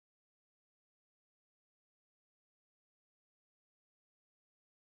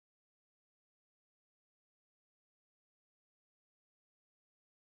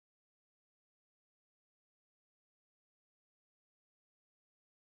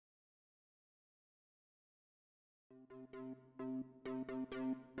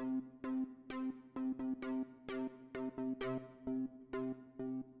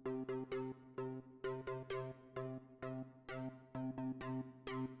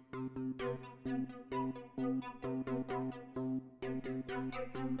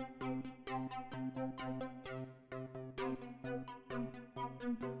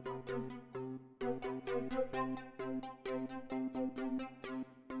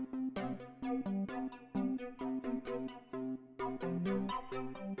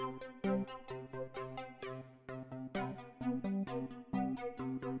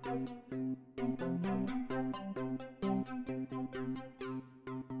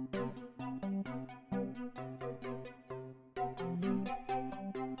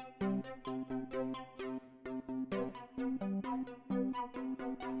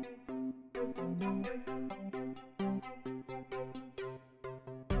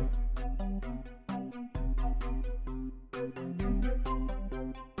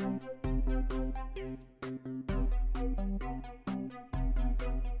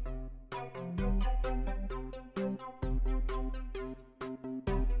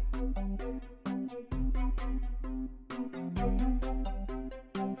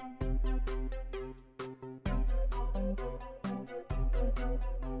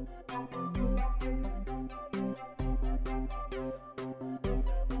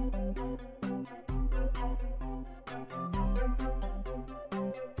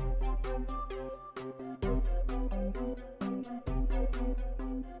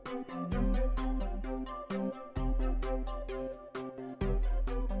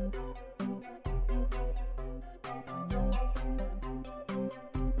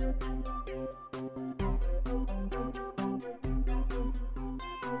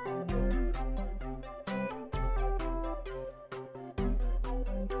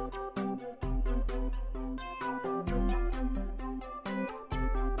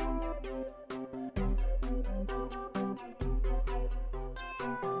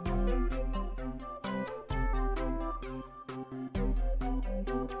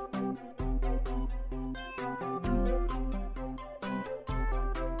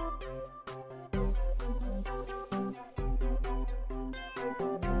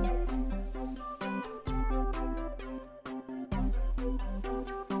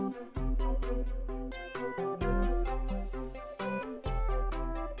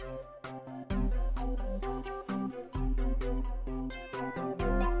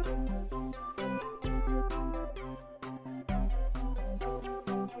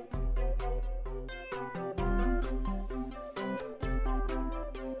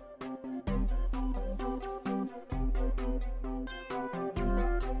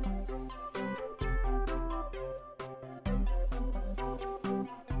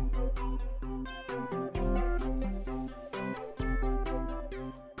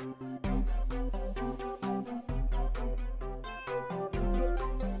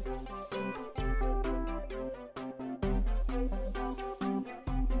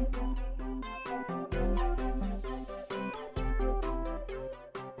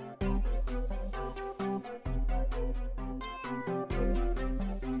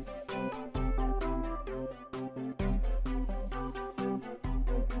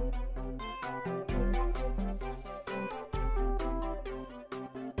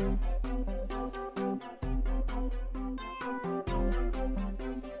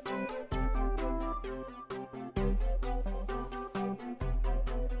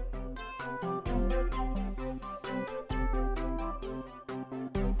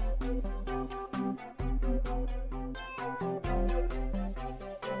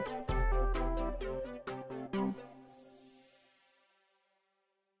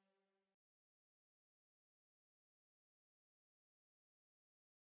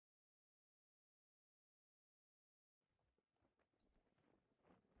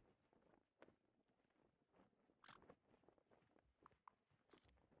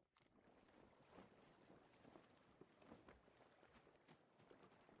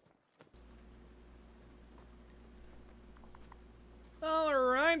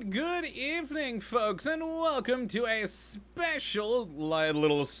Alright, good evening, folks, and welcome to a special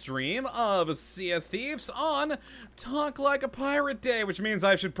little stream of Sea of Thieves on Talk Like a Pirate Day, which means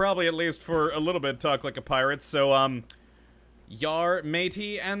I should probably, at least for a little bit, talk like a pirate, so, yar,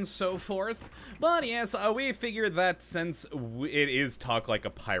 matey, and so forth. But yes, we figured that since it is Talk Like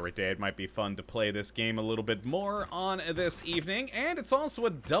a Pirate Day, it might be fun to play this game a little bit more on this evening, and it's also a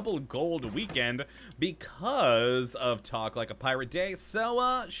double gold weekend because of Talk Like a Pirate Day,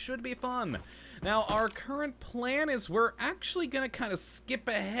 so, should be fun. Now, our current plan is we're actually going to kind of skip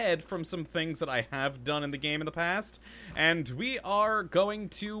ahead from some things that I have done in the game in the past, and we are going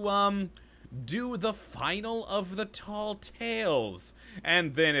to, do the final of the Tall Tales.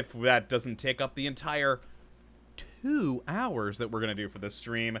 And then if that doesn't take up the entire 2 hours that we're going to do for this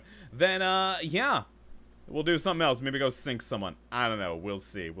stream, then, yeah, we'll do something else. Maybe go sink someone. I don't know. We'll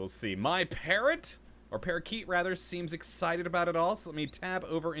see. We'll see. My parrot, or parakeet rather, seems excited about it all. So let me tab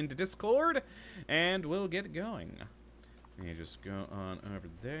over into Discord, and we'll get going. Let me just go on over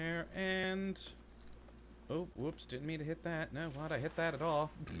there, and... Oh, whoops. Didn't mean to hit that. No, why'd I hit that at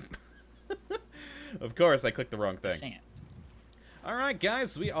all? Of course, I clicked the wrong thing. Alright,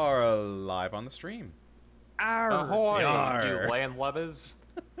 guys. We are live on the stream. Ahoy, you landlubbers.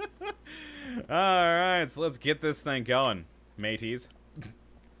 Alright, so let's get this thing going, mateys.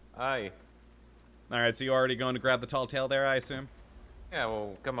 Aye. Alright, so you already going to grab the tall tale there, I assume? Yeah,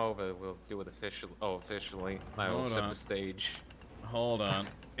 well, come over. We'll do it officially. Oh, officially. I will set the stage. Hold on.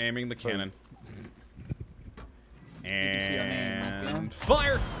 Aiming the cannon. And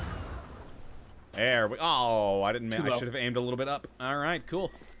fire! There we... Oh, I didn't... I should have aimed a little bit up. Alright, cool.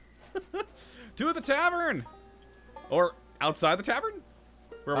 To the tavern! Or outside the tavern?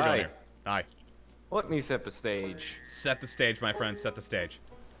 Where are we going here? Aye. Let me set the stage. Set the stage, my friend. Set the stage.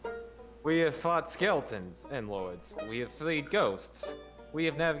 We have fought skeletons and lords. We have fleed ghosts. We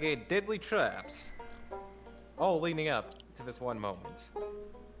have navigated deadly traps. All leading up to this one moment.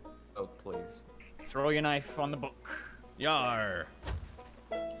 Oh, please. Throw your knife on the book. Yar.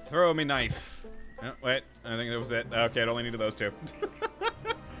 Throw me knife. Oh, wait. I think that was it. Okay, it only needed those two. You're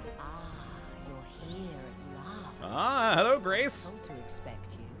here at last. Ah, hello, Grace. Told to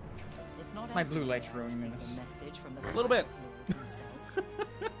expect you. It's not My blue light's ruining this. Message from the a little bit.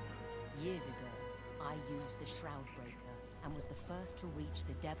 Years ago, I used the Shroud Breaker and was the first to reach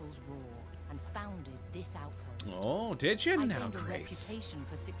the Devil's Roar and founded this outpost. Oh, did you I now, gained a Grace? reputation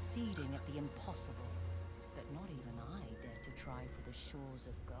for succeeding at the impossible, but not even I dared to try for the shores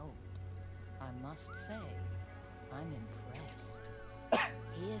of gold. I must say, I'm impressed.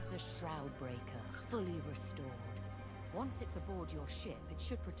 Here's the Shroud Breaker, fully restored. Once it's aboard your ship, it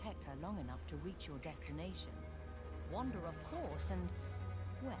should protect her long enough to reach your destination. Wander, of course, and,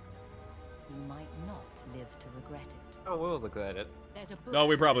 well, you might not live to regret it. Oh, we'll look at it. There's a book Oh,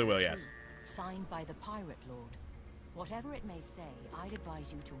 we probably will, too, yes. signed by the Pirate Lord. Whatever it may say, I'd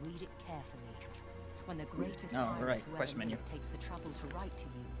advise you to read it carefully. When the greatest pirate who ever lived takes the trouble to write to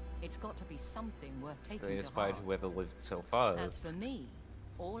you, it's got to be something worth taking Greatest to heart. pirate who ever lived so far. As for me,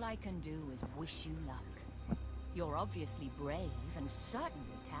 all I can do is wish you luck. You're obviously brave and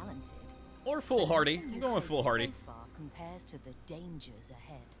certainly talented. Or foolhardy. Nothing I'm you've going with faced foolhardy. So far compares to the dangers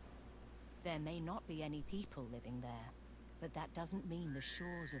ahead. There may not be any people living there, but that doesn't mean the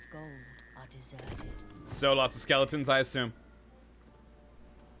shores of gold are deserted. So lots of skeletons, I assume.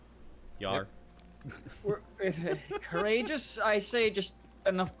 Yar. We're courageous, I say, just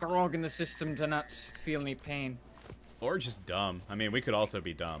enough grog in the system to not feel any pain. Or just dumb. I mean, we could also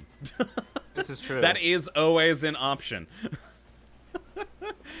be dumb. This is true. That is always an option.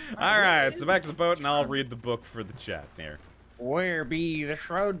 Alright, so back to the boat, and I'll read the book for the chat there. Where be the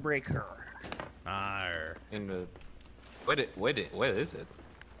Shroud Breaker? Arr. In the... Where is it?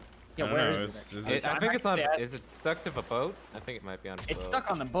 Yeah, I where don't know, is it? is I think it's on... actually- Is it stuck to the boat? I think it might be on the boat. It's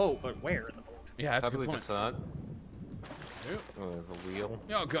stuck on the boat, but where in the boat? Yeah, that's a Probably good the point. front. Yep. Oh, the wheel.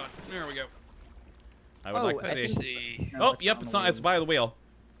 Oh god, there we go. I would like to I see. think- Oh, No, yep, on it's the on. It's wheel. by the wheel.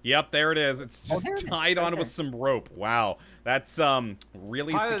 Yep, there it is. It's just there it is. tied on Okay. with some rope. Wow, that's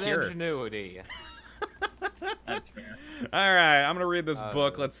really Pilot secure. ingenuity. That's fair. All right, I'm gonna read this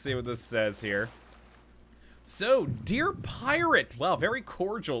book. Let's see what this says here. So, dear pirate, well, very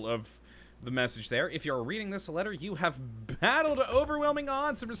cordial of the message there. If you're reading this letter, you have battled overwhelming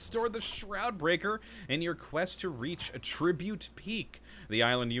odds and restored the Shroud Breaker in your quest to reach a Tribute Peak, the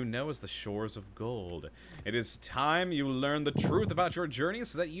island you know as the Shores of Gold. It is time you learn the truth about your journey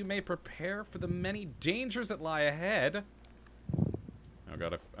so that you may prepare for the many dangers that lie ahead. Oh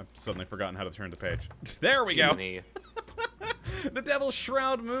god, I've suddenly forgotten how to turn the page. There we go! Genie. The Devil's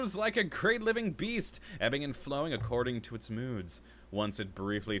Shroud moves like a great living beast, ebbing and flowing according to its moods. Once it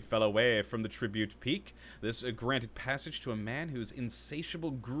briefly fell away from the Tribute Peak, this granted passage to a man whose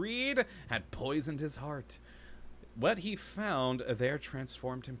insatiable greed had poisoned his heart. What he found there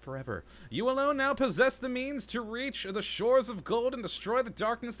transformed him forever. You alone now possess the means to reach the shores of gold and destroy the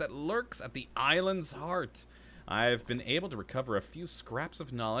darkness that lurks at the island's heart. I've been able to recover a few scraps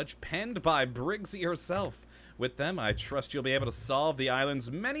of knowledge penned by Briggsy herself. With them, I trust you'll be able to solve the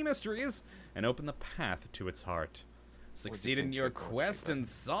island's many mysteries and open the path to its heart. Succeed in think your triple quest, achievement? and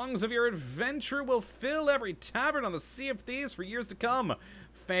songs of your adventure will fill every tavern on the Sea of Thieves for years to come.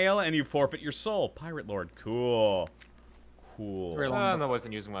 Fail, and you forfeit your soul. Pirate Lord. Cool. Cool. Very long I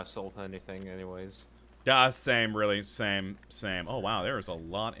wasn't using my soul to anything anyways. Yeah, same, really. Same. Oh, wow. There is a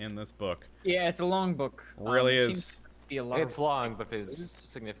lot in this book. Yeah, it's a long book. Really it is. seems to be a lot It's of long, but there's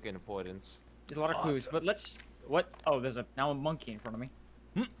significant importance. There's a lot of clues, Awesome. but let's. What? Oh, there's now a monkey in front of me.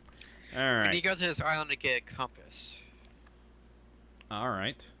 All And you right. go to this island to get a compass. All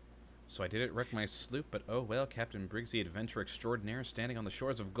right. So I didn't wreck my sloop, but oh well, Captain Briggs, the adventure extraordinaire, standing on the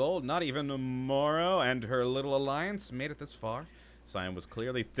shores of gold. Not even Morrow and her little alliance made it this far. Sign was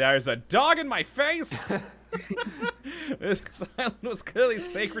clearly... There's a dog in my face! This island was clearly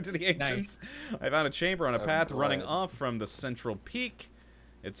sacred to the ancients. I found a chamber on a path running off from the central peak.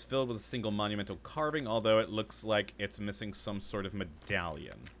 It's filled with a single monumental carving, although it looks like it's missing some sort of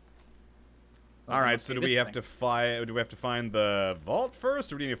medallion. Oh, All right, let's so see do we this have thing. to find? Do we have to find the vault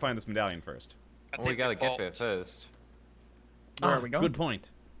first, or do we need to find this medallion first? I Well, we think gotta the get vault- there first. Where are we going? Good point.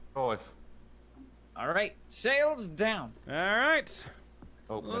 Oh, if... All right, sails down. All right,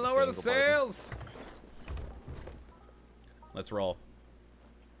 Oh, that's lower the angle button. sails. Let's roll.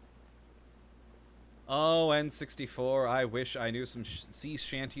 Oh, N64. I wish I knew some sea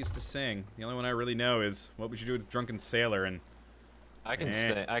shanties to sing. The only one I really know is "What Would You Do with a Drunken Sailor?" and I can Eh.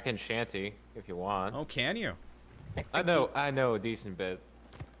 say, I can shanty if you want. oh, can you? I know a decent bit.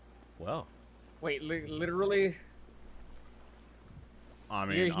 Well, Wait, literally, I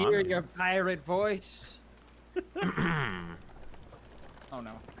mean, you hear your pirate voice. Oh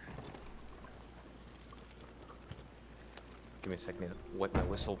no. Give me a second to wet my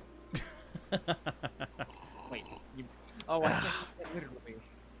whistle. Wait. You... Oh, I think literally.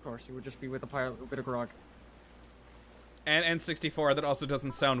 Of course, it would just be with a pirate with a bit of grog. And N64, that also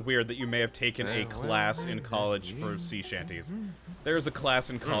doesn't sound weird that you may have taken a Well, class in college for sea shanties. There's a class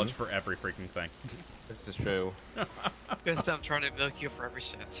in college for every freaking thing. This is true. Because I'm trying to milk you for every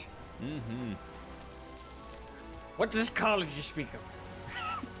cent. Mm-hmm. What does college you speak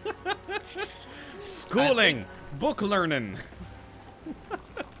of? Schooling! Book learning!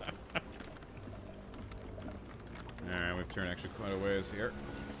 Alright, we've turned actually quite a ways here.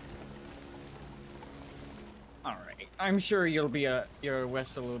 All right. I'm sure you'll be your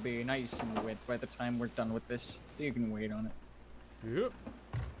vessel will be nice and wet by the time we're done with this, so you can wait on it. Yep.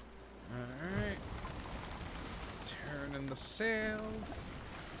 Alright. Turning the sails.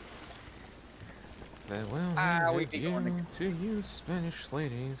 Farewell we and be going adieu to you Spanish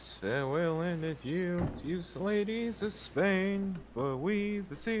ladies. Farewell and adieu to you ladies of Spain. For we've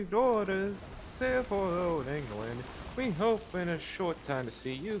received orders to sail for old England. We hope in a short time to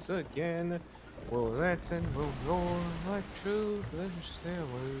see yous again. Well, that's and we'll roar like true British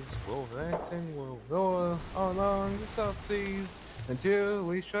sailors. Well, that's and we'll roar along the South Seas until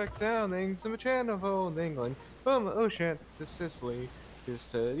we strike soundings in the channel of old England. From ocean to Sicily, 'tis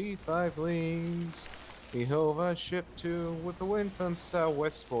 35 leagues. We hove our ship to with the wind from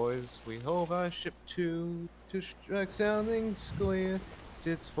southwest, boys. We hove our ship to strike soundings clear.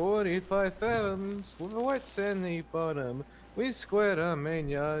 It's 45 fathoms with a white sandy bottom. We squared our main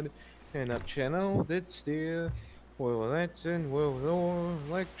yard and up channel did steer. We'll let and we'll roar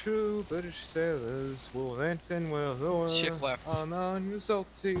like true British sailors. We'll let and we'll roar Shift left. on the salt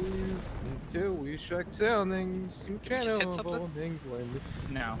seas until we strike soundings in hit channel of something? old England.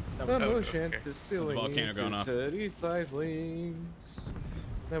 No, that From was Oh, ocean okay. to Scilly, volcano going off. 35 leagues.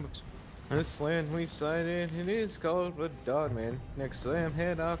 Now, this land we sighted, it is called the Dogman. Next time,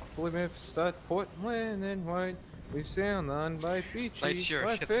 head off Plymouth, start Port, land and White. We sail on by Beachy, Right, sure,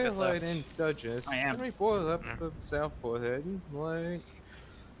 by hit the Fairlight left. and Duchess. I am. And we boil up Yeah. the Southport head and light.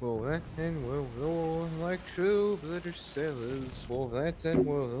 We'll let and we'll roar like true British sailors. We'll let and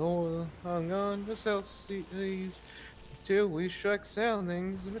we'll roar hung on the South Seas till we strike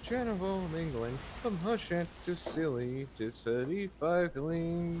soundings in the channel of old England. From Ushant to Scilly, 'tis 35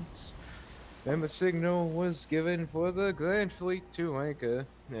 leagues. And the signal was given for the Grand Fleet to anchor,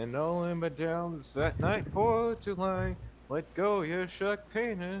 and all in but downs that night for to lie. Let go your shark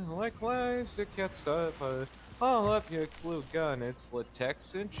painter, like lives the cat stopper. All up your blue gonnets, let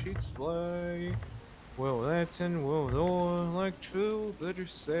tacks and sheets fly. We'll let and we'll roar like true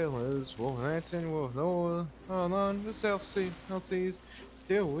British sailors. We'll let and we'll roar all on the South Seas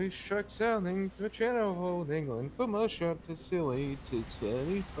till we strike soundings in the channel of old England. From Ocean to Scilly, 'tis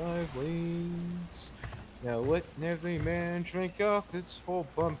 35 leagues. Now let every man drink off his full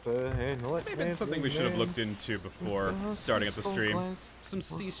bumper and let Maybe it's something we should have looked into before starting up the stream. Some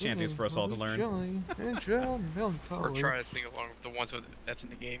sea shanties for us all to learn. Or try to sing along with the ones that's in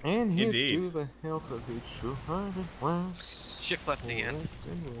the game. And here's Indeed. to the health of each true heart and west. Shift left again.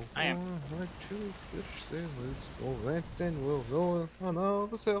 I am. Like true fish sailors, we'll rent and we'll roll on all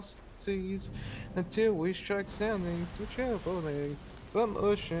the South Seas until we strike soundings which are boating from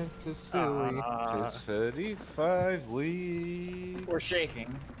ocean to Silly. Just 35 leagues. We're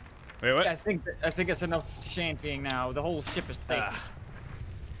shaking. Wait, what? I think it's enough shantying now. The whole ship is shaking.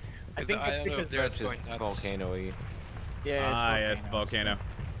 I think it's don't know if because they're That's going just nuts. volcano-y. yeah. It's Yes, the volcano.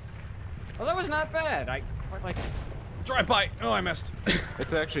 Well, that was not bad. I quite like it. Drive by! Oh, I missed.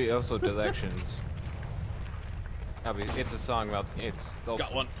 It's actually also directions. I mean, it's a song about it's also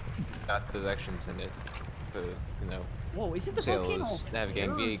Got one. got directions in it for, you know, Whoa, is it the volcano? sailors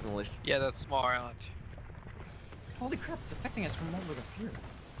navigating the English. Yeah, that small island. Holy crap! It's affecting us from over here.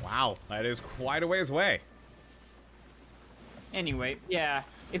 Wow, that is quite a ways away. Anyway, yeah.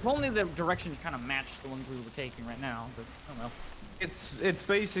 If only the directions kind of matched the ones we were taking right now. But oh well. It's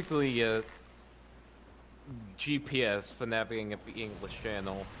basically a GPS for navigating up the English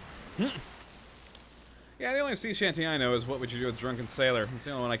Channel. Yeah, the only sea shanty I know is What Would You Do with a Drunken Sailor? It's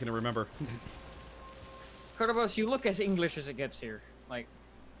the only one I can remember. Kottabos, you look as English as it gets here. Like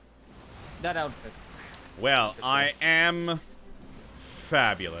that outfit. Well, I am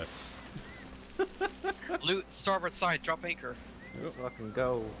fabulous. Loot, starboard side, drop anchor. Let's fucking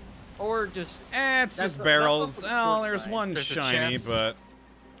go. Or just It's That's just the- barrels. that's also the Oh, port there's side. one There's a shiny, chest. but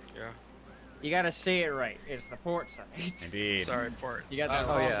Yeah. you gotta say it right. It's the port side. indeed. Sorry, port. You got that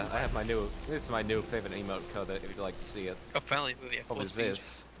Oh wrong. yeah, I have my new. This is my new favorite emote code. If you'd like to see it, Oh, finally, movie at what full is speed.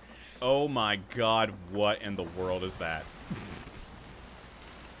 this? Oh my god, what in the world is that?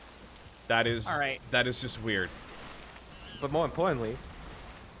 That is All right. that is just weird. But more importantly,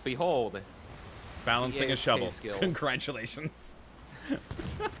 behold. Balancing a AFK shovel. skill. Congratulations. Oh,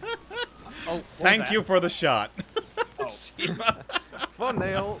 what was Thank that? you for the shot. Oh. Shiva.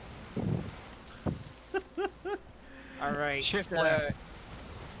 Thumbnail. All right. Shift uh, left.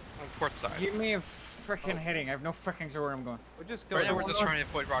 On port side. give me a frickin' heading. I have no frickin' clue where I'm going. We're just Right going. now, we're just trying to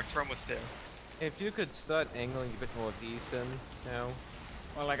avoid rocks. We're almost there. If you could start angling a bit northeastern now.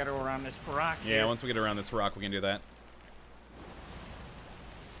 Well, I gotta go around this rock. Yeah, here. once we get around this rock, we can do that.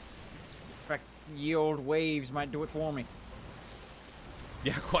 In fact, ye old waves might do it for me.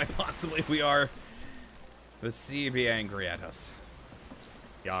 Yeah, quite possibly we are. The sea be angry at us.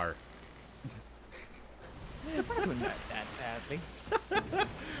 Yar. We're not doing that badly.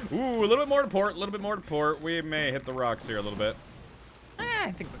 Ooh, a little bit more to port, a little bit more to port. We may hit the rocks here a little bit.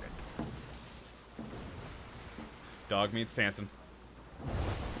 I think we're good. Dog meat Stanson.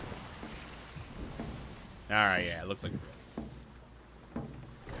 Alright, yeah, it looks like we're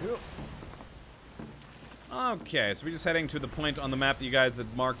good. Okay, so we're just heading to the point on the map that you guys had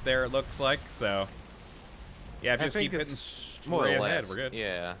marked there, it looks like, so... Yeah, if you I just think keep hitting it's more or straight less. ahead, we're good.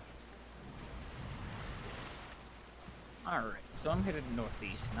 Yeah. All right, so I'm headed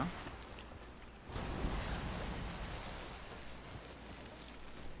northeast now.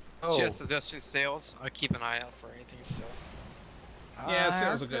 Oh. Just adjusting sails. I'll keep an eye out for anything still. Yeah,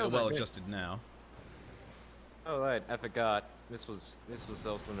 sails our look sails well good. adjusted now. Oh right, I forgot. This was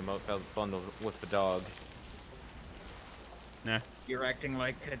also an emote that was bundled with the dog. Nah, You're acting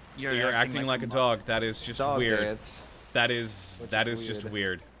like you're acting like a monk. dog. That is just Dog weird. dance. That is Which is just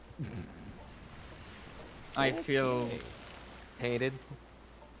weird. weird. I feel Hated.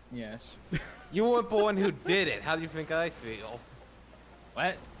 yes. You weren't born who did it. How do you think I feel?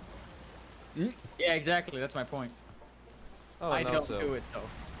 What? Yeah, exactly. That's my point. Oh, I and don't also, do it though.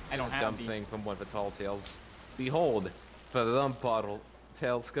 I don't a have dumb the. thing from one of the tall tales. Behold, the dumb bottle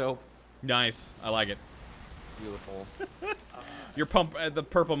telescope. Nice, I like it. Beautiful. Your the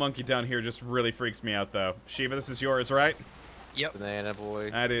purple monkey down here just really freaks me out, though. Shiva, this is yours, right? Yep. Banana boy.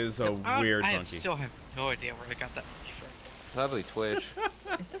 That is a weird I monkey. still have no idea where I got that monkey from. Probably Twitch.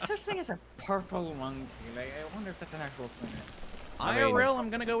 Is there such thing as a purple monkey? Like, I wonder if that's an actual thing. I mean- IRL, I'm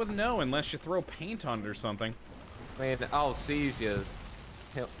gonna go with no, unless you throw paint on it or something. I mean, I'll seize you.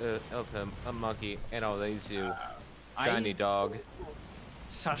 Help him, a monkey, and I'll raise you. Shiny dog.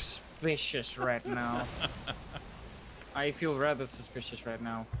 Suspicious right now. I feel rather suspicious right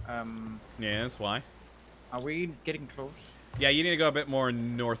now. Yes, why? Are we getting close? Yeah, you need to go a bit more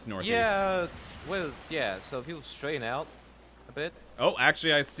northeast. Yeah, well, yeah, so if you straighten out a bit, Oh,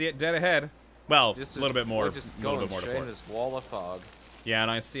 actually, I see it dead ahead. Well, just a little bit more. we're just A little going bit more to straight port. into this wall of fog. Yeah,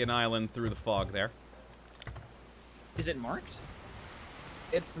 and I see an island through the fog there. Is it marked?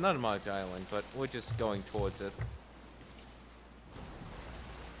 It's not a Mudge Island, but we're just going towards it.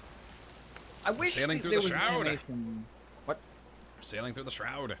 I wish Sailing through there the was an shroud. animation. What? Sailing through the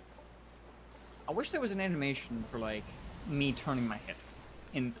shroud. I wish there was an animation for like me turning my head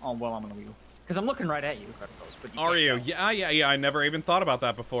while I'm on the wheel. Because I'm looking right at you, Kottabos, but Are you? can't tell. Yeah. I never even thought about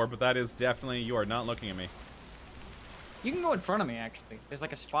that before, but that is definitely, you are not looking at me. You can go in front of me, actually. There's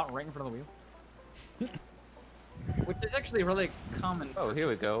like a spot right in front of the wheel. Which is actually really common. Oh, here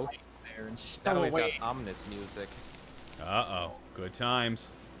we go. There and Now stow we've got away. ominous music. Uh-oh. Good times.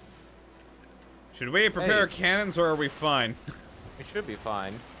 Should we prepare Hey. cannons, or are we fine? It should be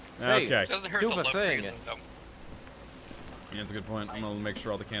fine. Okay. Hey, It doesn't hurt do to the look thing. pretty, though. Yeah, that's a good point. I'm gonna make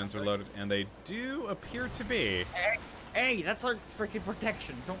sure all the cannons are loaded, and they do appear to be. Hey, that's our freaking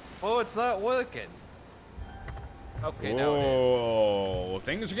protection. Don't. Oh, it's not working. Okay, now it is. Whoa,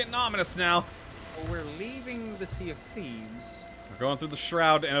 things are getting ominous now. Well, we're leaving the Sea of Thieves. We're going through the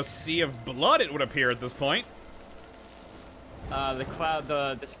shroud and a sea of blood, it would appear at this point.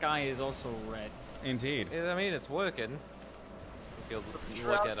 The sky is also red. Indeed. I mean, it's working. If you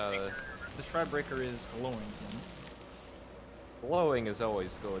look at The Shroud Breaker is glowing. glowing is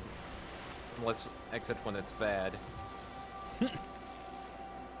always good, except when it's bad.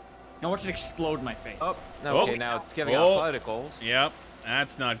 Now watch it explode in my face. Oh, okay, Oh. now it's giving Oh. off particles. Yep,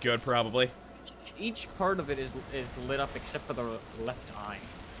 that's not good, probably. Each part of it is lit up except for the left eye.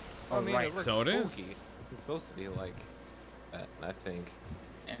 I mean, right. it looks So it is. spooky. It's supposed to be like that, I think.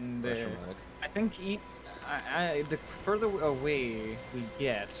 And Question mark. I think the further away we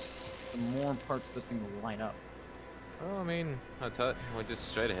get, the more parts of this thing will light up. Oh, I mean, we're just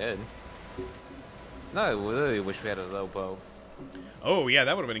straight ahead. No, I really wish we had a low bow. Oh, yeah,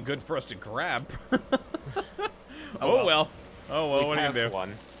 that would have been good for us to grab. Oh, well. well. Oh, well, We what do you passed do?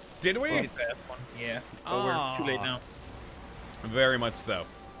 one. Did we? Yeah. But Aw. we're too late now. Very much so.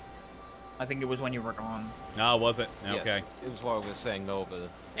 I think it was when you were gone. Ah, was it? Okay. Yes, it was what we were saying over. when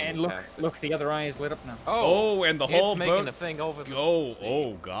And we look, passed it. look, the other eye is lit up now. Oh, and the it's whole making a boat's- thing over the Oh, sea.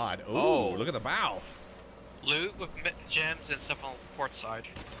 oh, God. Oh. Oh, look at the bow. Loot with gems and stuff on the port side.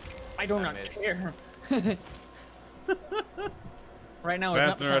 I do I not missed. care. Right now,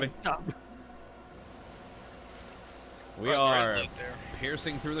 Fast it's and not ready. stop. We Right, are loot there.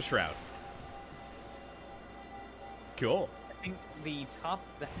 piercing through the shroud. Cool. I think the top,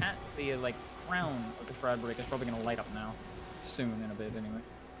 the hat, the like crown of the Shroud Breaker is probably gonna light up now, soon in a bit anyway.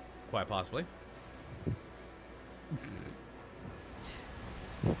 Quite possibly.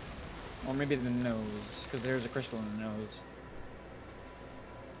 Or maybe the nose, because there's a crystal in the nose.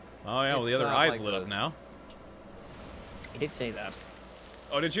 Oh, yeah, well, the It's other not eye's like lit the- up now. He did say that.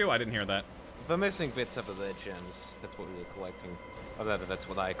 Oh, did you? I didn't hear that. The missing bits of the gems. That's what we were collecting. Or rather, that's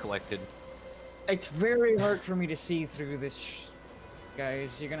what I collected. It's very hard for me to see through this,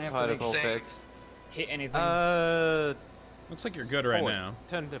 guys. You're gonna have to Particle like, Same. fix. hit anything. Looks like you're good right Forward. now.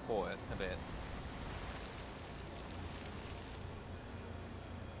 Turn to forward a bit.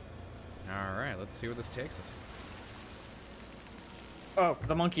 All right, let's see where this takes us. Oh,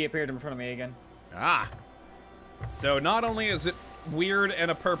 the monkey appeared in front of me again. Ah. So not only is it weird and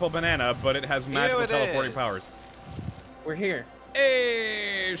a purple banana, but it has magical it teleporting is. powers. We're here.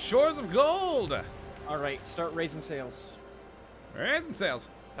 Hey, shores of gold. All right, start raising sails. Raising sails.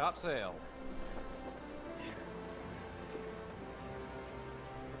 Top sail.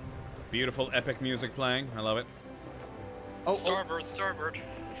 Beautiful epic music playing. I love it. Oh, Starboard, starboard.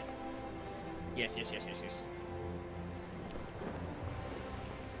 yes.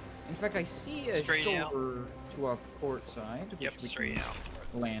 In fact, I see a Straight out. shoulder to our port side, which Yep, we straight can out.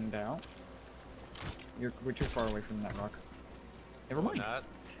 land out. We're too far away from that rock. Never mind. Not.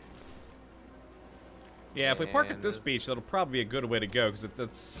 Yeah, if we park at And, this beach, that'll probably be a good way to go, because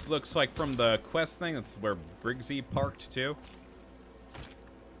it looks like from the quest thing, that's where Briggsy parked too.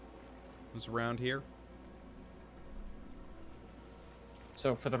 It was around here.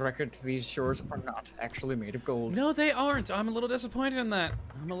 So, for the record, these shores are not actually made of gold. No, they aren't. I'm a little disappointed in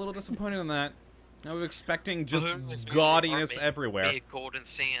that. I was expecting just Balloons gaudiness are made- everywhere. Made gold and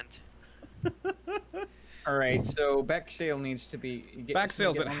sand. All right, so back sail needs to be. Back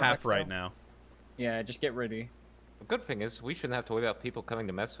sail's at half right now. Yeah, just get ready. The good thing is, we shouldn't have to worry about people coming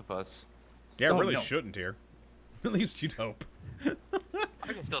to mess with us. Yeah, Oh, really no. shouldn't here. At least you'd hope.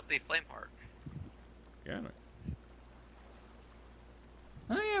 I can still see Flameheart. Yeah.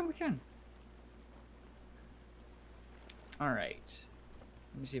 Oh yeah, we can. All right.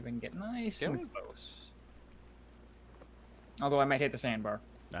 Let me see if I can get nice Can and we? close. Although I might hit the sandbar.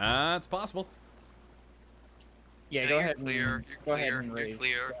 That's possible. Yeah, Yeah, go you're ahead. clear, And, you're go ahead clear, and you're raise.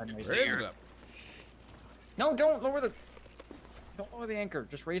 clear, Go ahead and raise you're it. Raise Clear. it up. No, don't lower the. Don't lower the anchor.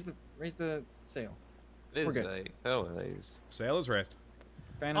 Just raise the sail. It We're is good. it is. Sail is raised.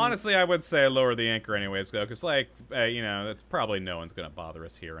 Phantom, Honestly, I would say lower the anchor anyways, though, because, like, you know, that's probably no one's going to bother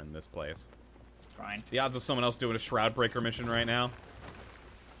us here in this place. fine. The odds of someone else doing a Shroud Breaker mission right now?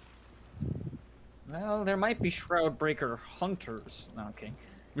 Well, there might be Shroud Breaker hunters. No, I'm kidding.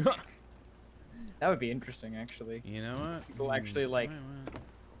 That would be interesting, actually. You know what? People actually, like, Tell you what.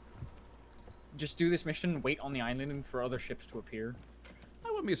 just do this mission, wait on the island for other ships to appear. I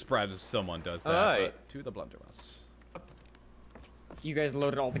wouldn't be surprised if someone does that, Alright. but to the blunderbuss. You guys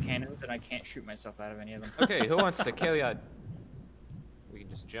loaded all the cannons, and I can't shoot myself out of any of them. Okay, who wants to carry out? We can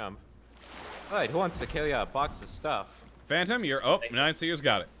just jump. Alright, who wants to carry out a box of stuff? Phantom, you're... Oh, 9 Seers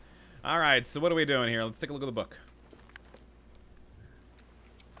got it. Alright, so what are we doing here? Let's take a look at the book.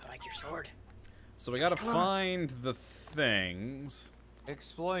 I like your sword. So we gotta find the things.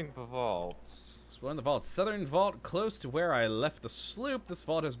 Exploring the vaults. Exploring the vault. Southern vault, close to where I left the sloop. This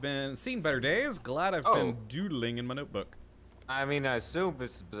vault has been seen better days. Glad I've been doodling in my notebook. I mean, I assume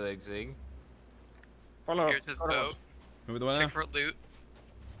it's Bligsy. Follow. Here's his boat. Move the one now. Check for loot.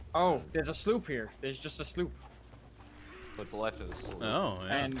 Oh, there's a sloop here. There's just a sloop. What's left of the sloop? Oh,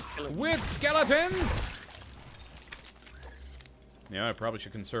 yeah. And With skeletons! Yeah, I probably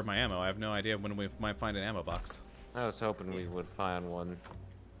should conserve my ammo. I have no idea when we might find an ammo box. I was hoping we would find one.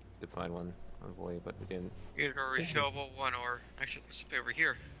 Did find one on the way, but we didn't. Either a refillable one or actually let's be over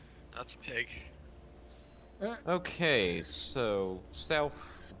here. That's a pig. Okay, so south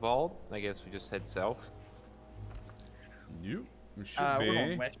vault. I guess we just head south. You should we're going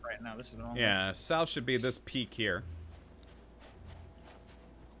be. west right now. This is the wrong way. Yeah, south should be this peak here.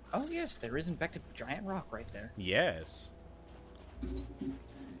 Oh yes, there is in fact a giant rock right there. Yes. You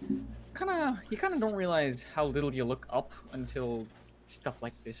kind of don't realize how little you look up until stuff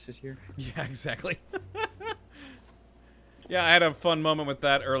like this is here. Yeah, exactly. Yeah, I had a fun moment with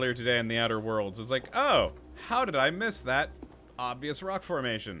that earlier today in the Outer Worlds. It's like, oh, how did I miss that obvious rock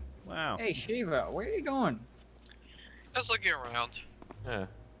formation? Wow. Hey Shiva, where are you going? Just looking around. Yeah.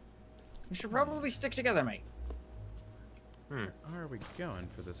 We should probably stick together, mate. Where are we going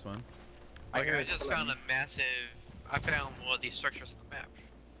for this one? Like, I heard just it's found a massive. I found one of these structures on the map.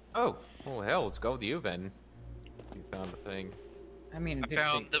 Oh, well, hell, let's go with you then. You found the thing. I mean, I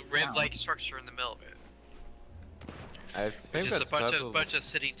found the red-like structure in the middle of it. I Which think is that's a bunch probably. of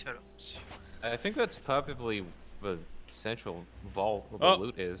city totems. I think that's probably the central vault where Oh. the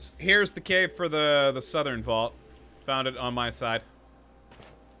loot is. Here's the cave for the southern vault. Found it on my side.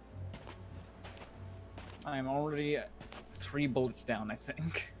 I'm already 3 bullets down, I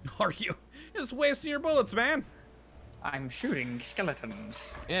think. Are you? Just wasting your bullets, man. I'm shooting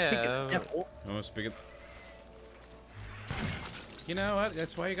skeletons. Yeah, Speak of the devil. Oh, speaking. You know what?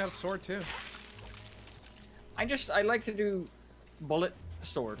 That's why you got a sword too. I like to do bullet,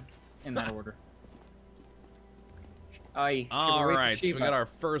 sword, in that order. All right, so we got our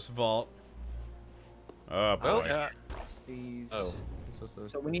first vault. Oh boy. Well, yeah. These. Oh, this was the.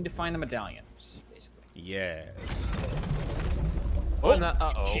 So we need to find the medallions, basically. Yes. Oh,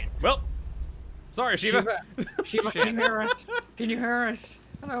 uh-oh. Shit. Well, sorry, Shiva. Shiva, can you hear us? Can you hear us?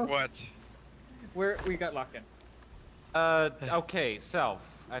 Hello. What? We got locked in. Okay, south.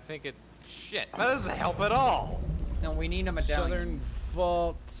 I think it's. Shit, that doesn't help at all. No, we need a medallion. Southern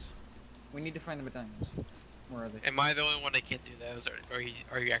vault. We need to find the medallions. Where are they? Am I the only one that can't do that?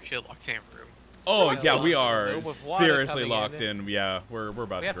 Are you actually locked in a room? Oh Well, yeah, we are there was water seriously coming locked in. in. Yeah, we're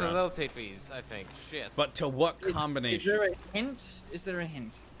about We to have to drown. rotate these, I think. Shit. But to what Is combination? there a hint? Is there a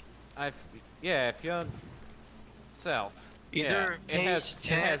hint? Yeah, if you're south. Either Yeah, it has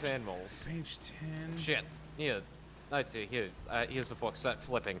page 10. animals. Page 10. Shit. Here. Let's see. Here. Here's the book. Start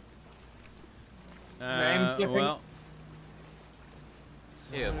flipping. I'm flipping. Well.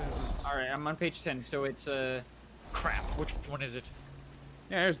 Yeah. All right, I'm on page 10. So it's crap. Which one is it?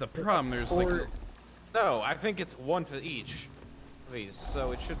 Yeah, here's the problem. There's like. Or- No, I think it's one for each of these.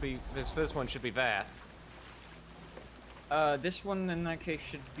 So it should be. This first one should be that. This one in that case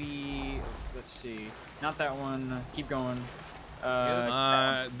should be. Let's see. Not that one. Keep going.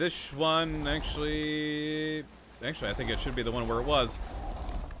 This one actually. Actually, I think it should be the one where it was.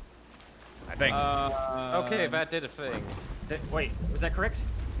 I think. Okay, that did a thing. Wait, was that correct?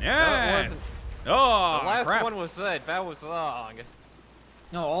 Yes. The Oh, last crap. one was red. That was wrong.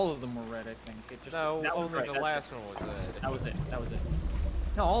 No, all of them were red. I think. It just, No, that was only right, the that's last it. one was red. That was it. That was it.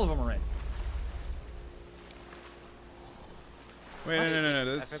 No, all of them were red. Wait, no. I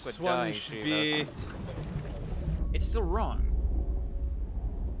This think we're one dying, should Shiva. be. It's still wrong.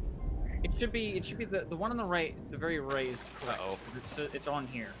 It should be the one on the right, the very right is correct. Uh-oh. It's on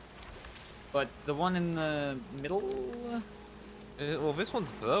here. But the one in the middle, Well, this one's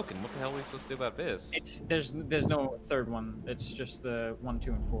broken. What the hell are we supposed to do about this? There's no third one. It's just the 1,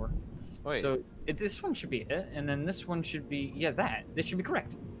 2, and 4. Wait. So this one should be it, and then this one should be This should be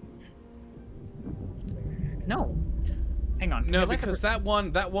correct. No. Hang on. No, because that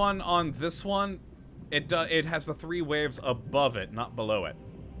one on this one, it has the 3 waves above it, not below it.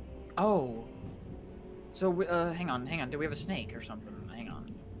 Oh. So hang on. Do we have a snake or something? Hang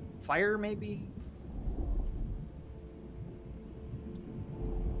on. Fire maybe?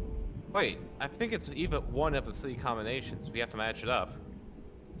 Wait, I think it's either one of the 3 combinations. We have to match it up.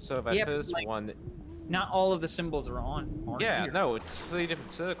 So that first one... Not all of the symbols are on. Yeah, here. no, it's 3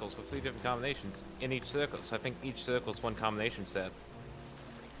 different circles with 3 different combinations in each circle. So I think each circle is one combination set.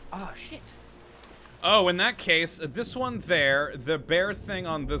 Oh, shit. Oh, in that case, this one there, the bear thing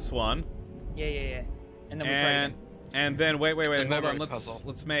on this one. Yeah. And then we try again. And then wait, hold on. Puzzle.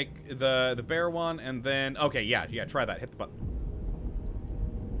 Let's make the bear one, and then okay, yeah, try that. Hit the button.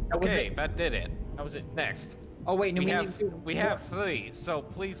 Okay, that did it. That was it. Next. Oh wait, no, we have 3, so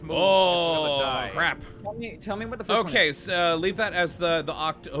please move. Oh, die. crap. Tell me what the first one is. Okay, so leave that as the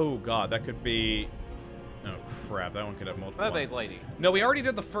Oh god, that could be. Oh crap, that one could have multiple Mermaid ones. lady. No, we already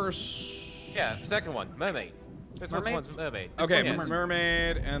did the first. Yeah, second one, mermaid. This one's mermaid. This Okay, one is.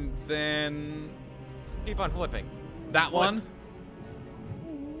 mermaid, and then Keep on flipping. that Flip. one.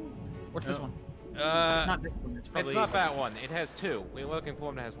 What's this one? Uh, It's not this one. It's probably. It's not that one. It has 2. We're looking for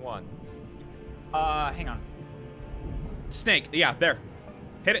one that has 1. Hang on. snake. Yeah, there.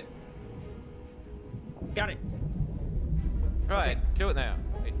 Hit it. Got it. Right, do it now.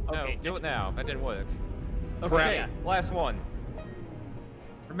 Wait, Okay, no, do it now. That didn't work. Okay. Crap. Yeah. Last one.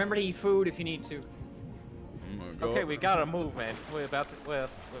 Remember to eat food if you need to. Okay, we gotta move, man. We've got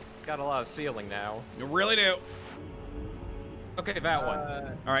a lot of ceiling now. You really do. Okay, that one.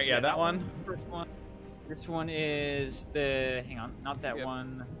 All right, yeah, that one. First one. This one is the. Hang on, not that Yep.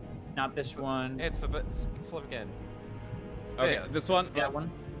 one. Not this one. It's the flip again. Okay, Yeah. this one. That one.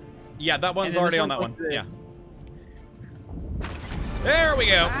 Yeah, that one's then already this on that one's one. like Yeah. There we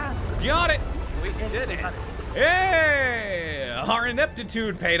go. Got it. We did it. Hey, our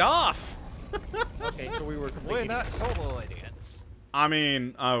ineptitude paid off. Okay, so we were We're completely. not total idiots. I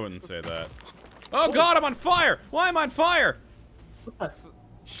mean, I wouldn't say that. Oh God, I'm on fire. Why am I on fire?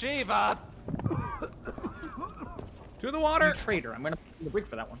 Shiva! To the You water. traitor! I'm gonna put the rig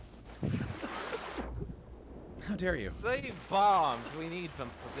for that one. How dare you? Save bombs. We need them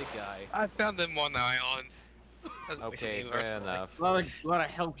for big guy. I found them on the island. Doesn't make Okay, any worse fair for me. enough. A lot of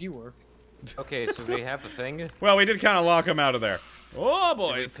help you were. Okay, so we have the thing. Well, we did kind of lock him out of there. Oh Did we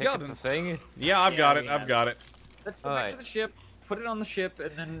boy, pick up the skeletons. thing? Yeah, I've Yeah, got it. we I've have got it. Let's go back Alright. to the ship. Put it on the ship,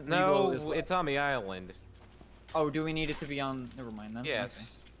 and then No, reload as well. it's on the island. Oh, do we need it to be on? Never mind then.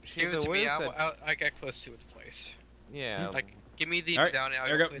 Yes. Give it Shiva, to me. where's that- I got close to its place. Yeah. Like, give me the All right, down. there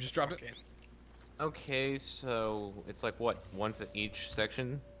you go, just dropped it. Okay, so it's like what? One for each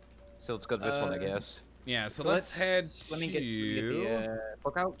section? So let's go to this one, I guess. Yeah, so So let's head Let me to get the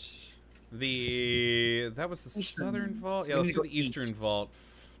book out. that was the Eastern. southern vault. Yeah, We let's need do to the go eastern east. vault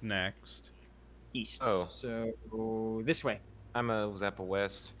next. East. Oh. So this way. I'm a Zappa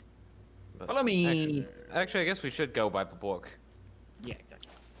West. But Follow me. Actually, I guess we should go by the book. Yeah,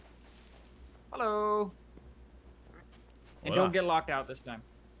 exactly. Hello. And Hola. don't get locked out this time.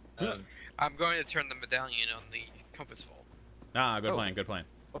 I'm going to turn the medallion on the compass vault. Ah, good Oh. plan, good plan.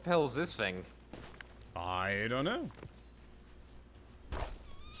 What the hell is this thing? I don't know.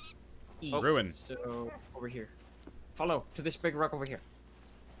 East. Ruin. So over here. Follow to this big rock over here.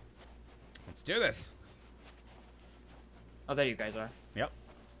 Let's do this. Oh, there you guys are. Yep.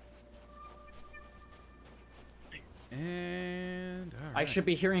 And all I right. should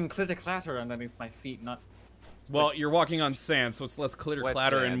be hearing clitter clatter underneath my feet, not. Well, you're walking on sand, so it's less clitter Wet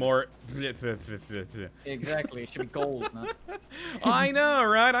clatter and sand. more. Exactly. It should be gold. Not... I know,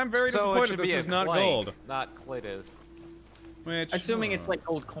 right? I'm very So it disappointed should this be a is not plank, gold. Not clittered. Which, Assuming it's like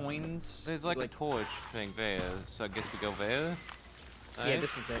gold coins. There's like a torch thing there, so I guess we go there. Yeah,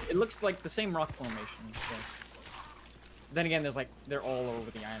 this is it. It looks like the same rock formation. So. Then again, they're all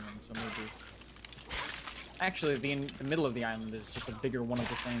over the island, so maybe. Actually, the middle of the island is just a bigger one of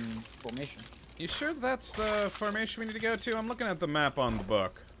the same formation. You sure that's the formation we need to go to? I'm looking at the map on the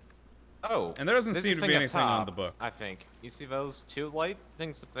book. Oh, And there doesn't there's seem a to thing be up anything on top, the book. I think. You see those 2 light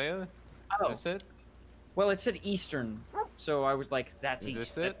things up there? Oh. Is this it? Well, it said eastern, so I was like, that's Is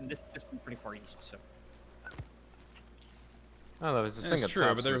east. this it? This one's pretty far east, so. Oh, there's a thing That's up true,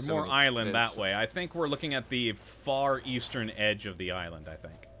 top, but so there's I'm more assuming island it's that this. way. I think we're looking at the far eastern edge of the island, I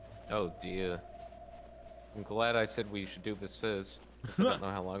think. Oh dear. I'm glad I said we should do this first. 'Cause I don't know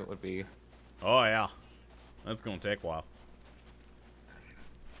how long it would be. Oh, yeah. That's gonna take a while.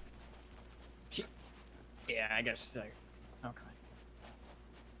 Yeah, I guess so. Okay.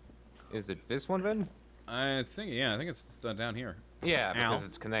 Is it this one then? I think it's down here. Yeah, because Ow.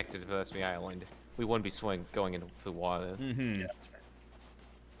 it's connected to the rest of the island. We wouldn't be going into the water. Mm-hmm. Yeah, that's fair.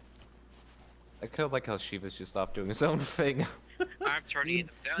 I kind of like how Shiva's just stopped doing his own thing. I'm turning them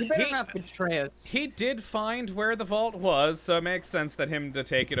down. You better He- not betray us. He did find where the vault was, so it makes sense that him to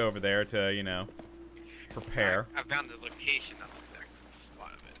take it over there to, you know, prepare. I found the location of the exact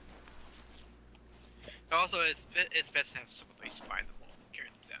spot of it. Also, it's best to have someone at least find the ball and carry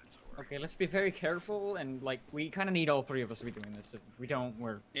them down. So Okay, let's be very careful, and like we kind of need all three of us to be doing this. If we don't,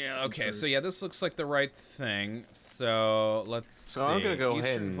 we're Yeah, okay, so yeah, this looks like the right thing. So, let's see. So I'm gonna go Eastern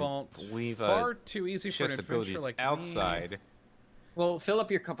ahead and Vault, leave far too easy for an chest adventure abilities like me. outside. Well, fill up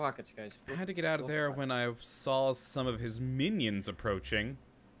your pockets, guys. I had to get out of there when I saw some of his minions approaching.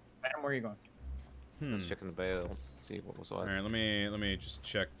 Madam, where are you going? Let's check in the barrel. See what was what. Alright, let me just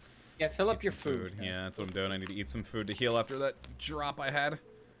check. Yeah, fill up Eat your some food. Yeah, that's what I'm doing. I need to eat some food to heal after that drop I had.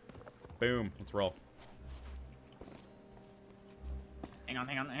 Boom. Let's roll. Hang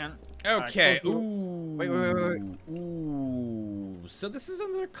on. Okay. close the- Ooh. Wait. Ooh. So this is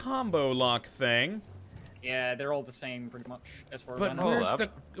another combo lock thing. Yeah, they're all the same pretty much as far as I But know. Hold where's up.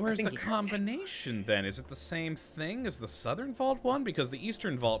 where's think the you- combination then? Is it the same thing as the Southern Vault one? Because the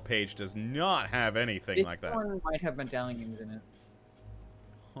Eastern Vault page does not have anything This like that. one might have medallions in it,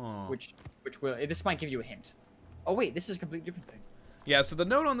 Huh. which will this might give you a hint. Oh wait, this is a completely different thing. Yeah, so the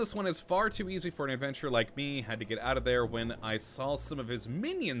note on this one is far too easy for an adventurer like me. Had to get out of there when I saw some of his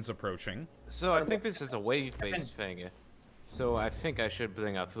minions approaching. So I think this is a wave-based thing. So I think I should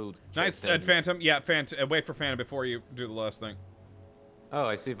bring our food. Nice, just in. Phantom. Yeah, Phantom. Wait for Phantom before you do the last thing. Oh,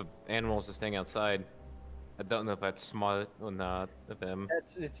 I see the animals are staying outside. I don't know if that's smart or not of them.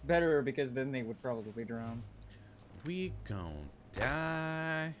 It's better because then they would probably drown. We gon'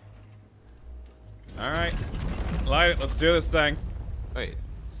 die. All right, light it. Let's do this thing. Wait,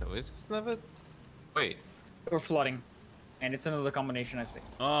 so is this another? Wait, Or flooding, and it's another combination, I think.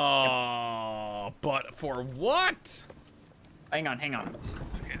 Oh, but for what? Hang on.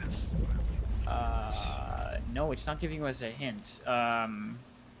 okay, this. No, it's not giving us a hint.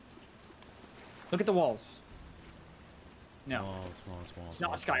 Look at the walls. No, Walls. it's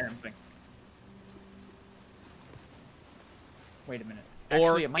not a Skyrim thing. Wait a minute. Or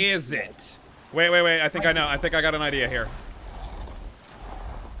Actually, it might is be it? Wait. I think I know. I think I got an idea here.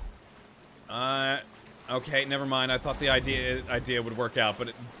 Okay, never mind. I thought the idea would work out, but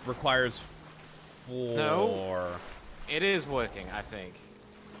it requires 4. No. it is working. I think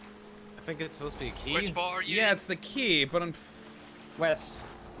it's supposed to be a key. Which ball are you? Yeah, in? it's the key, but West.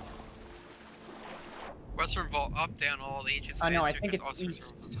 Western vault, up, down, all ages. I know. I answer, think it's 'cause also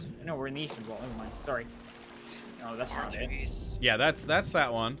east. No, we're in the eastern wall. Never mind. Sorry. No, that's not it. east. yeah, that's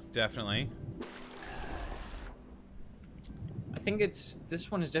that one definitely. I think it's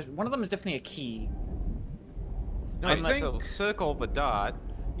this one is one of them is definitely a key. No, I unless think- it'll circle the dot.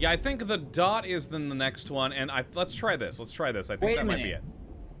 Yeah, I think the dot is then the next one, and let's try this. I think Wait a that might be minute.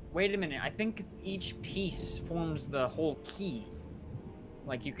 it. Wait a minute. I think each piece forms the whole key.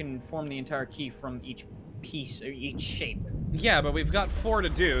 Like you can form the entire key from each piece or each shape. Yeah, but we've got 4 to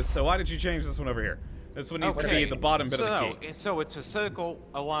do, so why did you change this one over here? This one needs to be the bottom bit of the key. So it's a circle,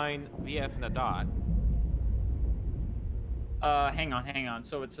 a line, VF, and a dot. Hang on.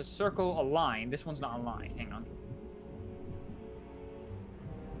 So it's a circle, a line. This one's not a line. Hang on.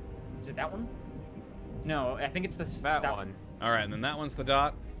 Is it that one? No, I think it's That one. All right, and then that one's the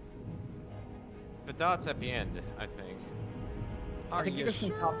dot. The dot's at the end, I think. I think it goes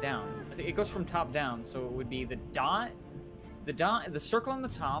from top down. I think it goes from top down, so it would be the dot, the circle on the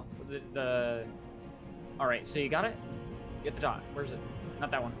top, the. All right, so you got it. Get the dot. Where's it? Not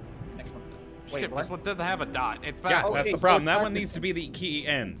that one. Next one. Wait, Shit, what? this one doesn't have a dot. It's back. Yeah, Oh, that's okay, the so problem. it's That one backwards. needs to be the key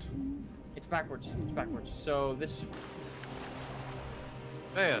end. It's backwards. So this.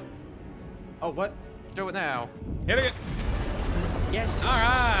 There. Oh, what? Do it now. Hitting it. Yes. All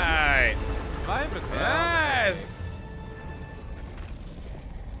right. Yes.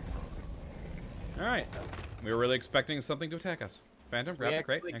 All right. We were really expecting something to attack us. Phantom, grab We the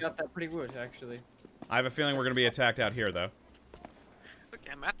crate. actually Thanks. got that pretty good, actually. I have a feeling we're going to be attacked out here, though. Look,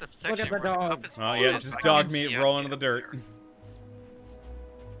 I'm at the Look section at the where the dog. cup is Oh, full, yeah, and just I dog can meat see rolling in out the dirt. there.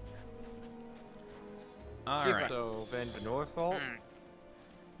 All See, right. So then the north vault. Hmm.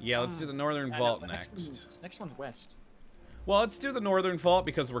 Yeah, let's do the northern I know, vault the next. Next one's west. Well, let's do the northern vault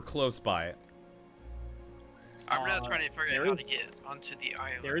because we're close by it. I'm really trying to figure there out how to is- get onto the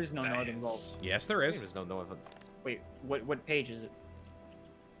island. There is no that northern is- vault. Yes, there is. There's no north. Wait, what page is it?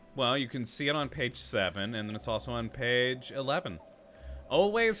 Well, you can see it on page 7, and then it's also on page 11.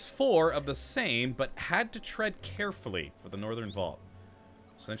 Always 4 of the same, but had to tread carefully for the northern vault.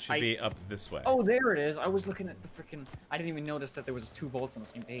 So that should be up this way. Oh, there it is. I was looking at the freaking. I didn't even notice that there was 2 vaults on the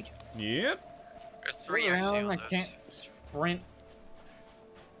same page. Yep. There's 3 actually Around, on I this. can't sprint.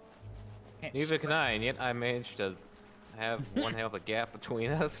 Can't Neither sprint. can I, and yet I managed to have one hell of a gap between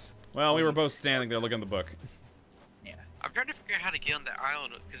us. Well, we were both standing there looking at the book. Yeah. I'm trying to figure out how to get on that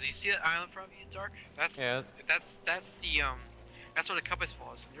island, because you see that island from you, Dark? That's Yeah. that's the that's where the Kottabos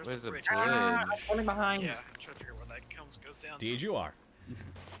falls. And there's Where's the the bridge. bridge? Ah, I'm falling behind. Yeah, I'm trying to figure out where that goes down. Indeed you are.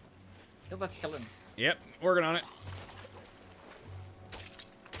 Kill that skeleton. Yep, working on it.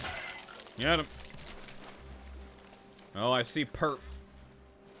 Got him. Oh, I see perp.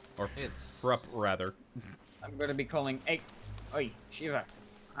 Or It's prup, rather. I'm gonna be calling. Hey, oi, Shiva.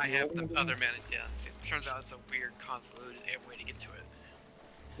 I have the other mana dance. It turns out it's a weird, convoluted way to get to it.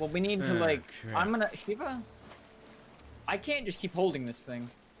 Well, we need to like. Okay. I'm gonna Shiva. I can't just keep holding this thing.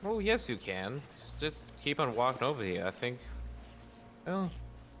 Oh, yes, you can. Just keep on walking over here, I think. Oh.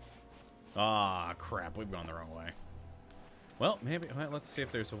 Ah, crap, we've gone the wrong way. Well, maybe, well, let's see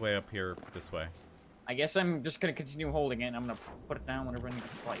if there's a way up here this way. I guess I'm just gonna continue holding it. And I'm gonna put it down whenever I need to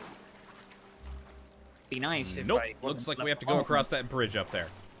fight. Be nice if Nope, I looks wasn't like we left have to go alone. across that bridge up there.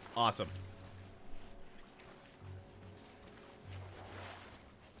 Awesome.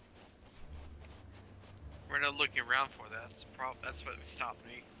 We're not looking around for that. That's what stopped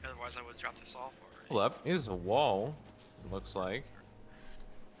me. Otherwise, I would have dropped this off already. Hold up. Here's a wall, it looks like.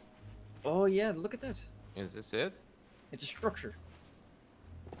 Oh yeah, look at that. Is this it? It's a structure.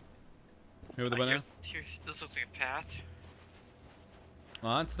 Who the winner? This looks like a path.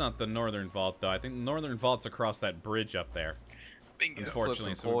 Well, that's not the northern vault, though. I think the northern vault's across that bridge up there. Bingo. Unfortunately,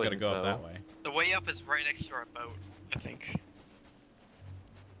 looks so we've got to go up important, that way. The way up is right next to our boat, I think.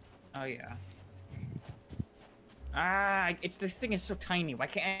 Oh yeah. Ah, it's the thing is so tiny. Why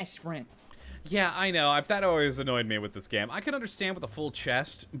can't I sprint? Yeah, I know. That always annoyed me with this game. I can understand with a full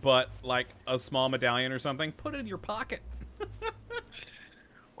chest, but like a small medallion or something, put it in your pocket.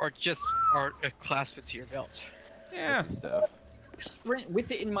 Or clasp it to your belt. Yeah. Fancy stuff. Sprint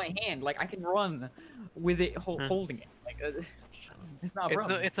with it in my hand, like I can run with it holding it. Like it's not a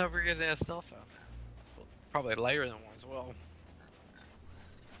problem. It's not bigger than a cell phone. Probably lighter than one as well.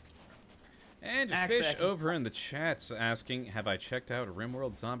 And Actually, Fish over in the chat's asking, have I checked out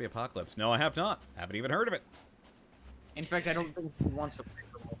RimWorld Zombie Apocalypse? No, I have not. Haven't even heard of it. In fact, I don't think he wants to play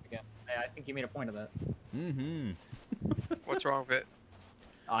remote again. I think you made a point of that. Mm-hmm. What's wrong with it?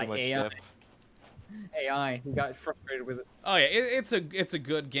 Too much AI, stuff. AI, he got frustrated with it. Oh yeah, it's a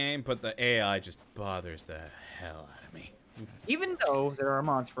good game, but the AI just bothers the hell out of me. Even though there are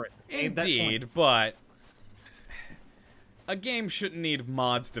mods for it. Made that point. Indeed, but a game shouldn't need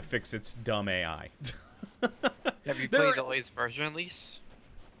mods to fix its dumb AI. Have you There played are- the latest version at least?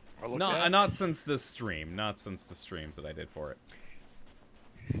 Or looked at it? Not since the stream. Not since the streams that I did for it.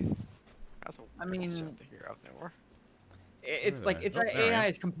 That's a I weird mean- concept to hear out there. It's Where like did its I- oh, there I AI am.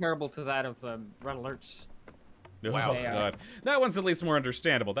 is comparable to that of Red Alert's. Wow. Oh, God. That one's at least more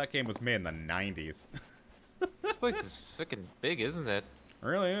understandable. That game was made in the 90s. This place is freaking big, isn't it? It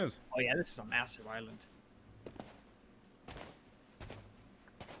really is. Oh yeah, this is a massive island.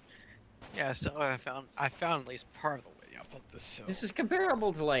 Yeah, so I found at least part of the way up on this hill. This is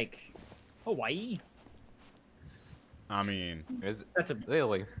comparable to like Hawaii. I mean, Is it? That's a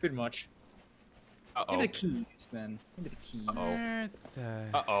Really? bit much. Uh-oh. Maybe the keys then. Maybe the keys. Uh-oh. where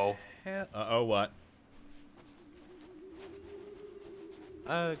the Uh-oh. hell? Uh-oh, what?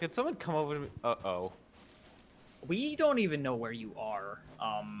 Can someone come over to me? Uh-oh. We don't even know where you are.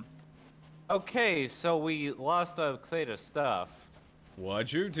 Okay, so we lost our crate of stuff.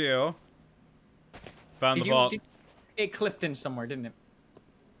 What'd you do? Found Did the you? vault. It clipped in somewhere, didn't it?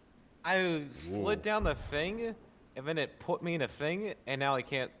 I slid down the thing, and then it put me in a thing, and now I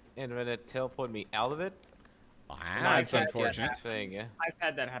can't, and then it teleported me out of it. Ah, I've that's had unfortunate. that Thing. I've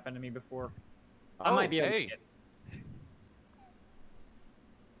had that happen to me before. I might be able to Okay. get.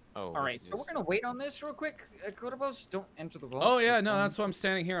 Oh. All right, so we're gonna wait on this real quick. Kottabos, don't enter the vault. Oh yeah, no, that's why I'm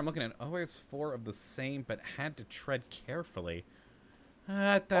standing here. I'm looking at always 4 of the same, but had to tread carefully.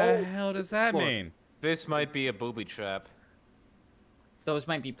 What the hell does that look. mean? This might be a booby trap. Those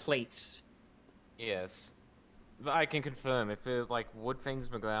might be plates. Yes. But I can confirm, if it's like wood things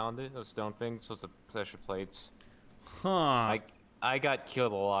MacLeod, or stone things, was the pressure plates. Huh. I got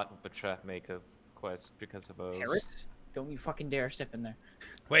killed a lot with the trap maker quest because of those. Parrots? Don't you fucking dare step in there.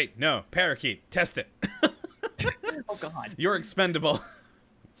 Wait, no, parakeet, test it. Oh god. You're expendable.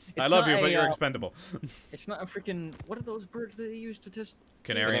 I It's love not you, but a, you're expendable. It's not a freaking. What are those birds that they use to test?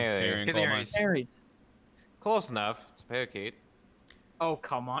 Canary, Canary. canary and coal mine. Canaries. Canaries. Close enough. It's a parakeet. Oh,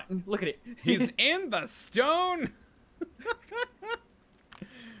 come on. Look at it. He's in the stone!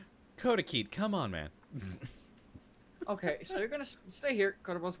 Kodakit, come on, man. Okay, so you're gonna stay here,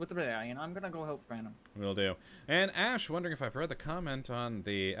 Kottabos, with the medallion. I'm gonna go help Phantom. Will do. And Ash, wondering if I've read the comment on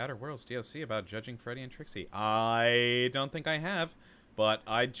the Outer Worlds DLC about judging Freddy and Trixie. I don't think I have, but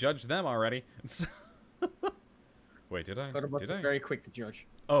I judged them already. Wait, did I? Kottabos Did is I? very quick to judge.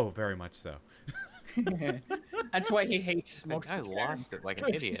 Oh, very much so. That's why he hates most I of Skyrim. lost it like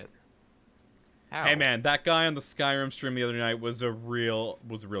an idiot. How? Hey man, that guy on the Skyrim stream the other night was a real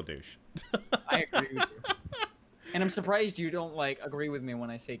douche. I agree with you. And I'm surprised you don't, like, agree with me when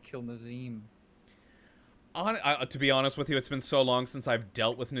I say kill Nazim. To be honest with you, it's been so long since I've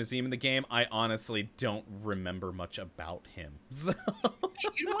dealt with Nazim in the game, I honestly don't remember much about him. So...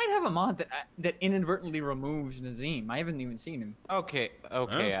 You might have a mod that inadvertently removes Nazim. I haven't even seen him. Okay,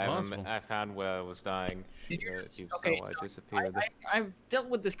 That's possible. I found where I was dying. Okay, I disappeared. I've dealt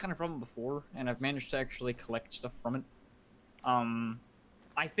with this kind of problem before, and I've managed to actually collect stuff from it.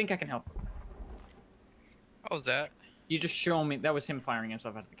 I think I can help. What was that? You just show me. That was him firing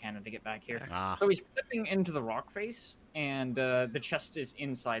himself out of the cannon to get back here. Ah. So he's flipping into the rock face, and the chest is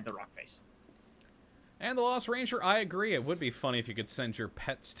inside the rock face. And the Lost Ranger, I agree. It would be funny if you could send your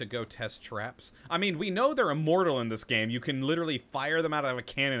pets to go test traps. I mean, we know they're immortal in this game. You can literally fire them out of a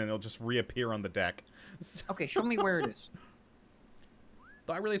cannon and they'll just reappear on the deck. Okay, show me where it is.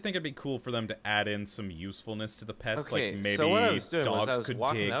 I really think it'd be cool for them to add in some usefulness to the pets, Okay, like maybe so what I was doing was dogs I was could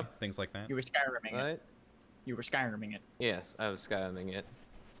walking dig, up. things like that. You were Skyrimming it. Right? You were Skyrimming it. Yes, I was skyriming it.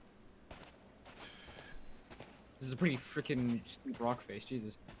 This is a pretty freaking steep rock face,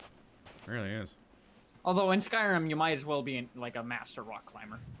 Jesus. It really is. Although in Skyrim, you might as well be like a master rock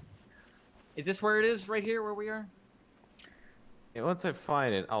climber. Is this where it is? Right here, where we are? Yeah, once I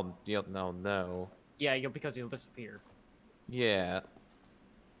find it, I'll know. Yeah, because you'll disappear. Yeah.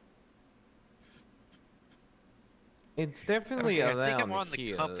 It's definitely Okay, around I think I'm on the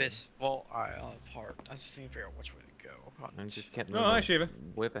here. compass vault part. I just need to figure out which way to go. I just can't Oh, remember hi, Shiva.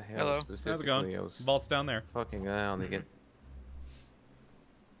 where the hell Hello. specifically How's it going? I was Vault's down there. fucking around to get.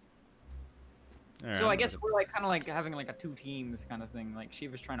 All So I right. guess we're like kind of like having like a two teams kind of thing. Like she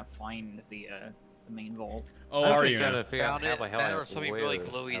was trying to find the main vault. Oh, I'm are just you trying now? to figure out Found how it, the hell that I or something really where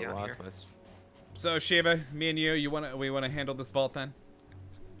glowy I down lost here. my So Shiva, me and you, we wanna handle this vault then?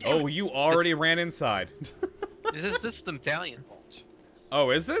 Oh, you already ran inside. This is the medallion vault.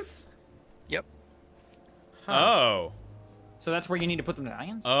 Oh, is this? Yep. Oh. So that's where you need to put the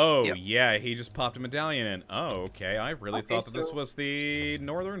medallions. Oh, Yep. yeah, he just popped a medallion in. Oh, okay. I really Okay, thought that this so- was the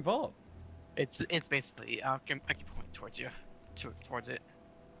Northern Vault. It's basically I can point towards you, towards it.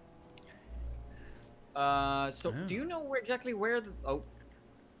 So Yeah. do you know exactly where the? Oh,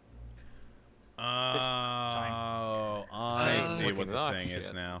 Oh, I Same see looking what the rock thing is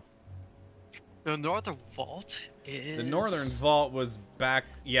shit. now. The northern vault is The Northern Vault was back,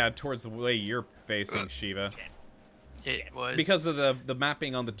 yeah, towards the way you're facing, Shiva. It was Because of the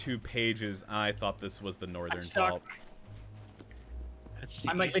mapping on the 2 pages, I thought this was the Northern stuck. Vault. Let's see,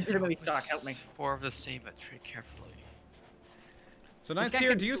 I'm, like, legitimately it stuck, was help me. 4 of the same, but tread carefully. So, This Knights guy's here,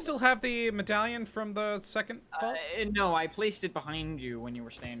 been do you cool. still have the medallion from the second vault? No, I placed it behind you when you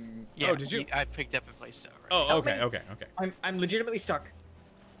were standing. Yeah, did you? I picked up and placed it. Already. Oh, help okay, me. okay. I'm legitimately stuck.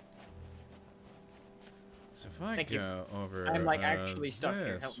 So if I Thank you. go over I'm, like, actually stuck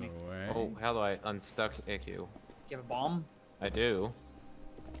here. this Help me. way- Oh, how do I unstuck you? Do you have a bomb? I do.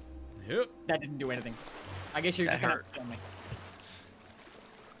 Yep. That didn't do anything. I guess you're That just gonna hurt. kill me.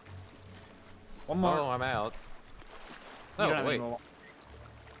 One more. Oh, I'm out. You don't Oh, have wait. any more.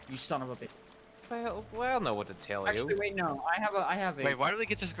 You son of a bitch. Well, I don't know what to tell Actually, you. wait, no. I have a. Wait, why do we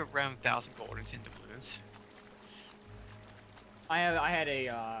get to go around 1,000 gold and 10 doubloons? I had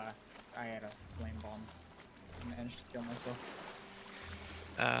a flame bomb. I managed to kill myself.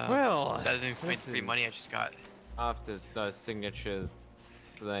 Well, that doesn't explain this the free money I is- just got. After the signature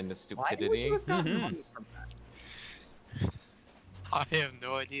line of Why would stupidity. you have gotten Mhm. money from that? I have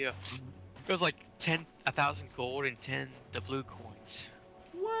no idea. It was like 1,000 gold and 10 doubloon coins.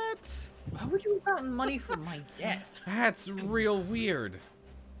 What? Why would you have gotten money from my debt? That's real weird.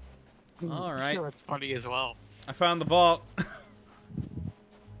 All right. Sure, it's funny as well. I found the vault.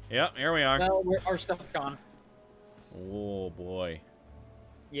 Yep, here we are. Well, our stuff's gone. Oh, boy.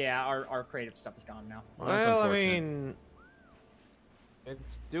 Yeah, our creative stuff is gone now. Well, that's Well, I unfortunate. mean,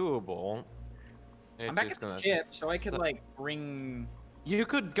 it's doable. I'm back at the ship, so I could like bring. You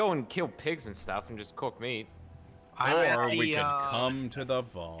could go and kill pigs and stuff and just cook meat. I'm at Or we the, could come to the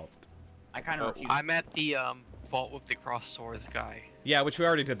vault. I kind of refuse. I'm at the vault with the cross swords guy. Yeah, which we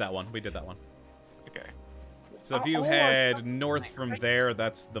already did that one. We did that one. Okay. So if you head north from there,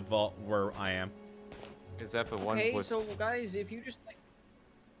 that's the vault where I am. Is that the one Okay, with... so guys, if you just like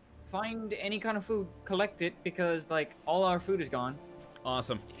find any kind of food, collect it because like all our food is gone.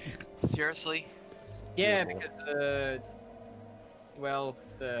 Awesome. Seriously? Yeah, Beautiful. because well,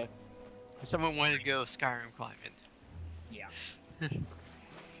 the Someone wanted to go Skyrim climbing. yeah.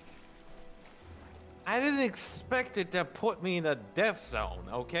 I didn't expect it to put me in a death zone,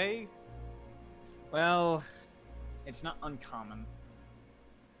 okay? Well, it's not uncommon.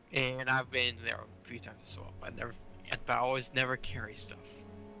 And I've been there a few times as well, but I always never carry stuff.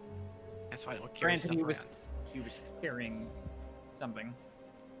 That's why I don't carry Granted, stuff around. he was carrying something,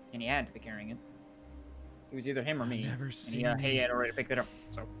 and he had to be carrying it. It was either him or me. never and seen he had already picked it up.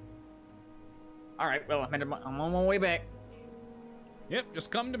 So, all right. Well, I'm on my way back. Yep,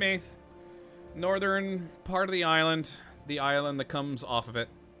 just come to me. Northern part of the island that comes off of it.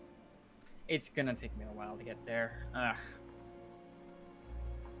 It's gonna take me a while to get there. Ugh.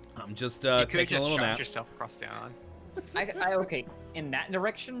 I'm just You could taking a just little shot nap. yourself across the island. Okay, in that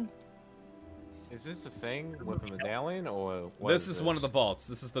direction. Is this a thing with a medallion, or what This is one of the vaults.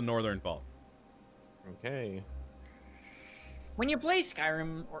 This is the northern vault. Okay. When you play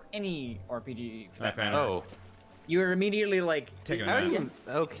Skyrim or any RPG, for that found matter, Oh. you're immediately like, Taking a How nap. you...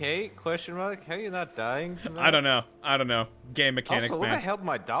 Okay, question mark? How are you not dying from that? I don't know. Game mechanics, Also, where the man. hell did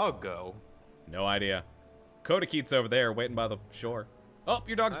my dog go? No idea. Kodakeet's over there, waiting by the shore. Oh,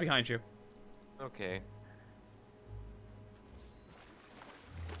 your dog's behind you. Okay.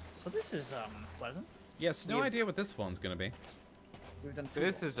 So this is pleasant. Yes, no You- idea what this one's gonna be. We've done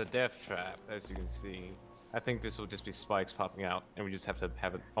This is a death trap, as you can see. I think this will just be spikes popping out, and we just have to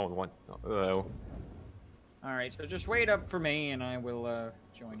have it on one. Oh. All right, so just wait up for me, and I will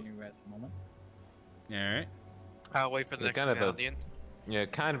join you at the moment. All right. I'll wait for the They're next kind of a- medallion. Yeah,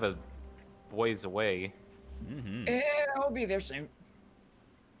 kind of a ways away. Mm-hmm. Yeah, I'll be there soon.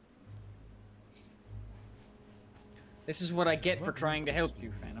 This is what I get for what trying to numbers? help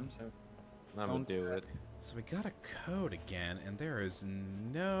you, Phantom. So I'm gonna do it. So we got a code again, and there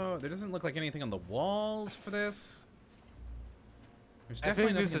doesn't look like anything on the walls for this. There's I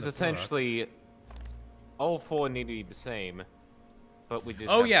definitely think this nothing is in the book. essentially all four need to be the same, but we just.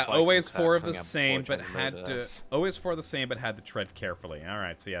 Oh have yeah, spikes always instead four of coming the up same, before but trying to had murder to us. always four of the same, but had to tread carefully. All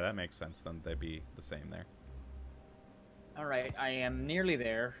right, so yeah, that makes sense. Then they'd be the same there. all right, I am nearly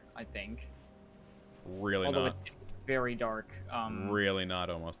there. I think. Really Although not. it's very dark. Really not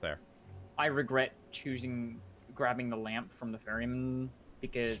almost there. I regret grabbing the lamp from the ferryman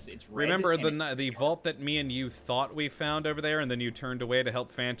because it's red. Remember and the vault that me and you thought we found over there, and then you turned away to help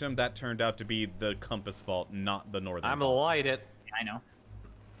Phantom? That turned out to be the compass vault, not the northern I'm vault. light it. I know.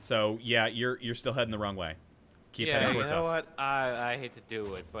 So yeah, you're still heading the wrong way. Keep Yeah, heading you towards know us. what? I hate to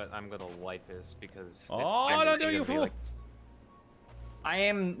do it, but I'm gonna light this because. Oh, it's don't do gonna you be fool. like- I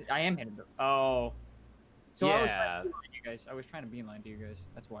am headed. Oh. So I was Yeah. trying to beeline you guys. I was trying to beeline to you guys.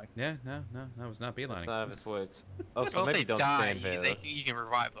 That's why. Yeah, no, that was not That's beelining. not how this works. Also, Well, if maybe they don't die, stand there. you can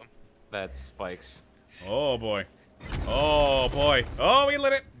revive them. That's spikes. Oh boy. Oh boy. Oh, we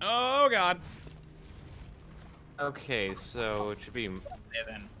lit it. Oh god. Okay, so it should be Yeah,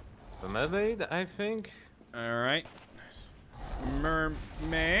 then. the mermaid, I think. All right.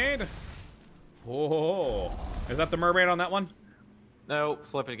 Mermaid. Oh, is that the mermaid on that one? No,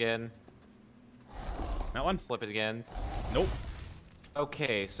 flip it again. That one? Flip it again. Nope.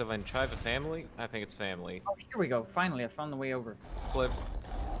 Okay, so then try the family. I think it's family. Oh, here we go. Finally, I found the way over. Flip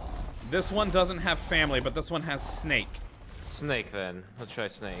This one doesn't have family, but this one has snake. snake then. Let's try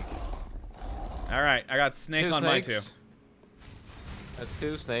snake. All right, I got snake Two on mine too. snakes. That's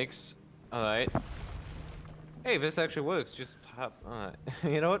two snakes. All right. Hey, this actually works. Just hop.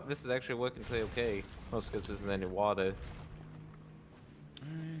 You know what? This is actually working pretty okay. Most because there isn't any water.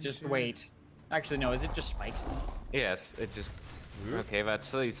 Just wait. Actually, no. Is it just spikes? Yes, it just. Okay, that's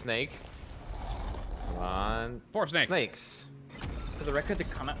three snake. Come on. Four snake. Snakes. For the record, the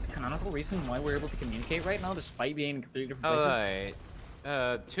canonical reason why we're able to communicate right now, despite being in completely different places.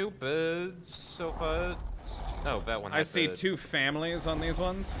 Alright. Two birds so far. Oh, that one I has see bird. two families on these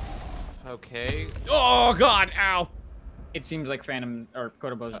ones. Okay. Oh god, ow! It seems like Phantom or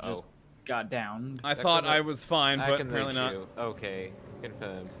Kottabos Uh-oh. just got down. I That thought could- I was fine, I but can apparently reach not. you. Okay,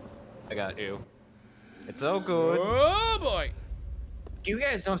 confirmed. I got you. It's all good. Oh boy! You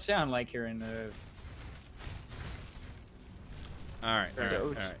guys don't sound like you're in the. All right, all right, So, all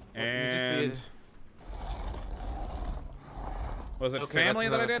right. well, you just And need- was it Okay, family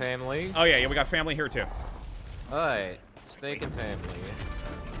that's that I another did? Family. Oh yeah, we got family here too. Alright, snake and family.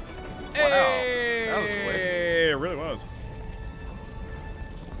 Hey, that was quick. It really was.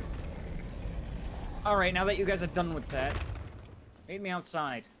 All right, now that you guys are done with that, meet me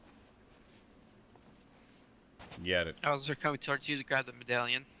outside. Get it. I was coming towards you to grab the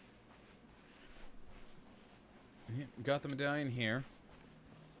medallion. Yeah, got the medallion here.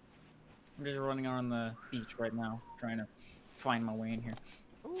 I'm just running on the beach right now, trying to find my way in here.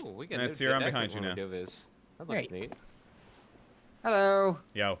 Ooh, we can. That's here. I'm behind you now. Do this. That looks Hey. neat. Hello.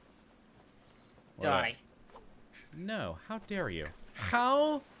 Yo. What Die. up? No. How dare you?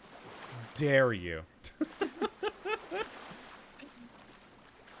 How dare you?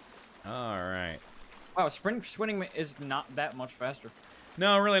 All right. Wow, swimming is not that much faster.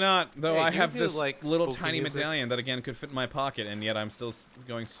 No, really not. Though Hey, I you have do, this like, little spooky tiny music? medallion that again could fit in my pocket, and yet I'm still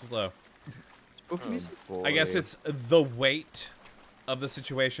going slow. Spooky music? Boy. I guess it's the weight of the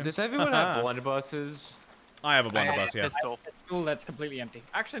situation. Does everyone have blunderbusses? I have a I blunderbuss, have a yeah. pistol. It's full. That's completely empty.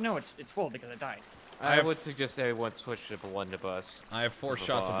 Actually, no, it's full because I died. I have- would suggest everyone switch to blunderbuss. I have 4 Have a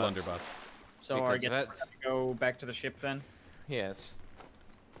shots of boss. blunderbuss. So Because I guess that's- have to go back to the ship then. Yes.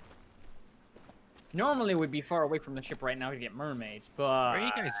 Normally we'd be far away from the ship right now to get mermaids, but Where are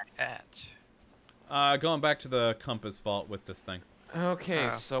you guys at? Going back to the compass vault with this thing. Okay,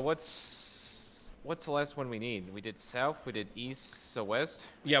 Ah. so what's the last one we need? We did south, we did east, so west.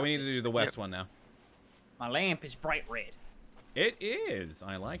 Yeah, we need to do the west one now. my lamp is bright red. It is.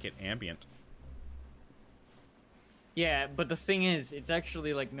 I like it. Ambient. Yeah, but the thing is, it's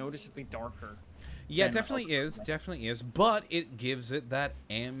actually like noticeably darker. Yeah, Then definitely I'll- is. Definitely is. But it gives it that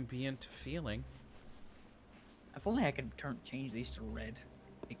ambient feeling. If only I could change these to red.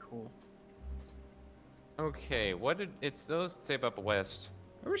 Be cool. Okay, what did it still say about the west?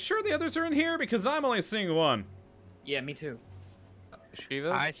 Are we sure the others are in here? Because I'm only seeing one. Yeah, me too.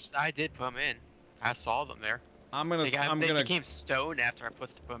 Shiva? I did put them in. I saw them there. I'm They gonna became stone after I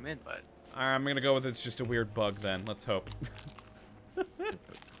put them in, but I'm gonna go with it's just a weird bug then. Let's hope.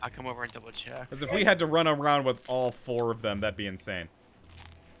 I'll come over and double check. Because if we had to run around with all 4 of them, that'd be insane.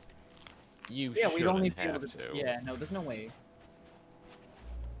 You Yeah, we'd only shouldn't be able have to. to. Yeah, no, there's no way.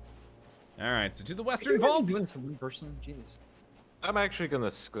 All right, so to the Can western you imagine vault. doing this in one person? Jesus. I'm actually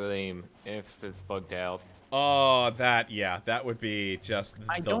gonna scream if it's bugged out. Oh, that would be just the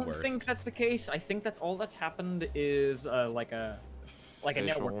I don't worst. think that's the case. I think that's all that's happened is like a network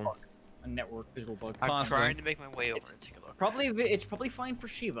Visual. bug, a network visual bug. I'm Possibly. trying to make my way over It's and take a look. It's probably fine for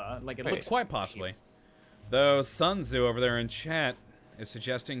Shiva. Like it Hey. looks Quite possibly. Though Sun Tzu over there in chat is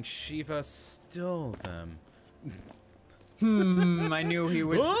suggesting Shiva stole them. I knew he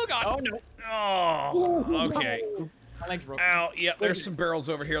was. Oh, God. Oh no! Oh, okay. My leg's broken. Ow, yep, there's some barrels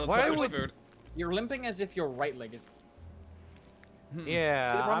over here. Let's Why have this would- food. You're limping as if your right leg is.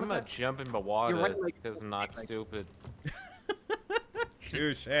 Yeah, What's wrong I'm with gonna that? jump in the water right leg- because I'm not like- stupid.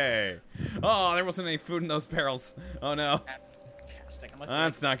 Touche. Oh, there wasn't any food in those barrels. Oh, no. Fantastic. Unless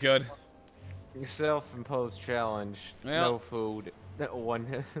That's not good. Self-imposed challenge. Well- No food. No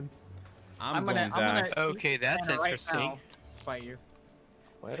one. I'm gonna- going back. Okay, that's right interesting. now, despite you.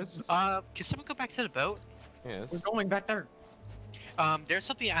 West? Can someone go back to the boat? Yes. We're going back there. There's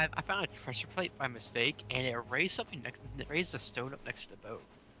something I found a treasure plate by mistake, and it raised something next. It raised a stone up next to the boat.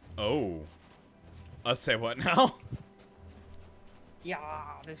 Oh. Say what now? Yeah,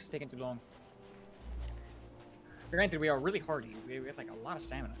 this is taking too long. Granted, we are really hardy. We have like a lot of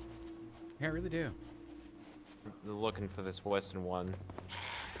stamina. Yeah, I really do. Looking for this western one.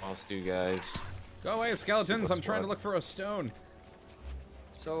 Whilst you guys. Go away, skeletons. What's I'm trying to what? look for a stone.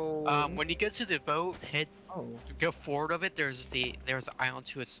 So. When you get to the boat, Oh. go forward of it. There's an island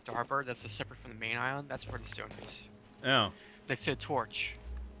to its starboard that's separate from the main island. That's where the stone is. Oh. Next to a torch.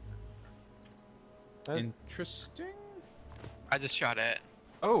 Interesting. I just shot it.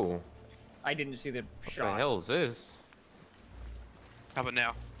 Oh, I didn't see the what the shot. hell is this? How about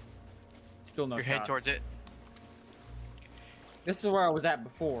now? Still no Your shot. head towards it. This is where I was at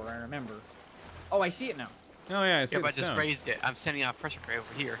before. I remember. Oh, I see it now. Oh, yeah, I see Yeah, the but I just stone. raised it. I'm sending out a pressure ray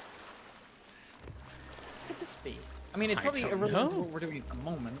over here. What could this be? I mean, it's I probably don't irrelevant to know. what we're doing at the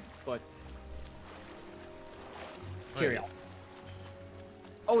moment, but. Here we go.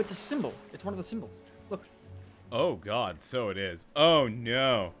 Oh, it's a symbol. It's one of the symbols. Look, Oh, God, so it is. Oh,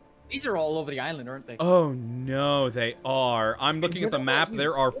 no. these are all over the island, aren't they? Oh, no, they are. I'm looking at the map.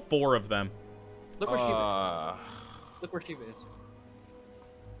 There are 4 of them. Look where Shiva. Look where Shiva is.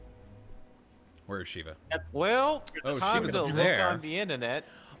 Where is Shiva? Well, Oh, time Shiva's to up look there. on the internet.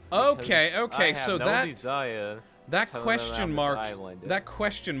 Okay, because okay, I have so no that desire that to run question around this mark island. that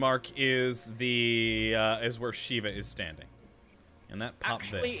question mark is the is where Shiva is standing. And that popped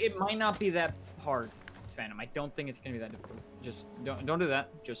Actually, this. it might not be that hard, Phantom. I don't think it's gonna be that difficult. Just don't do that.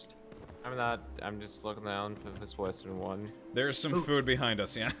 Just. I'm not. I'm just looking down for this western one. There's some food behind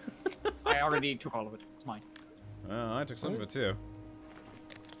us, yeah. I already took all of it. It's mine. Oh, I took some of it too.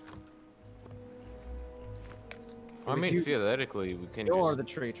 I mean, theoretically, we can You're just... the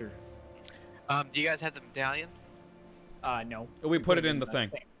traitor. Do you guys have the medallion? No. We put it in the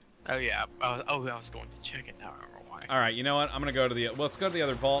thing. Oh yeah. Oh, I was going to check it. Now I don't know why. All right, you know what? I'm gonna go to the. Well, let's go to the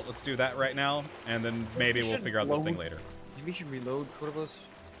other vault. Let's do that right now, and then maybe we'll figure out this thing later. Maybe we should reload Kottabos.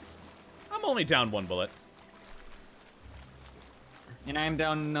 I'm only down 1 bullet. And I am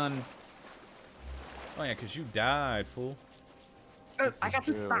down none. Oh yeah, cause you died, fool. I got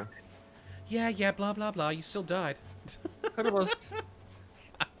true. stuck. Yeah, blah blah blah. You still died. Kottabos.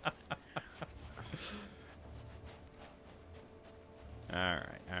 All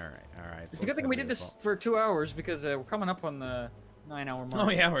right. It's a good thing we did this for 2 hours because we're coming up on the 9-hour mark. Oh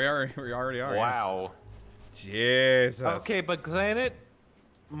yeah, we already are. Wow. Jesus. Okay, but granted,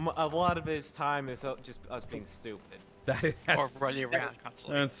 a lot of his time is just us being stupid. Or That's running around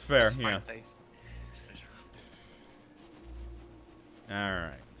constantly. that's fair. Just Yeah. find things. All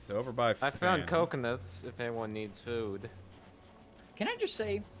right. So over by. I found Fan. coconuts if anyone needs food. Can I just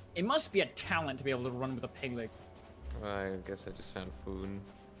say, it must be a talent to be able to run with a peg leg. I guess I just found food.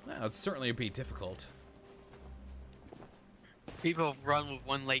 Well, it'd certainly be difficult. People run with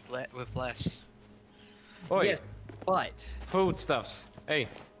one leg with less. Oh Yes, but foodstuffs. Hey,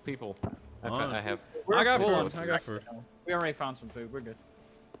 people. I have. I got full food. of I got food. We already found some food. We're good.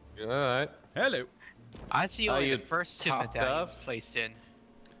 All right. Hello. I see Are only you the first 2 topped medallions up? placed in.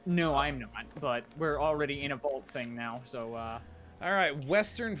 No, I'm not. But we're already in a vault thing now, so All right,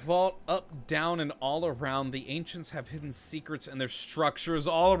 Western Vault, up, down, and all around. The ancients have hidden secrets in their structures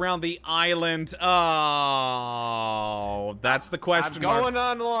all around the island. Oh, that's the question. I'm going marks.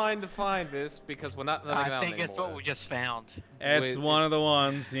 online to find this because we're not letting it I out think it's anymore. what we just found. It's Wait, one of the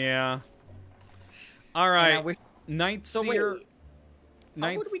ones, yeah. All and I right, wish- Night So Seer. wait,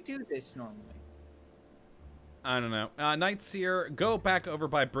 how would we do this normally? I don't know. Night Seer, go back over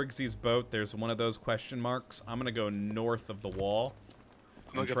by Briggsy's boat. There's one of those question marks. I'm gonna go north of the wall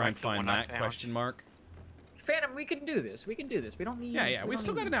I'm gonna and go try back and to the find one I that found. question mark. Phantom, we can do this. We can do this. We don't need. Yeah, we don't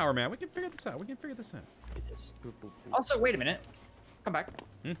still got need an hour, man. We can figure this out. this. Also, wait a minute. Come back.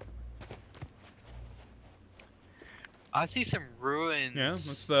 I see some ruins.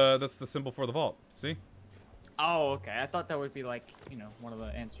 Yeah, that's the symbol for the vault. See? Oh, okay. I thought that would be like, one of the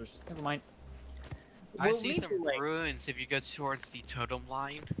answers. Never mind. I We'll see leave some it like- ruins. If you go towards the totem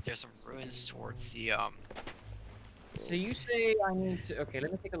line, there's some ruins towards the So you say I need to? Okay,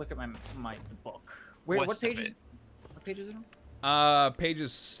 let me take a look at my book. Where? What's What the page? bit? What page is it on?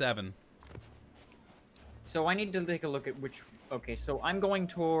 Pages 7. So I need to take a look at which. Okay, so I'm going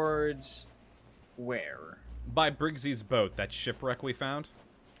towards where? By Briggsy's boat, that shipwreck we found.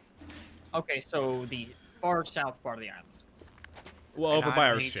 Okay, so the far south part of the island. Well, and over I'm by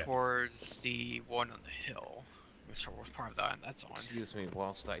our heading ship. towards the one on the hill, which was part of the island that's on. Excuse me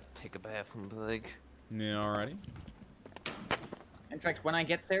whilst I take a bath and leg. Yeah, alrighty. In fact, when I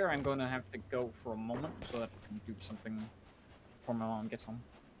get there, I'm going to have to go for a moment so that I can do something before my mom gets home.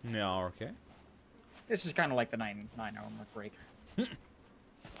 Yeah, okay. This is kind of like the 9-hour mark break.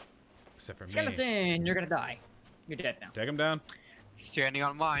 Except for me. Skeleton, you're gonna die. You're dead now. Take him down. Standing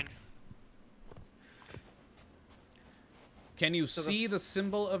on mine. Can you So see the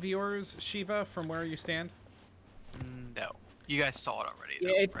symbol of yours, Shiva, from where you stand? No. You guys saw it already. Yeah,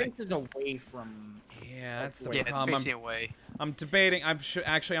 though, it right? faces away from. Yeah, that's the Yeah, it's problem. facing away. I'm debating.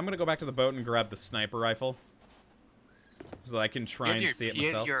 Actually, I'm gonna go back to the boat and grab the sniper rifle, so that I can try and see it You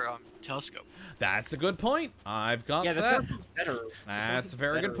have myself. your telescope. That's a good point. I've got Yeah, that's that. gonna be better. That's a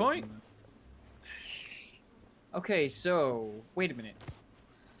very good point. Okay, so wait a minute.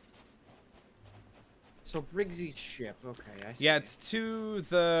 So Briggsy's ship. Okay, I see. Yeah, it's to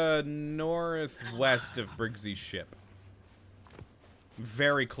the northwest of Briggsy's ship.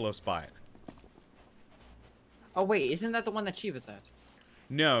 Very close by it. Oh wait, isn't that the one that Shiva's at?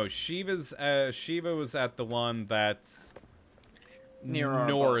 No, Shiva was at the one that's Near our boat.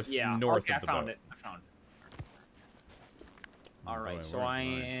 north Yeah. north Okay, of the I found boat. it. I found it. All right, boy, so where I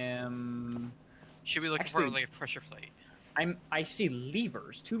am I? am. Should be looking Actually- for like a pressure plate. I see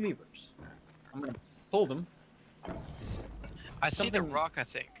levers, 2 levers. I'm gonna pull them. I see the Something- rock, I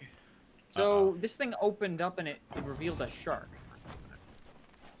think. So this thing opened up and it revealed a shark.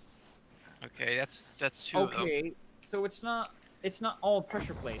 Okay, that's 2 of them. Okay, so it's not all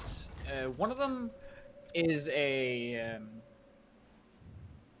pressure plates. One of them is a.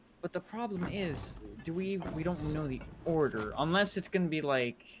 But the problem is, we don't know the order unless it's gonna be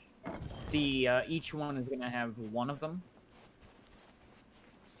like the each one is gonna have one of them.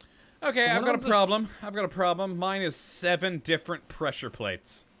 Okay, So I've one got of a them's problem. I've got a problem. Mine is 7 different pressure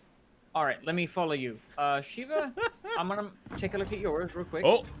plates. All right, let me follow you. Shiva, I'm gonna take a look at yours real quick.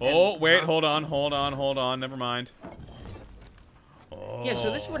 Wait, hold on. Never mind. Oh. Yeah,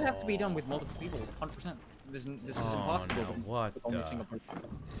 so this would have to be done with multiple people, 100%. This is impossible. No, what with only a the- single person.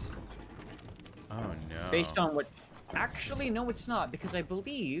 Oh no. Based on what... Actually, no, it's not, because I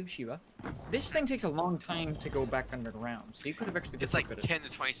believe, Shiva, this thing takes a long time to go back underground, so you could have actually... It's like just 10 to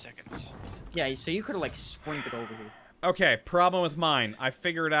 20 seconds. Yeah, so you could have, like, sprinted over here. Okay, problem with mine. I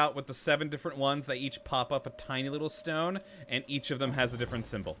figured out with the 7 different ones, they each pop up a tiny little stone, and each of them has a different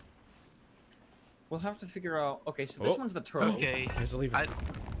symbol. We'll have to figure out... Okay, so this one's the turtle. Okay. Here's a lever. I-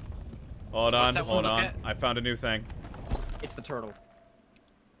 Hold on, that hold one on. look at? I found a new thing. It's the turtle.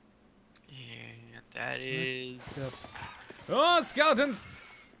 And that is Oh, skeletons!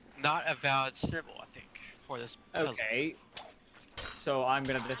 not a valid symbol, I think, for this puzzle. Okay. So I'm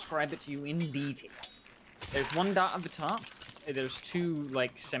gonna describe it to you in detail. There's one dot at the top. There's 2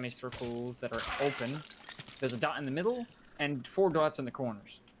 like semicircles that are open. There's a dot in the middle and 4 dots in the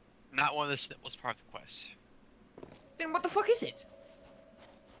corners. Not one of the symbols part of the quest. Then what the fuck is it?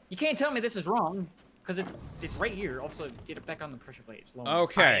 You can't tell me this is wrong, because it's right here. Also, get it back on the pressure plate. It's low. I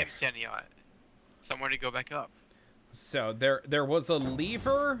Okay. am standing on it. Somewhere to go back up. So there was a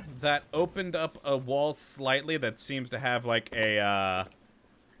lever that opened up a wall slightly that seems to have like a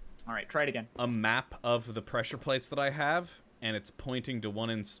All right, try it again. map of the pressure plates that I have, and it's pointing to one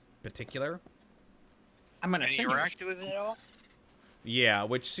in particular. I'm gonna Any send you. interact with it at all? Yeah,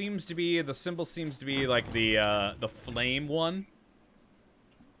 which seems to be the symbol seems to be like the flame one.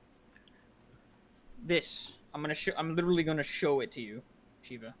 This. I'm gonna show. I'm literally gonna show it to you,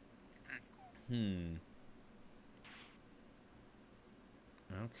 Shiva. Hmm.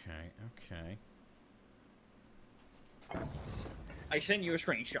 Okay. I sent you a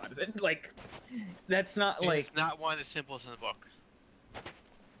screenshot of it. Like, that's not like. It's not one of the symbols in the book.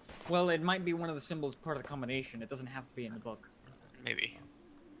 Well, it might be one of the symbols part of the combination. It doesn't have to be in the book. Maybe.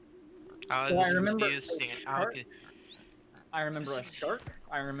 So I remember a shark. I remember a shark.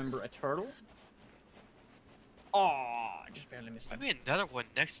 I remember a turtle. Oh, I just barely missed Might him. be another one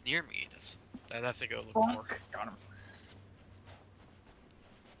next near me. I'd have to go look for. Got him.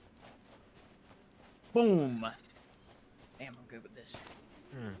 Boom. Damn, I'm good with this.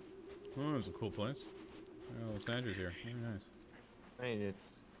 Oh, it's a cool place. Oh, Sandra's here. Very nice. I mean,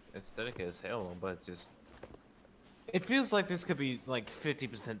 it's aesthetic as hell, but it's just... It feels like this could be like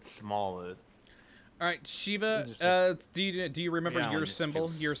 50% smaller. All right, Shiva. These are Do you remember Yeah, your it just symbol?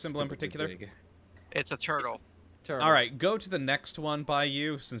 feels Your symbol in stupidly particular? big. It's a turtle. Turtle. All right, go to the next one by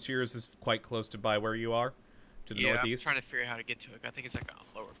you, since yours is quite close to by where you are, to the Yeah, northeast. I'm trying to figure out how to get to it. I think it's like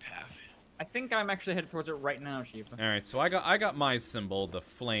a lower path. I think I'm actually headed towards it right now, Shiva. All right, so I got my symbol, the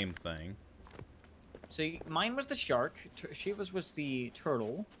flame thing. So mine was the shark. Shiva's was the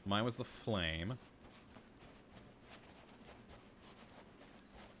turtle. Mine was the flame.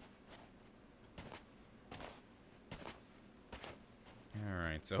 All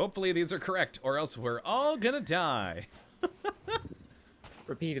right, so hopefully these are correct, or else we're all gonna die.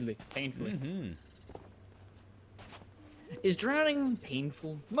 Repeatedly, painfully. Mm-hmm. Is drowning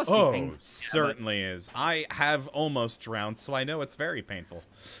painful? Must be Oh, painful. certainly is. I have almost drowned, so I know it's very painful.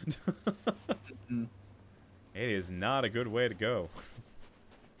 Mhm. It is not a good way to go.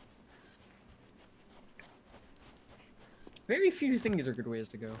 Very few things are good ways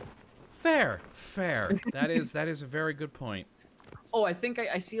to go. Fair. That is a very good point. Oh, I think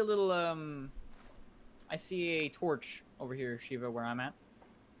I see a little, I see a torch over here, Shiva, where I'm at.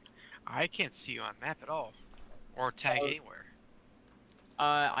 I can't see you on map at all, or tag anywhere.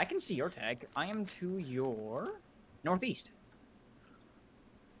 I can see your tag. I am to your northeast.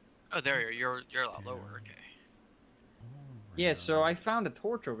 Oh, there you're a lot lower. Okay. Yeah, so I found a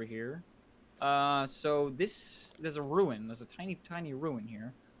torch over here. So there's a ruin. There's a tiny ruin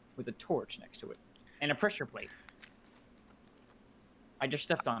here with a torch next to it and a pressure plate. I just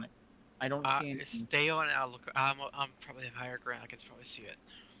stepped on it. I don't see anything. Stay on. I'll look. I'm probably at higher ground. I can probably see it.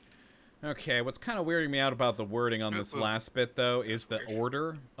 Okay, what's kind of weirding me out about the wording on this Ooh. last bit, though, is the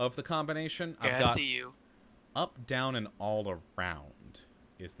order of the combination. Okay, I've I got see you. up, down, and all around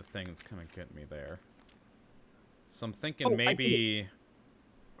is the thing that's kind of getting me there. So I'm thinking Oh, I see maybe...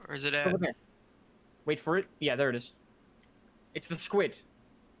 Where is it at? Over there. Wait for it. Yeah, there it is. It's the squid.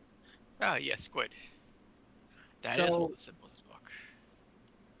 Oh yeah, squid. That is So- one of the symbols in the book.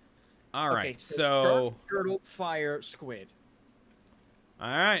 All right, Okay, so... shark, turtle, fire, squid. All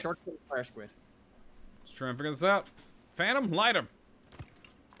right, Shark, turtle, fire, squid. let's try and figure this out. Phantom, light him.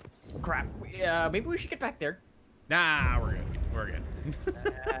 Crap. Maybe we should get back there. Nah, we're good. We're good.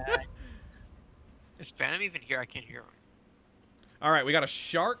 Uh, Is Phantom even here? I can't hear him. All right, we got a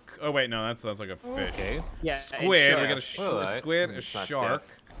shark. Oh wait, no, that's like a fish. Okay. Yeah. Squid. We got a Alright. squid, a It's not shark.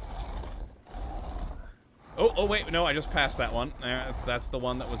 Oh wait, no, I just passed that one. That's the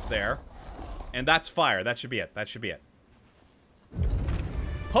one that was there, and that's fire. That should be it. That should be it.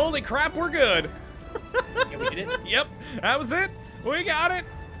 Holy crap, we're good. Yeah, we did it. Yep, that was it. We got it.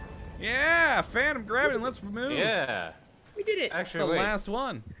 Yeah, phantom gravity. Let's move. Yeah. We did it. That's Actually, the wait. last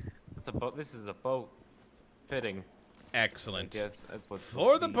one. It's a boat. This is a boat. Fitting. Excellent. Yes, that's what's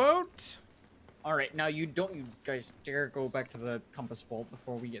For the boat. All right, now you guys dare go back to the compass vault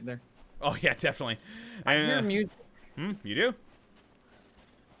before we get there. Oh yeah, definitely. I hear music. You do?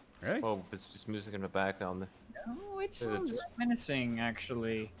 Really? Oh, it's just music in the background. No, it sounds menacing,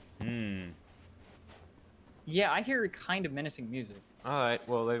 actually. Hmm. Yeah, I hear kind of menacing music. Alright,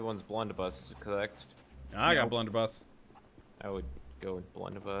 well, everyone's blunderbuss is correct. I got blunderbuss. I would go with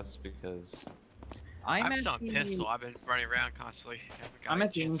blunderbuss because... I'm still on pistol. I've been running around constantly. I'm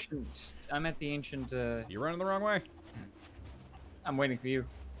at the ancient. I'm at the ancient. You're running the wrong way. I'm waiting for you.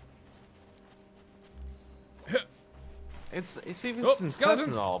 It's even Oh, some skeletons!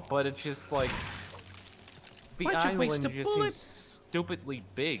 personal, but it's just like... The Why'd you island waste a just bullet? seems stupidly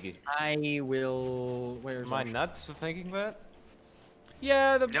big. I will. Where's Am I our- nuts for thinking that?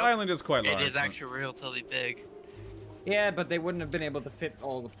 Yeah, the Nope. island is quite It large. is actually relatively big. Yeah, but they wouldn't have been able to fit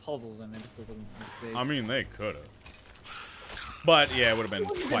all the puzzles in it if it wasn't as big. I mean, they could have. But yeah, it would have been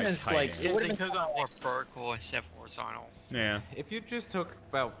would've been quite as, tight. like, If would've they been could have gone more vertical instead of horizontal. Yeah. If you just took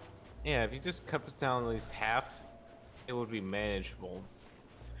about... Yeah, if you just cut this down at least half, it would be manageable.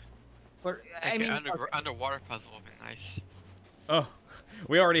 But Like I mean, an underwater puzzle would be nice. Oh,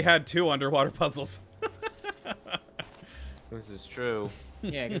 we already had 2 underwater puzzles. This is true.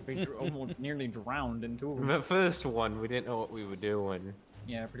 yeah, 'cause we almost nearly drowned in 2 of them. The first one, we didn't know what we were doing.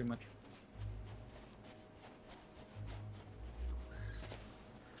 Yeah, pretty much.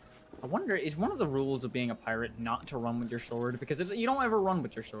 I wonder, is one of the rules of being a pirate not to run with your sword? Because you don't ever run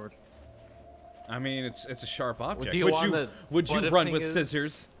with your sword. I mean, it's a sharp object. do you want the would you butter run with fingers?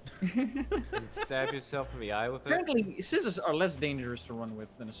 scissors? And stab yourself in the eye with it? Apparently, scissors are less dangerous to run with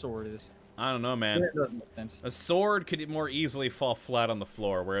than a sword is. I don't know, So man. that doesn't make sense. A sword could more easily fall flat on the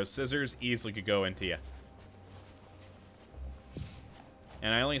floor, whereas scissors easily could go into you.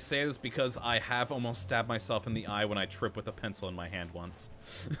 And I only say this because I have almost stabbed myself in the eye when I tripped with a pencil in my hand once.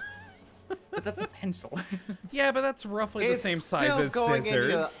 But that's a pencil. Yeah, but that's roughly the same size as going in your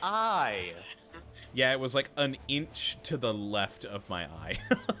scissors. eye. Yeah, it was like an inch to the left of my eye.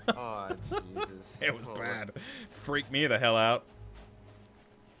 Oh, Jesus. It was Oh. bad. Freaked me the hell out.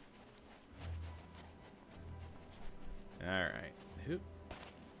 Alright. Hoop.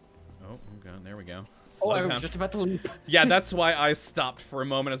 Oh, I'm going. There we go. Oh, Slow I down. was just about to leap. Yeah, that's why I stopped for a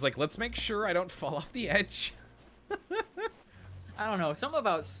moment. I was like, let's make sure I don't fall off the edge. I don't know. Something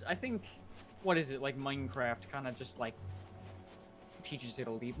about, I think, what is it, like Minecraft kind of just like teaches you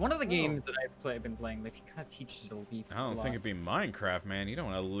to leap. One of the games that I've been playing, like, kind of teaches you to leap. I don't think it'd be Minecraft, man. You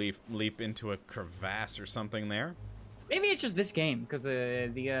don't want to leap into a crevasse or something there. Maybe it's just this game, because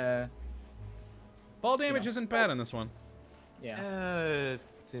the Fall damage isn't bad in this one. yeah. It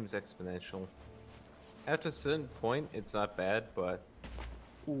seems exponential. At a certain point, it's not bad, but...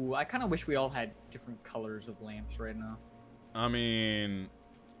 Ooh, I kind of wish we all had different colors of lamps right now. I mean...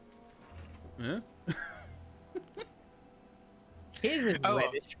 Yeah? His is Oh.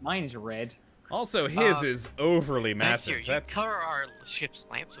 reddish, mine's red. Also, his is overly Next year, massive. you That's... color our ship's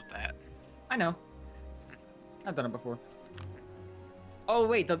lamps with that. I know. I've done it before. Oh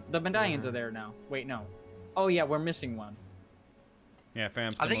wait, the medallions are there now. Wait, no. Oh yeah, we're missing one. Yeah,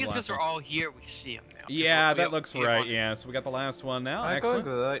 fam. I think it's because we're all here, we see them now. 'Cause Yeah, we that don't looks see 'em right. on- Yeah, so we got the last one now. I'm going Excellent.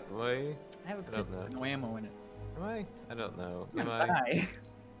 the right way. I have a I don't pistol with know. no ammo in it. Am I? I don't know. I'm Am gonna I? die.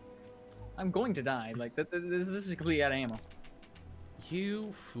 I'm going to die. Like this is completely out of ammo.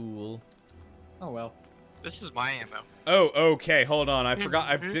 You fool. Oh well. This is my ammo. Oh, okay. Hold on. I forgot.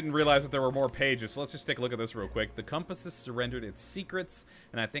 I didn't realize that there were more pages. So let's just take a look at this real quick. The compass has surrendered its secrets,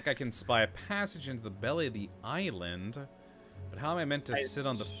 and I think I can spy a passage into the belly of the island. But how am I meant to sit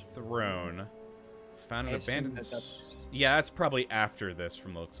on the throne? Found an I assume abandoned... that's- Yeah, that's probably after this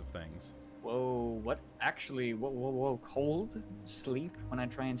from the looks of things. Whoa, what? Actually, whoa, cold? Sleep? When I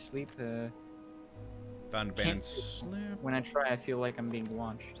try and sleep, Found an abandoned Can't- sloop. when I try, I feel like I'm being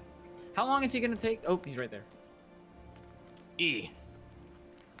watched. How long is he gonna take? Oh, he's right there. E.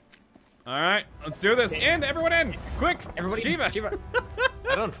 All right, let's do this. In, everyone in. Quick. Everybody, Shiva. Shiva.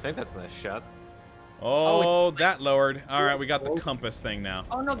 I don't think that's a shot. Oh, that lowered. All right, we got the compass thing now.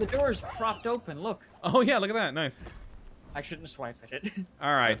 Oh no, the door's propped open. Look. Oh, yeah, look at that. Nice. I shouldn't swipe at it.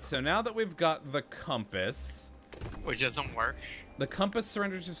 All right, so now that we've got the compass, Which doesn't work. The compass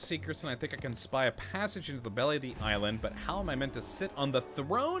surrenders to secrets, and I think I can spy a passage into the belly of the island, but how am I meant to sit on the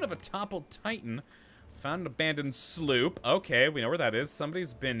throne of a toppled titan? Found an abandoned sloop. Okay, we know where that is.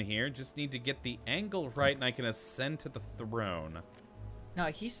 Somebody's been here. Just need to get the angle right, and I can ascend to the throne. No,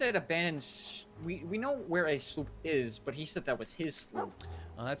 he said abandoned. We know where a sloop is, but he said that was his sloop.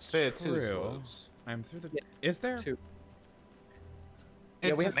 Oh, that's There are two true. slopes. I'm through the... Yeah, Is there? Two.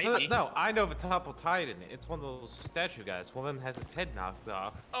 It's we have- maybe. no, I know the topple titan. It's one of those statue guys. One of them has its head knocked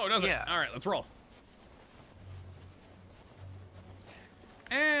off. Oh, does it? Yeah. All right, let's roll.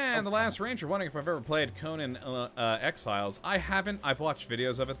 And the last ranger, wondering if I've ever played Conan Exiles. I haven't. I've watched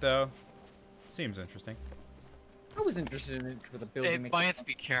videos of it, though. Seems interesting. I was interested in it for the building. It might have to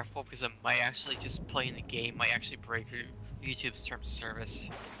be careful because it might actually just playing the game might actually break YouTube's terms of service.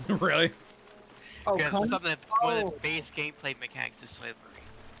 Really? Oh, Because Conan? one of Oh. the base gameplay mechanics is slavery.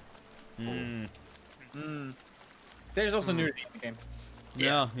 There's also nudity in the game.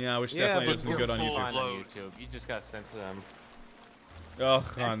 Yeah, which definitely isn't but good on full YouTube. fine on load. YouTube. You just gotta censor them. Oh,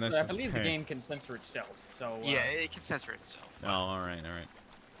 God, that's I just believe the pain. game can censor itself. So Yeah, it can censor itself. Oh, alright, alright.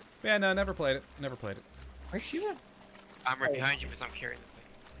 Yeah, no, never played it. Never played it. Where's she at? I'm right behind you because I'm carrying the thing.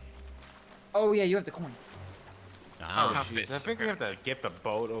 Oh yeah, you have the coin. Ah. how Jeez, fits I think we have to apparently. get the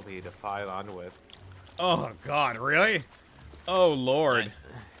boat over here to file onto it. Oh, God, really? Oh, Lord.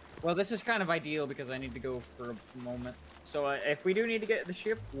 Well, this is kind of ideal because I need to go for a moment. So if we do need to get the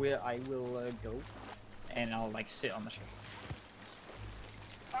ship, I will go, and I'll like sit on the ship.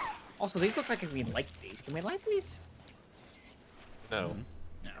 Also, these look like we like these. Can we like these? No.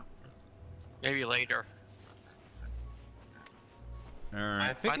 No. Maybe later. I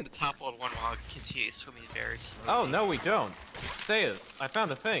Alright. think Find the it's... top one while I continue swimming very slowly. Oh, no, we don't. Stay it. I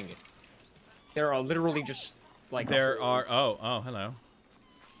found a thing. There are literally just like There are... Oh, hello.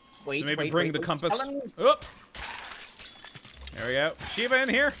 Wait, So maybe wait, bring wait, the wait, compass... skeletons? Oop! There we go. Shiva in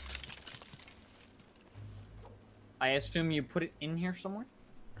here? I assume you put it in here somewhere.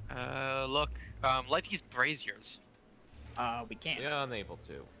 Look, like these braziers. We can't. Yeah, unable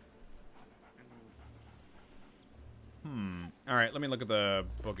to. Alright, let me look at the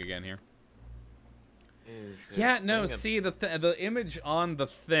book again here. Is Yeah, it no, thing see, the image on the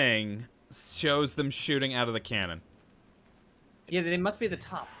thing shows them shooting out of the cannon. Yeah, they must be the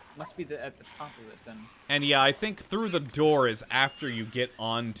top. Must be at the top of it then. And yeah, I think through the door is after you get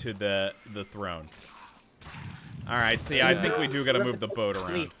onto the throne. Alright, so yeah, I think we do gotta move the boat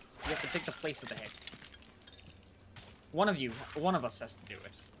around. You have to take the place of the head. One of us has to do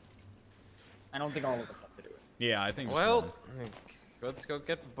it. I don't think all of us have to do it. Yeah, I think just Well, one. let's go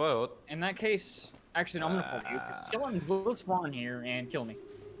get the boat. In that case, actually, no, I'm gonna follow you. 'Cause skeletons will spawn here and kill me.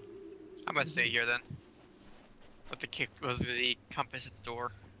 I'm gonna stay here then. With the compass at the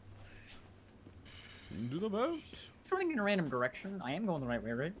door. Into the boat. It's running in a random direction. I am going the right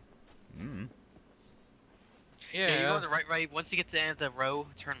way, right? Yeah, you go on the right way. Once you get to the end of the row,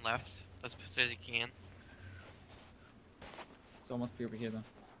 turn left. As fast as you can. So it must be over here then.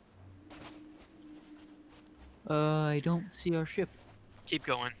 I don't see our ship. Keep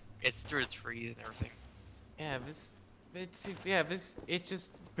going. It's through the trees and everything. Yeah,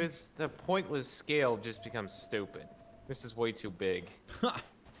 the pointless scale just becomes stupid. This is way too big. I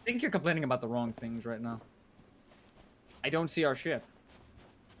think you're complaining about the wrong things right now. I don't see our ship.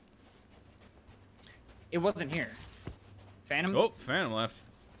 It wasn't here. Phantom? Oh, Phantom left.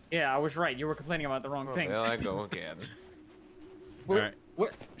 Yeah, I was right. You were complaining about the wrong Oh, things. there I go again. Alright.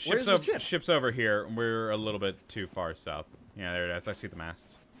 Where's Ship's, the ship? ship's over here. We're a little bit too far south. Yeah, there it is. I see the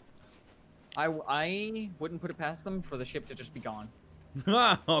masts. I wouldn't put it past them for the ship to just be gone.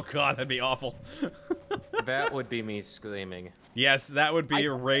 Oh god, that'd be awful. That would be me screaming. Yes, that would be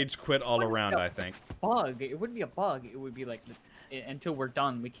a rage quit all around, I think. Bug. It wouldn't be a bug. It would be like, until we're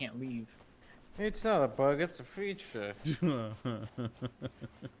done, we can't leave. It's not a bug, it's a feature.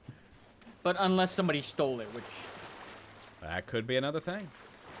 But unless somebody stole it, which That could be another thing.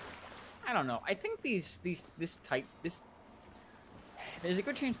 I don't know. I think this there's a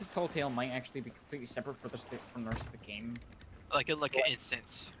good chance this tall tale might actually be completely separate from the rest of the game. Like an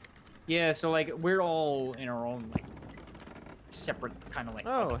instance. Yeah, so like we're all in our own like separate kind of like.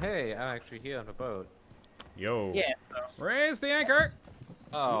 Oh, hey, I'm actually here on the boat. Yo. Yeah. So, Raise the anchor!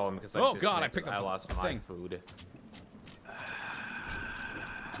 Oh, because Oh, God, I picked up I the lost my thing. food.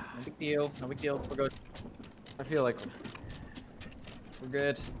 no big deal. No big deal. We're good. I feel like We're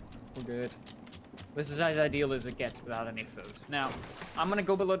good. We're good. This is as ideal as it gets without any food. Now, I'm gonna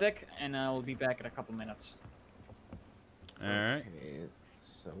go below deck, and I'll be back in a couple minutes. Alright. Okay,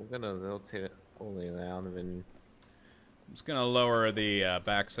 so we're gonna rotate it only around and then. I'm just gonna lower the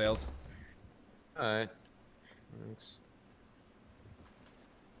back sails. Alright. Thanks.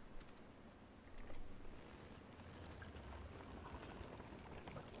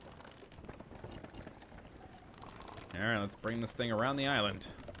 Alright, let's bring this thing around the island.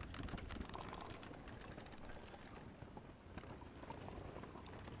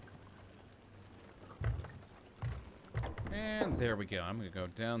 And there we go. I'm gonna go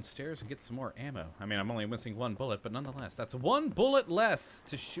downstairs and get some more ammo. I mean, I'm only missing one bullet, but nonetheless, that's one bullet less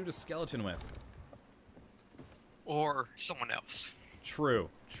to shoot a skeleton with. Or someone else. True,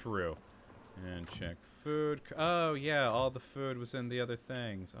 true. And check food. Oh, yeah, all the food was in the other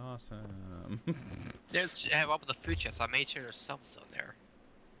things. Awesome. I have up the food chest. I made sure there's some still there.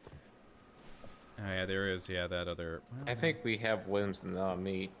 Oh, yeah, there is. Yeah, that other... Well, I think we have limbs and not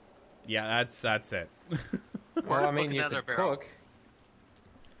meat. yeah, that's it. Well, I mean, Look, you another could barrel. cook.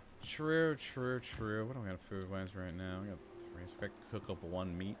 True, true, true. What do we got food-wise right now? We got 3. So I cook up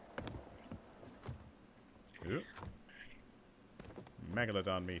 1 meat. Ooh.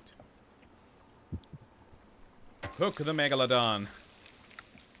 Megalodon meat. Cook the Megalodon.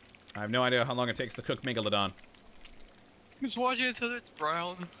 I have no idea how long it takes to cook Megalodon. Just watch it until it's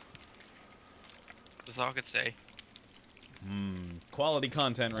brown. That's all I could say. Quality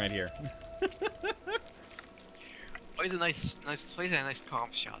content right here. Always a nice place and a nice calm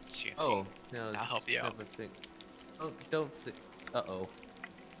shot. Oh, no. I'll help you out. Oh, don't think. Uh-oh.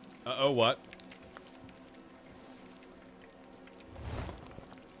 Uh-oh, what?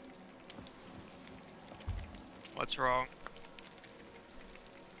 What's wrong?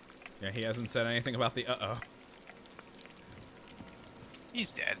 Yeah, he hasn't said anything about the uh-oh.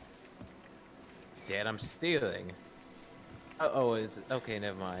 He's dead. Dad, I'm stealing. Uh-oh, is it? Okay,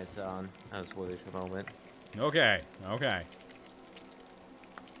 never mind. It's on. I was worried for a moment. Okay, okay.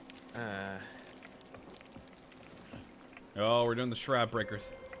 Oh, we're doing the shroud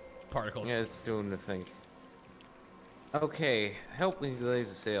breakers. Particles. Yeah, it's doing the thing. Okay, help me raise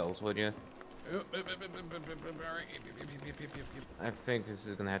the sails, would you? I think this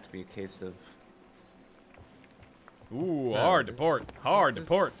is gonna have to be a case of... Ooh, hard to port. Hard to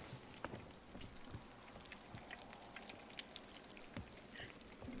port.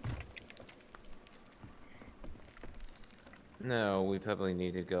 No, we probably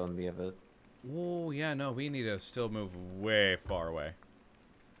need to go on the other... Oh, yeah, no, we need to still move way far away.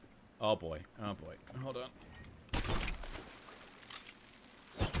 Oh, boy. Oh, boy. Hold on.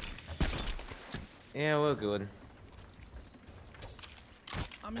 Yeah, we're good.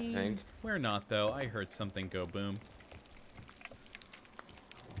 I mean, think. we're not, though. I heard something go boom.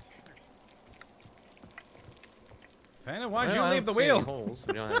 Phantom, why'd you I leave the don't see any wheel? holes.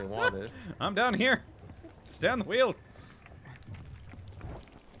 We don't have any water. I'm down here. It's down the wheel.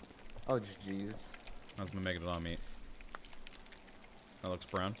 Oh, jeez. How's my Megalodon meat? That looks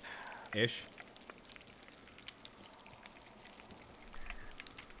brown. Ish.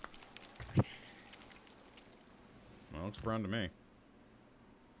 Well, looks brown to me.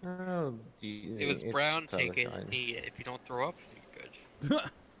 Oh, gee, If it's brown, probably take it fine. and eat it. If you don't throw up, you're good.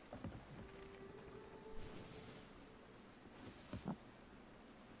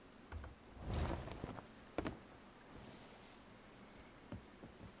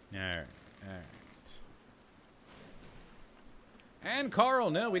 Alright, alright. And Carl,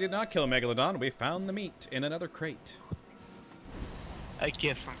 no, we did not kill a Megalodon. We found the meat in another crate. A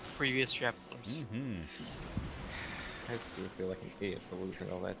gift from previous travelers. Mm-hmm. I still feel like an idiot for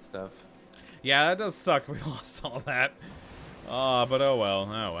losing all that stuff. Yeah, that does suck. We lost all that. But oh well.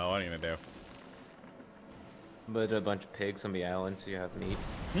 Oh well, what are you gonna do? But a bunch of pigs on the island, so you have meat.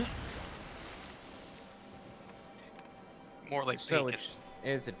 More like So bacon.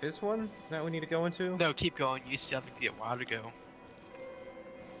 is it this one that we need to go into? No, keep going. You still have to get a while to go.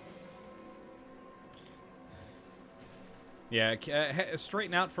 Yeah,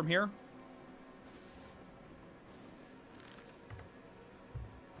 straighten out from here.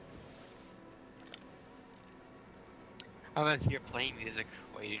 I'm gonna hear playing music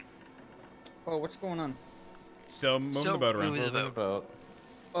waiting. Oh, what's going on? Still moving Still the boat around. moving the Moving the boat.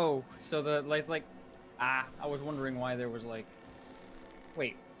 Oh, so the like, I was wondering why there was like,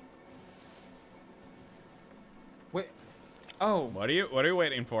 wait, oh, What are you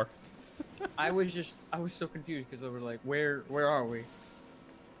waiting for? I was so confused because they were like, where are we?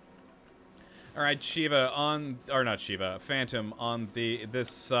 All right, Shiva not Shiva, Phantom on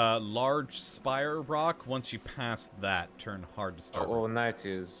this large spire rock. Once you pass that, turn hard to Oh, start. well, Knights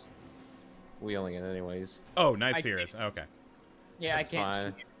is wheeling it anyways. Oh, Knight's here is okay. Yeah, That's I can't fine.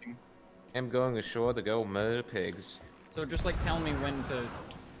 see anything. I'm going ashore to go murder pigs. So just like tell me when to.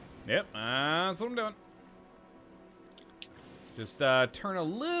 Yep, that's what I'm doing. Just turn a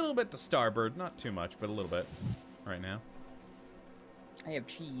little bit to starboard, not too much, but a little bit, right now. I have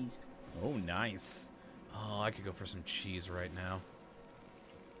cheese. Oh, nice. Oh, I could go for some cheese right now.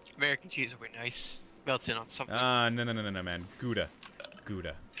 American cheese would be nice. melted on something. No, man. Gouda.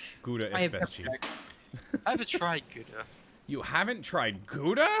 Gouda. Gouda is best cheese. I haven't tried Gouda. You haven't tried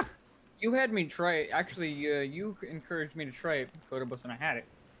Gouda? You had me try it. Actually, you encouraged me to try it, Kottabos, and I had it.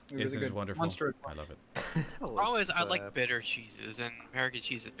 It was Isn't really it good. wonderful? Monster. I love it. Problem is, I like bitter cheeses, and American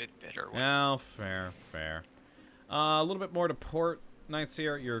cheese is a bit bitter. Oh, fair, fair. A little bit more to port, Knights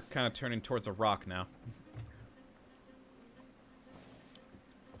here. You're kind of turning towards a rock now.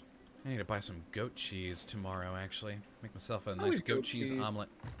 I need to buy some goat cheese tomorrow, actually. Make myself a nice goat cheese omelet.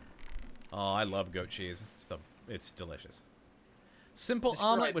 Oh, I love goat cheese. It's delicious. Simple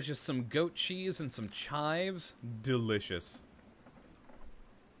omelet with just some goat cheese and some chives. Delicious.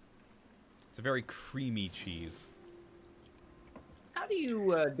 It's a very creamy cheese. How do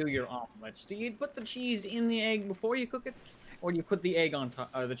you do your omelets? Do you put the cheese in the egg before you cook it, or do you put the egg on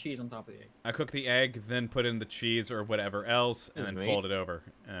top, the cheese on top of the egg? I cook the egg, then put in the cheese or whatever else, and then fold it over,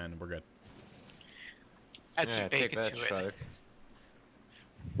 and we're good. Add some bacon to it.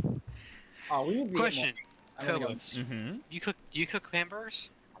 Oh, we need to Question, Kottabos. Mm-hmm. Do you cook hamburgers?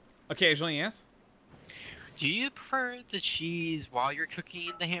 Occasionally, yes. Do you prefer the cheese while you're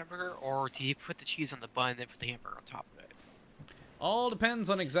cooking the hamburger, or do you put the cheese on the bun and then put the hamburger on top of it? All depends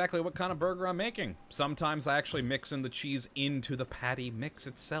on exactly what kind of burger I'm making. Sometimes I actually mix in the cheese into the patty mix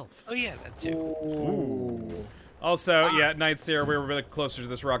itself. Oh yeah, that too. Ooh. Also, yeah, Knights here, we were a bit closer to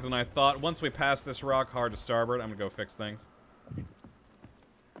this rock than I thought. Once we pass this rock hard to starboard, I'm gonna go fix things.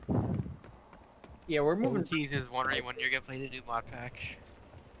 Yeah, we're moving. Cheese is wondering when you're gonna play the new mod pack.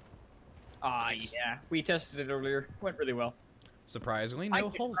 Yeah. We tested it earlier. Went really well. Surprisingly, no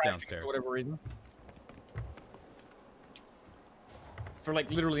holes downstairs. For whatever reason. For like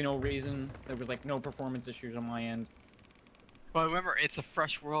literally no reason. There was like no performance issues on my end. Well, remember, it's a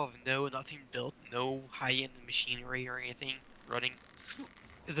fresh world of nothing built, no high-end machinery or anything running.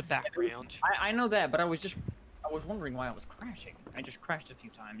 There's a background. I know that, but I was wondering why I was crashing. I just crashed a few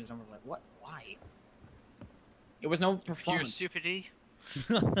times, and I was like, what? Why? It was no Pure performance. stupidity.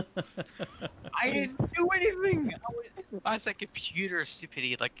 I didn't do anything! I said computer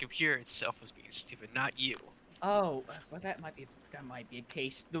stupidity, like computer itself was being stupid, not you. Oh, well that might be a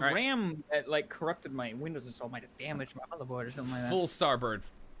case. The RAM that like corrupted my Windows install might have damaged my motherboard or something like that. Full starboard,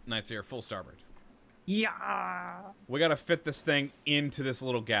 Knights here, full starboard. Yeah. We gotta fit this thing into this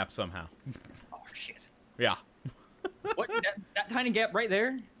little gap somehow. Oh shit. Yeah. What? That tiny gap right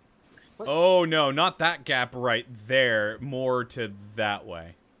there? What? Oh no, not that gap right there. More to that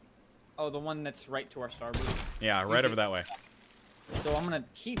way. Oh, the one that's right to our starboard. Yeah, right over that way. So I'm gonna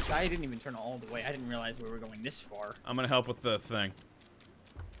keep. I didn't even turn all the way. I didn't realize we were going this far. I'm gonna help with the thing.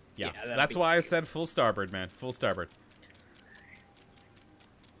 Yeah, Yeah, that's why I said full starboard, man. Full starboard.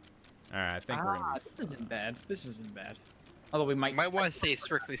 Alright, I think we're gonna be this isn't bad. This isn't bad. Although we might. You might want to stay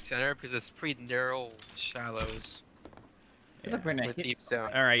strictly center because it's pretty narrow shallows. It's like we're gonna with hit deep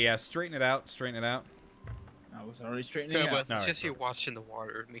zone. Alright, yeah, straighten it out, straighten it out. I was already straightening Yeah, it out. but Alright, just you watching the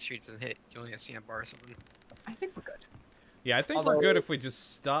water. Make sure it doesn't hit. You only have sandbar or something. I think we're good. Yeah, I think we're good if we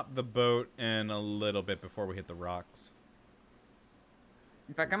just stop the boat in a little bit before we hit the rocks.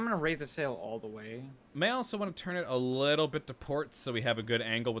 In fact, I'm gonna raise the sail all the way. May I also want to turn it a little bit to port so we have a good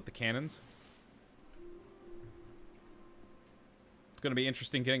angle with the cannons. It's gonna be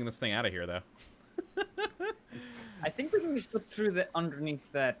interesting getting this thing out of here, though. I think we can slip through the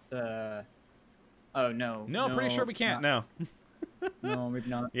underneath that. Oh no. No, pretty sure we can't. No. No, maybe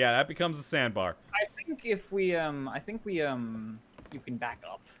not. Yeah, that becomes a sandbar. I think if we you can back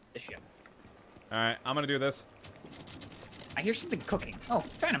up the ship. All right, I'm gonna do this. I hear something cooking. Oh,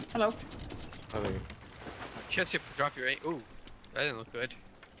 Phantom, hello. Just you drop your. Ooh, that didn't look good.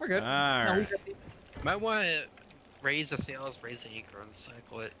 We're good. All No, we right. good. Might want to raise the sails, raise the anchor, and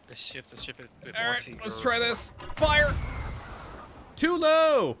cycle it. The ship it a bit All more. right, let's try this. Fire! Too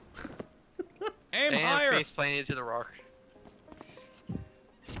low. Aim And higher. face planted into the rock.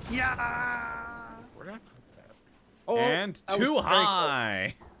 Yeah. Where'd I put Oh, And that was too very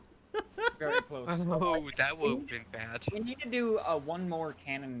high. close. Very close. that? Oh, that would have been bad. We need to do one more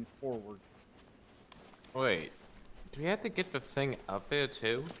cannon forward. Wait, do we have to get the thing up there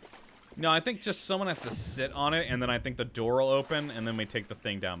too? No, I think just someone has to sit on it, and then I think the door will open, and then we take the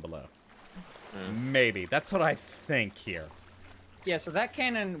thing down below. Maybe. That's what I think here. Yeah, so that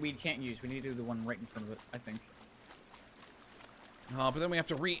cannon we can't use. We need to do the one right in front of it, I think. Oh, but then we have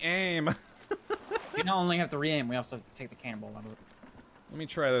to re-aim. We not only have to re-aim, we also have to take the cannonball out of it. Let me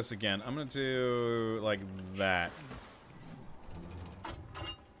try this again. I'm gonna do like that.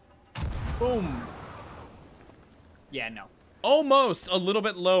 Boom. Yeah, no. Almost a little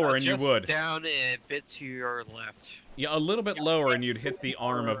bit lower, and you Just would. down a bit to your left. Yeah, a little bit lower, and you'd hit the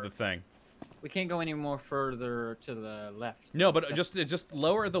arm of the thing. We can't go any more further to the left. No, but just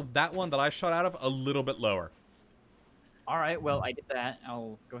lower that one that I shot out of a little bit lower. All right, well, I did that.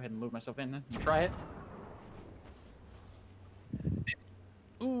 I'll go ahead and loop myself in and try it.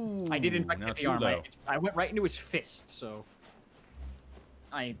 Ooh, I did in fact now hit the too arm. low. I went right into his fist, so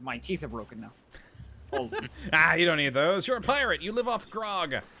my teeth are broken now. All of them. Ah, you don't need those. You're a pirate. You live off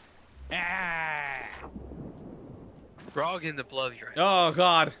grog. Ah! Grog in the blood, right? Oh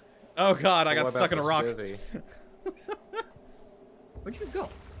god. Oh god, I got What stuck in a about rock. the Where'd you go?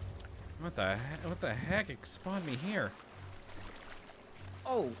 What the heck? It spawned me here.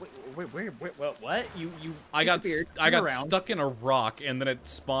 Oh, wait, what? You I got disappeared, I turned got around. stuck in a rock and then it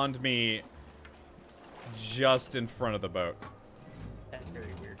spawned me just in front of the boat. That's very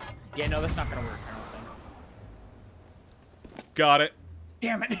weird. Yeah, no, that's not gonna work, I don't think. Got it.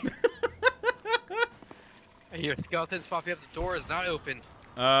 Damn it! I hear skeletons popping up. The door is not open.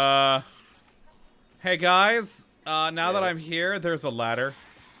 Hey guys. Now that I'm Yes. here, there's a ladder.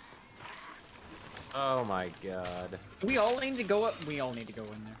 Oh my god. Do we all need to go up? We all need to go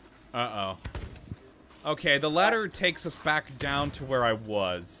in there. Uh-oh. Okay, the ladder takes us back down to where I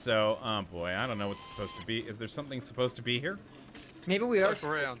was. So, oh boy, I don't know what's supposed to be. Is there something supposed to be here? Maybe we are. Look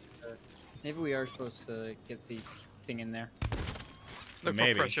around. Maybe we are supposed to get the thing in there. Look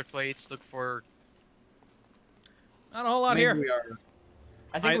Maybe. for pressure plates. Look for. Not a whole lot Maybe here. we are.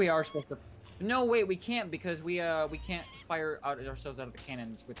 I think I- we are supposed to. No, wait, we can't because we can't fire ourselves out of the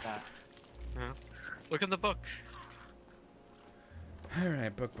cannons with that. Look in the book.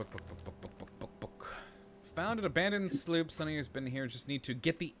 Alright, book. Found an abandoned sloop. Sonny has been here. Just need to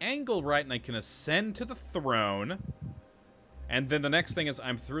get the angle right and I can ascend to the throne. And then the next thing is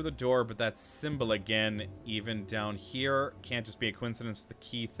I'm through the door, but that symbol again, even down here. Can't just be a coincidence, the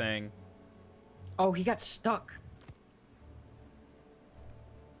key thing. Oh, he got stuck.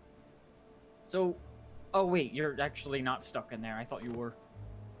 So, oh wait, you're actually not stuck in there. I thought you were.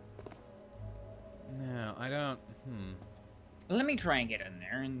 No, I don't. Let me try and get in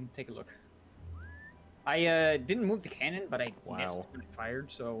there and take a look. I didn't move the cannon, but I missed Wow. when it fired,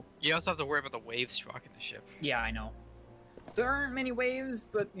 so You also have to worry about the waves rocking the ship. yeah, I know. There aren't many waves,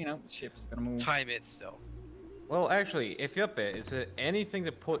 but you know, the ship's gonna move. Time it still. Well, actually, if you're up there, is there anything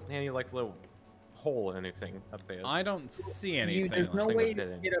to put any like little hole or anything up there? I don't see You, anything. there's no Thing way with to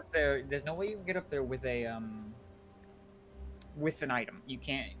it in. get up there. There's no way you can get up there with a with an item. You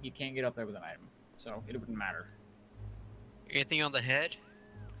can't get up there with an item, so it wouldn't matter. Anything on the head?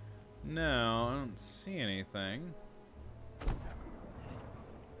 No, I don't see anything.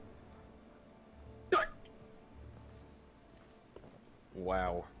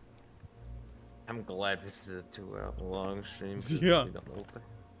 Wow. I'm glad this is a 2-hour long stream. 'cause Yeah. we don't open.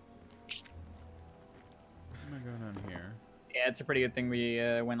 What am I going on here? Yeah, it's a pretty good thing we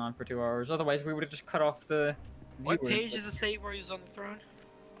went on for 2 hours. Otherwise, we would have just cut off the. What viewers, page but- does it say where he's on the throne?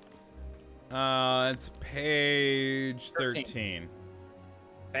 It's page 13.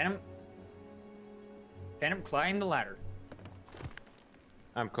 13. Phantom, climb the ladder.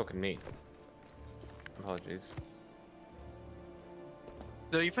 I'm cooking meat. Apologies.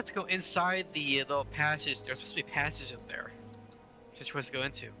 No, you have to go inside the little passage. There's supposed to be a passage up there. That you're supposed to go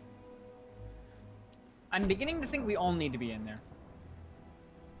into. I'm beginning to think we all need to be in there.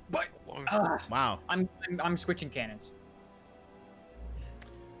 But Long- Wow. I'm switching cannons.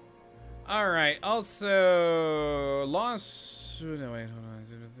 Alright, also, lost... No, wait, hold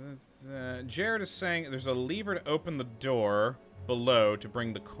on. Jared is saying there's a lever to open the door below to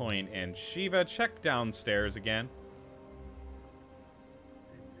bring the coin in. Shiva, check downstairs again.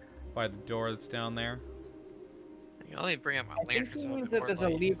 By the door that's down there. I'll only bring up my I think lantern. it so it'll means be that more there's a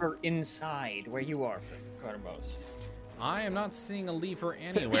light. lever inside where you are, Kottabos. I am not seeing a lever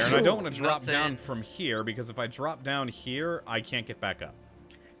anywhere, and I don't want to drop Nothing. down from here, because if I drop down here, I can't get back up.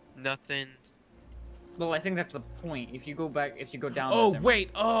 Nothing. Well, I think that's the point. If you go back, if you go down. Oh, there- wait!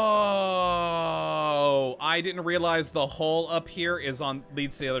 Oh! I didn't realize the hole up here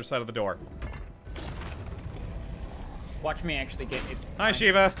leads to the other side of the door. Watch me actually get it. Hi,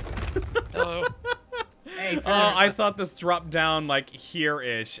 Shiva! Hello. Hey, Oh, I thought this dropped down, like,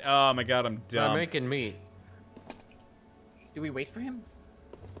 here-ish. Oh my god, I'm I'm dumb. making meat. do we wait for him?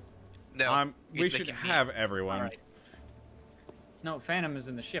 No. We he's should making meat. have everyone. Alright. No, Phantom is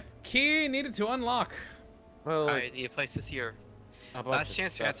in the ship. Key needed to unlock. Well, I need a place this here. a bunch Last of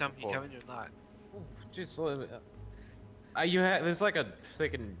chance, you gotta stuff tell me you before- coming or not. Just let me. There's like a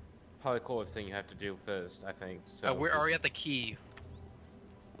freaking parkour thing you have to do first, I think. So We're just- already at the key.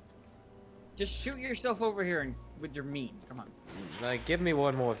 Just shoot yourself over here and with your meat. Come on. give me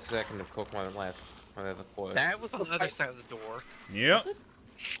one more second to cook my last whatever for it. That was on the other side of the door. Yep. Is it?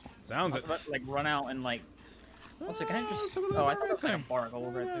 Sounds it. Like run out and like. Also, can I just? some of the Oh, I thought it was like a thing.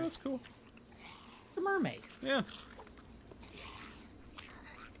 barnacle right Yeah, there. that's cool. It's a mermaid. Yeah.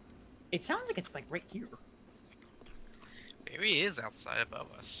 It sounds like it's like right here. Maybe he is outside above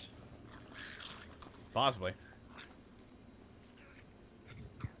us. Possibly.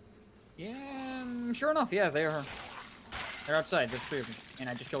 Yeah, sure enough, yeah, they're outside. There's 3 of them, and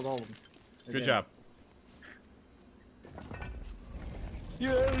I just killed all of them. They're Good dead. job.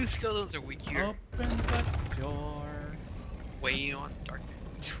 Yeah, these skeletons are weak here. Open the door. Way on dark.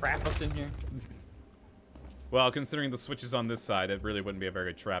 Trap us in here. Well, considering the switch is on this side, it really wouldn't be a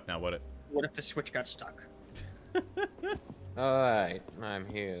very good trap now, would it? What if the switch got stuck? Alright, I'm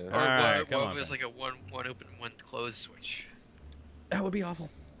here. Or Alright, what, come what on, was then. like a one open, one closed switch. That would be awful.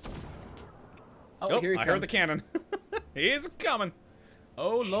 Oh, here he I comes. heard the cannon. He's coming.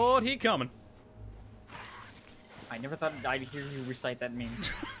 Oh, Lord, he coming. I never thought I'd hear you recite that meme.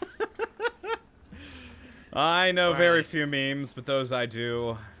 I know very Right. few memes, but those I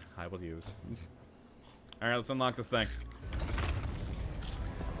do, I will use. Alright, let's unlock this thing.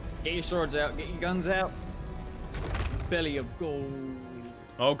 Get your swords out. Get your guns out. Belly of gold.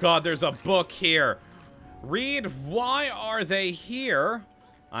 Oh god, there's a book here. Read, why are they here?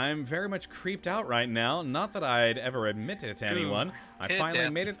 I'm very much creeped out right now. Not that I'd ever admit it to anyone. I Pit finally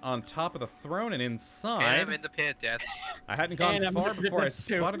death. made it on top of the throne and And inside. I'm in the pit, death. I hadn't gone And I'm far in the before I pit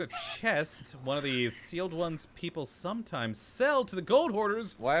too. spotted a chest. One of the sealed ones people sometimes sell to the gold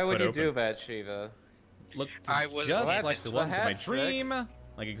hoarders. Why would but you open. do that, Shiva? Looked I was- just Well, like the that's ones the in my hat trick. dream.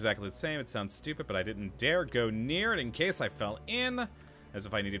 Like exactly the same. It sounds stupid, but I didn't dare go near it in case I fell in. As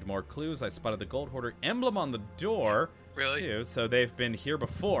if I needed more clues, I spotted the gold hoarder emblem on the door. Really? Too, so they've been here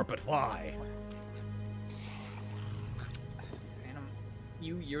before, but why? Phantom,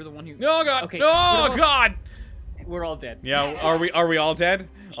 you're the one who. Oh god! Okay, Oh we're all- god! We're all dead. Yeah, are we all dead?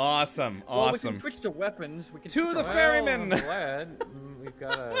 Awesome, Well, we awesome. can switch to weapons. We can To switch the our- ferryman. Well, I'm glad. We've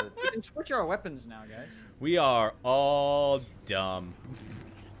got a... We can switch our weapons now, guys. We are all dumb.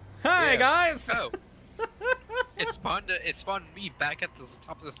 Hi Yeah. guys! Oh. It spawned me back at the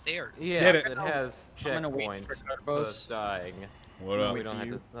top of the stairs. Yes, it. it has I'm gonna wait checkpoints for for Kottabos. us dying. What No, up? We wait don't for have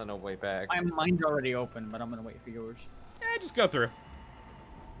you. to... No way back. Mine's already open, but I'm gonna wait for yours. Yeah, just go through.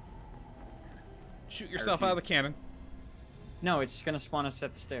 Shoot yourself out of the cannon. No, it's gonna spawn us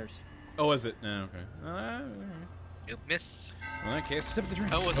at the stairs. Oh, is it? No, okay. Alright. You missed. Well, in that case, sip the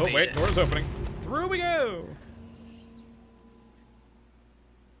drink. Oh, it's Oh, made wait, it. door's opening. Through we go!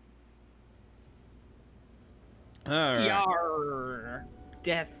 Alright. Yar!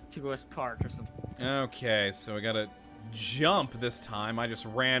 Death to us part or something. Okay, so we gotta jump this time. I just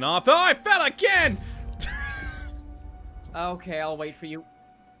ran off. Oh, I fell again! Okay, I'll wait for you.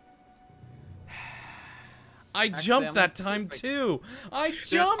 I Actually, jumped I'm that gonna time see if too. I There's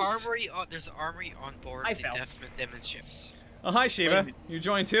jumped. there's armory on board I the fell. Demon ships. Oh, hi Wait a Shiva. minute. You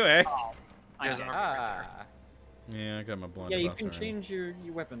joined too, eh? Oh, I There's did. armor. Ah. Yeah, I got my blunderbuss. Yeah, you can already. change your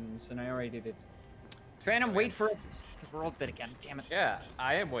weapons, and I already did it. Phantom, wait for it, because we're all dead again. Damn it. Yeah,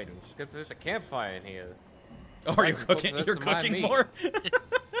 I am waiting, because there's a campfire in here. Oh, are you Cook cooking? this You're to my cooking meat. more.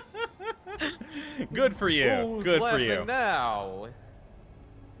 Good for you. Who's Good for laughing you. now?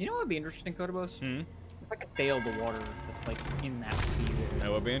 You know what would be interesting, Kottabos? Hmm? If I could bail the water that's like in that sea there.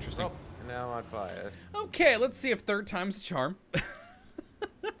 That would be interesting. Oh, now I'm on fire. Okay, let's see if third time's the charm.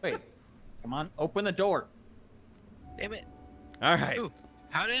 Wait, Come on, open the door. Damn it. All right. Ooh,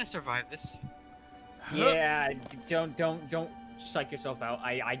 how did I survive this? Yeah, don't psych yourself out.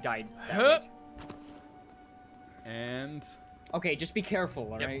 I died. that Hup. night. And Okay, just be careful,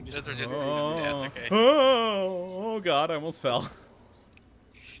 Yep, alright? those are just oh, death, okay. oh god, I almost fell.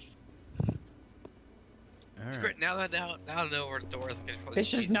 All right. Great, now I know where the door is. I can probably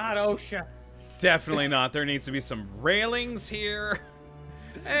This is see not this. OSHA. Definitely not. There needs to be some railings here.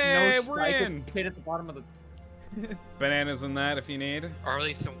 Hey, No we're spike in. pit at the bottom of the. Bananas and that if you need. Or at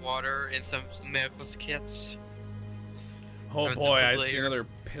least some water and some medical kits. Oh Or the boy, I see later. another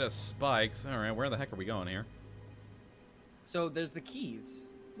pit of spikes. All right, where the heck are we going here? So there's the keys.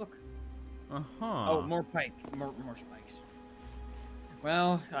 Look. Uh-huh. Oh, more more spikes.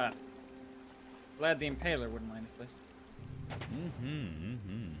 Well, glad the Impaler wouldn't mind this place.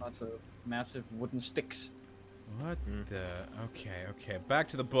 Lots of massive wooden sticks. What the? Okay. Back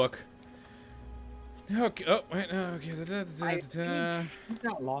to the book. Okay. Oh wait. Okay. He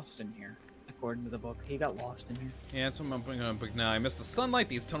got lost in here, according to the book. He got lost in here. Yeah, that's what I'm putting on a book now. I miss the sunlight.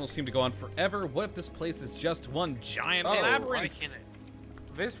 These tunnels seem to go on forever. What if this place is just one giant Oh, Why labyrinth? can't it?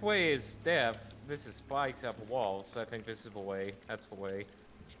 this way is death. This is spikes up a wall, so I think this is the way. That's the way.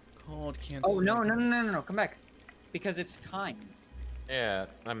 Cold can't. Oh see. no! Come back, because it's timed. Yeah,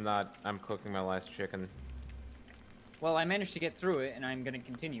 I'm not. I'm cooking my last chicken. Well, I managed to get through it, and I'm gonna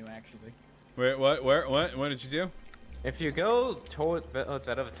continue actually. Wait, what? Where? What did you do? If you go toward what's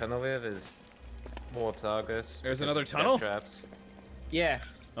out of a tunnel there, there's more progress. There's because another of death tunnel? Traps. Yeah.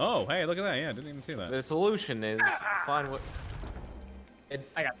 Oh, hey, look at that. Yeah, I didn't even see that. The solution is find what.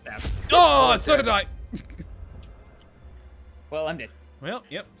 It's. I got stabbed. Oh, so did I. Well, I'm dead. Well,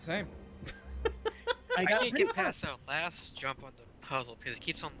 yep, same. I got can't pretty get far. past that last jump on the puzzle because it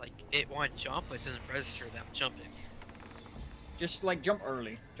keeps on like it one jump, but it doesn't register that I'm jumping. Just like jump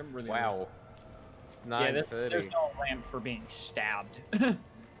early. Jump really early. Wow. It's Yeah, 9:30. there's no lamp for being stabbed.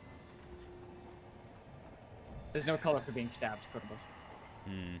 There's no color for being stabbed, Kottabos.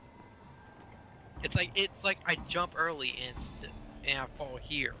 Hmm. It's like I jump early and I fall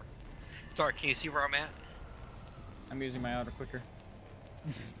here. Sorry, can you see where I'm at? I'm using my auto clicker.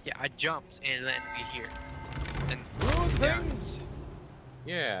 Yeah, I jumped and landed me here. And Good yeah, things.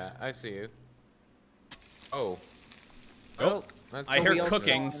 Yeah, I see you. Oh. Oh, Well, that's I So hear we all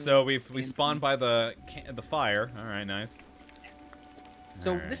cooking, spawn so we in- spawned by the fire. All right, nice.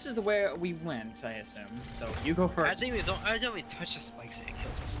 So Alright. this is the way we went, I assume. So you go I first. didn't even touch the spikes and it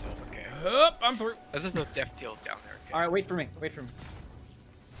kills me still. Okay. Hup, I'm through. There's no death deal down there. Okay. All right, wait for me. Wait for me.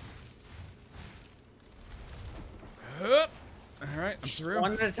 Hup. All right, I'm through.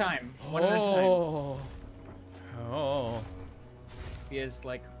 One at a time. One at a time. Oh. Oh. Be as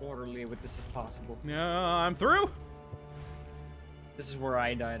like orderly with this as possible. No, I'm through. This is where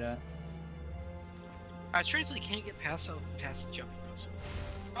I died at. I seriously can't get past the jumping puzzle.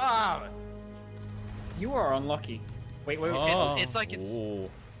 Ah! You are unlucky. Wait, wait, wait. Oh. It's like it's Oh.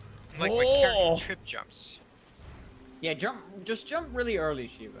 like my Oh. character trip jumps. Yeah, just jump really early,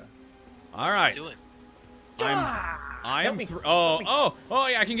 Shiva. All right. Do it. I Help am me, through. help me. Oh,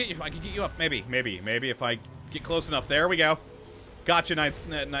 yeah. I can get you. I can get you up. Maybe if I get close enough. There we go. Gotcha,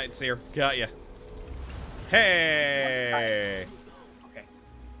 Knights here. Got you. Hey. Okay.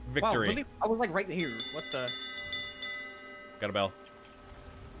 Victory. Wow, really? I was like right here. What the? Got a bell.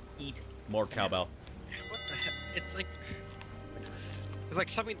 Eat. More cowbell. What the heck? It's like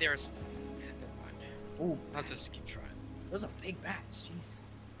something there's. Ooh, I'll just keep trying. those are big bats. Jeez.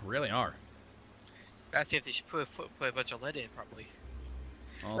 Really are. That's if they should put a bunch of lead in, probably.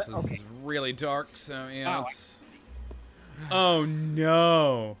 Also, this Okay. is really dark, so yeah. Oh, It's... Oh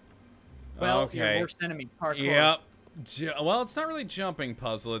no. Well, okay. your worst enemy, parkour. Yep. Well, it's not really jumping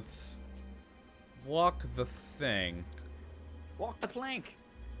puzzle. It's walk the thing. Walk the plank.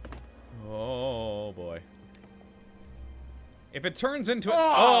 Oh boy. If it turns into a...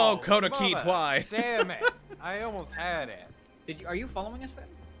 Oh, Kota mother. Keat, why? Damn it! I almost had it. Are you following us, Ben?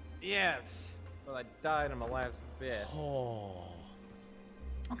 Yes, but I died in my last bit. Oh.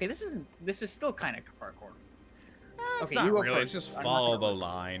 Okay, this is still kind of parkour. It's Okay, not you go really. It's first. just I'm not follow gonna the listen.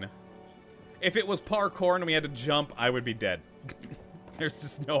 line. If it was parkour and we had to jump, I would be dead. There's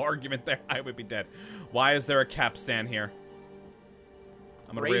just no argument there. I would be dead. Why is there a capstan here?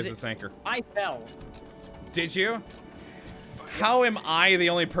 I'm gonna raise Raise it. this anchor. I fell. Did you? How am I the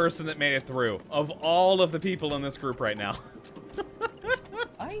only person that made it through of all of the people in this group right now?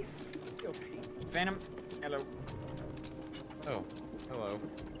 Okay. Phantom. Hello. Oh, hello.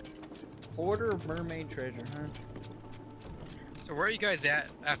 Hoarder of mermaid treasure, huh? So where are you guys at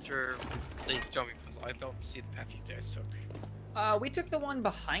after the jumping puzzle? I don't see the path you guys took. We took the one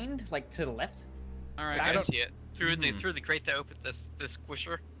behind, like to the left. All right, I I don't. see it through the crate that opened this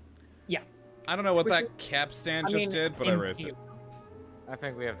squisher. Yeah. I don't know what Squish that it. capstan I just mean, did, but I in raised it. view. I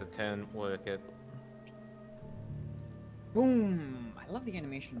think we have to 10 work it. Boom! I love the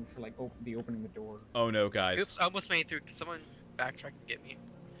animation for like the opening the door. Oh no, guys. Oops, I almost made it through. Can someone backtrack and get me?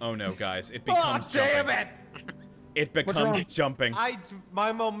 Oh no, guys. It becomes damn jumping. it! It becomes wrong? jumping.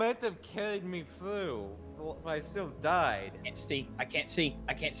 My momentum carried me through. Well, I still died. I can't see. I can't see.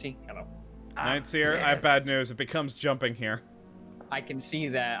 I can't see. Hello. Knights here. I have bad news. It becomes jumping here. I can see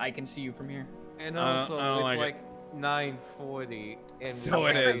that. I can see you from here. And I don't- also, I don't it's like like 9:40, and So we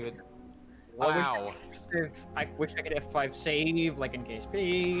it haven't is. even- Wow. I wish I could F5 save, like in case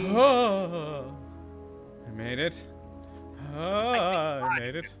B. Oh, I made it. Oh, I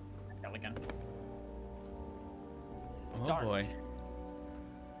made it. Hell again. Oh Darn boy. it.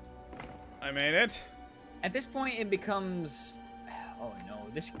 I made it. At this point, it becomes. Oh no!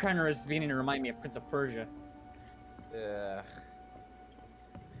 This kind of is beginning to remind me of Prince of Persia.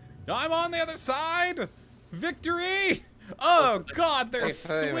 I'm on the other side. Victory. Oh God, they're Hey,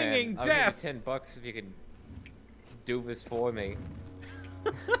 Furry Man, swinging I'll give you death. $10 if you can do this for me.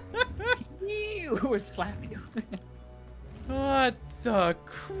 Ew! It slapped you. What the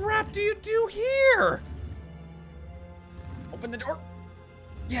crap do you do here? Open the door.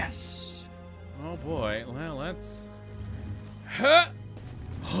 Yes. Oh boy. Well, let's. Huh!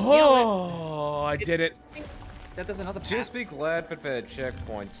 Oh, I did it. That does another path. Just be glad for the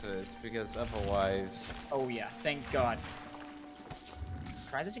checkpoints for this, because otherwise... Oh yeah, thank God.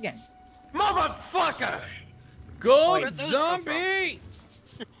 Try this again. Motherfucker! Gold Where'd those come zombie!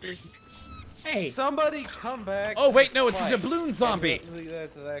 Hey. Somebody come back. Oh wait, no, it's a Fight. doubloon zombie.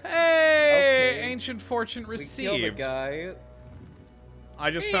 That's actually- Hey, Okay. ancient fortune We killed the received. guy. I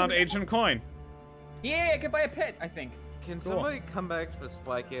just Hey, found we- ancient coin. Yeah, I could buy a pet, I think. Can Cool. somebody come back to the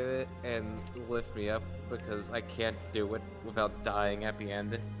spike it and lift me up, because I can't do it without dying at the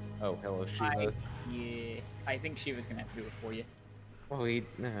end. Oh, hello, Shiva. I think Shiva's gonna have to do it for you. Oh, alright.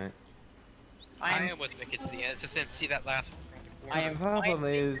 I am with Mickey to the end. Just didn't see that last one. around the corner. I am The problem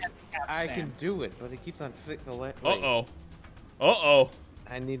finally is, at the I capstan. can do it, but it keeps on the Uh oh. Uh oh.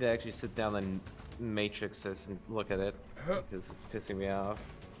 I need to actually sit down and matrix this and look at it, because it's pissing me off.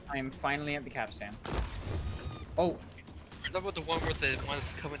 I am finally at the capstan. Oh, Is that what the one where the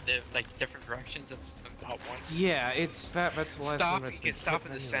ones come in the, like different directions? That's about once. Yeah, it's fat. That's the last Stop. one You that's can been stop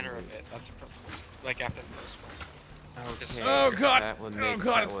put in the anyway. center of it. That's like after the first one. Oh, Just- Oh god. That one Oh makes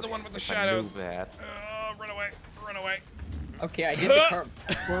god, that it's one- the one with the if I shadows. knew that. Run away. Run away. okay, I did the part.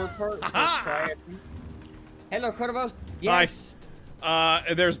 Let's try it. Hello, Kottabos. Yes.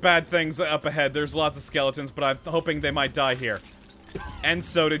 There's bad things up ahead. There's lots of skeletons, but I'm hoping they might die here. And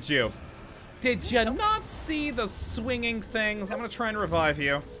so did you. Did you not see the swinging things? I'm gonna try and revive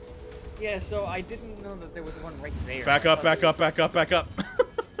you. Yeah, so I didn't know that there was one right there. Back up, back up, back up, back up.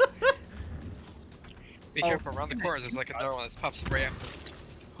 Be Oh. careful around the corners. There's like another one that pops right after.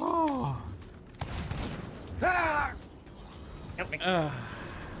 Oh. Help me.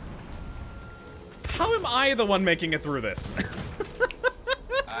 How am I the one making it through this?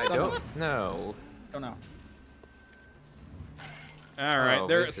 I don't know. Don't know. All right, Oh,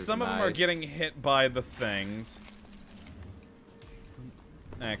 there. this is Some of them are nice. getting hit by the things.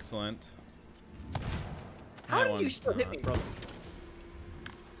 Excellent. How That did you one's still hit not. me, brother?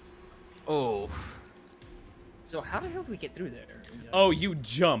 Oh. So how the hell do we get through there? Oh, you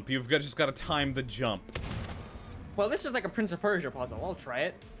jump. Just got to time the jump. Well, this is like a Prince of Persia puzzle. I'll try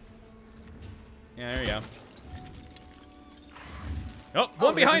it. Yeah, there you go. Oh,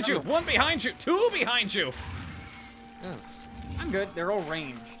 one there's behind you! another One behind you! Two behind you! Oh. I'm good. They're all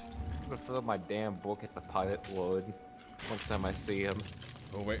ranged. I'm gonna fill up my damn book at the pilot load next time I see him.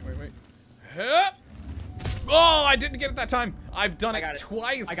 Oh, wait. Hup! Oh, I didn't get it that time. I've done I it got it.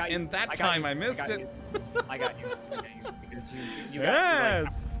 twice, I got you. and that I got time you. I missed got it. you. I got you. Because you got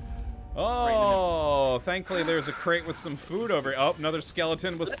Yes! Oh, thankfully there's a crate with some food over here. Oh, another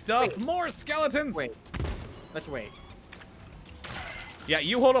skeleton with stuff. wait. More skeletons! Wait. Let's wait. Yeah,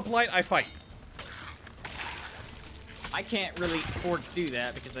 you hold up light, I fight. I can't really afford to do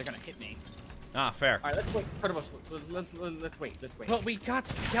that because they're gonna hit me. Ah, fair. All right, let's wait. Kottabos, let's wait. Let's wait. But we got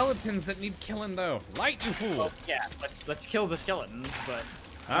skeletons that need killing, though. Light, you fool! Well, yeah, let's kill the skeletons, but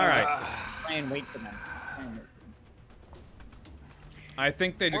All right. try and wait for them. Try and wait for them. I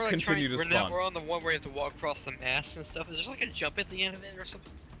think they We're, like, continue trying- to spawn. We're on the one where you have to walk across the mast and stuff. Is there like a jump at the end of it or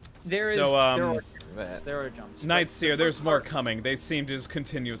something? There So, there are jumps. Night Seer, But there's the more first coming. They seem to just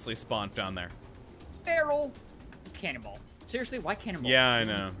continuously spawn down there. barrel, cannonball. Seriously, why cannonball? Yeah, I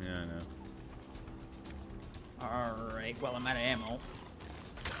know. All right. Well, I'm out of ammo.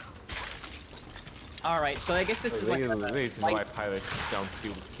 All right. So I guess this is The like reason why light- pilots don't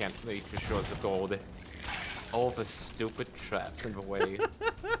do can't reach the shores of gold. All the stupid traps in the way.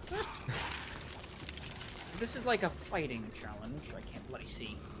 This is like a fighting challenge. I can't bloody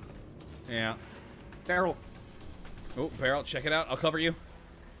see. Yeah. Barrel, Oh, barrel, check it out. I'll cover you.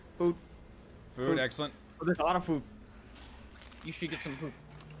 food. Food, excellent. Oh, there's a lot of food. You should get some food.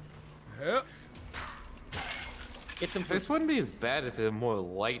 Yep. Get some food. This wouldn't be as bad if there were more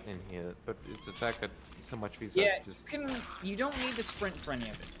light in here, but it's the fact that so much of these Yeah, are just. you don't need to sprint for any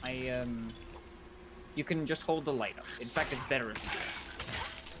of it. You can just hold the light up. In fact, it's better if you do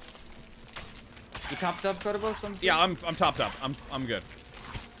that. You topped up, Kottabos? Yeah, I'm topped up. I'm good.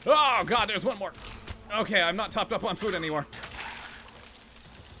 Oh god, there's one more. Okay, I'm not topped up on food anymore.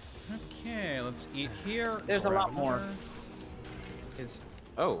 Okay, let's eat here. There's a grab lot more. another.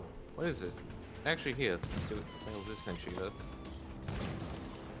 Oh, what is this? Actually, here. Let's do it. What the hell is this thing, Shiva?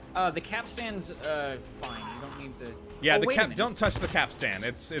 The capstan's fine. You don't need to. Yeah, oh, the wait a cap. minute. Don't touch the capstan.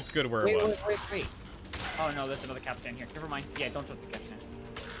 It's good where it was. Wait. Oh no, there's another capstan here. Never mind. Yeah, don't touch the capstan.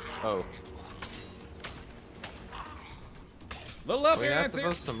 Oh. Little up We're here, not Nancy.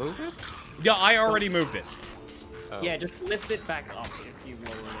 supposed to move it? Yeah, I already moved it. Oh. Yeah, just lift it back up if you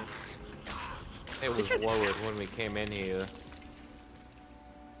lower it. It was lowered when we came in here.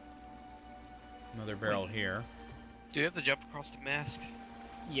 Another barrel here. Do you have to jump across the mask?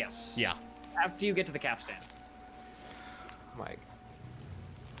 Yes. Yeah. After you get to the capstan. Mike.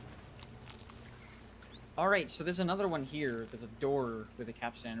 All right, so there's another one here. There's a door with a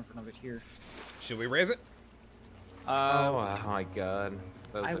capstan in front of it here. Should we raise it? Oh my god.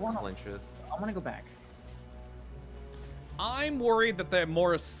 That was I a wanna- clincher. I want to go back. I'm worried that the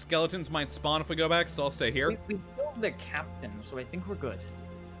more skeletons might spawn if we go back, so I'll stay here. We killed the captain, so I think we're good.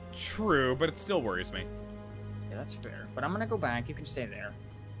 True, but it still worries me. Yeah, that's fair. But I'm gonna go back. You can stay there.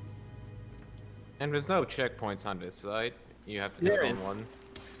 And there's no checkpoints on this side. You have to There defend is. one.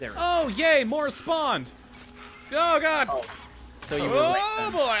 There. Oh, yay, more spawned! Oh, God! Oh, so you were right Oh,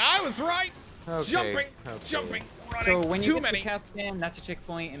 then. boy, I was right! Okay. Jumping, okay. jumping, running, So when you too get many. to the capstan, that's a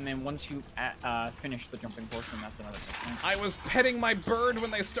checkpoint, and then once you finish the jumping portion, that's another checkpoint. I was petting my bird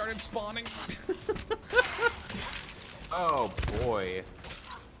when they started spawning. Oh boy.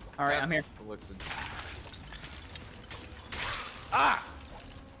 All right, That's I'm here. Looks Ah!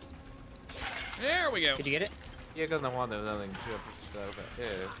 There we go. Did you get it? yeah, because I want nothing. Yeah.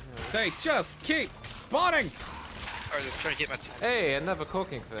 They just keep spawning. Or just trying to get my time. Hey, another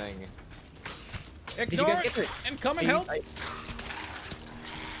cooking thing. you Ignore guys it get to it? and come and Hey, help.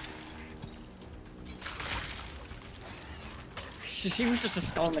 She was just a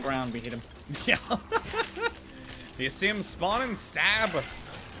skull on the ground. We hit him. Yeah. You see him spawning? Stab.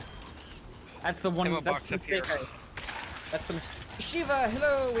 That's the one. Ammo That's box the up here. mistake that's the Shiva,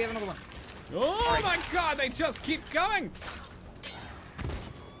 hello. We have another one. Oh my God! They just keep going.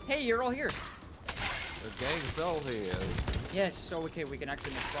 Hey, you're all here. The gang's all here. Yes. So okay, we can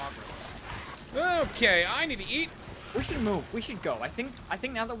actually make progress. Okay, I need to eat. We should move. We should go. I think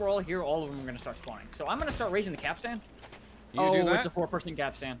now that we're all here, all of them are gonna start spawning. So I'm gonna start raising the capstan. You oh, do that? it's a 4-person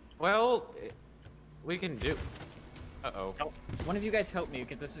capstan. Well, we can do. Uh-oh. Oh, one of you guys help me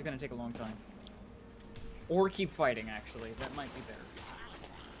because this is gonna take a long time. Or keep fighting. Actually, that might be better.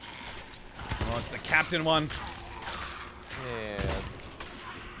 Oh, it's the captain one. Yeah.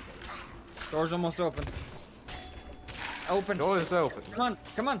 Door's almost open. Open. Door is open. Come on,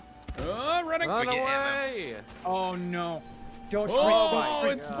 come on. Oh, running. Run We get ammo. away! Oh no. Don't sprint. Oh,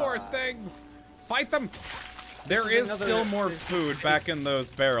 Sprint. it's more things. Fight them. There is is another- still more there's- food back in those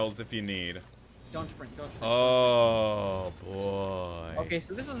barrels if you need. Don't sprint. Don't sprint. Oh, boy. Okay,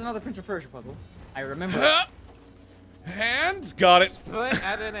 so this is another Prince of Persia puzzle. I remember. Huh? Hands. Got it. Split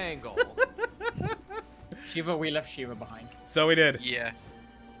at an angle. Shiva, we left Shiva behind. So we did. Yeah.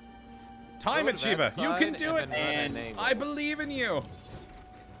 Time Go it, to Shiva. that You can side do it. and then run And an angle. I believe in you.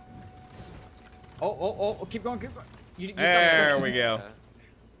 Oh, keep going, keep going. You There stopped we going. go.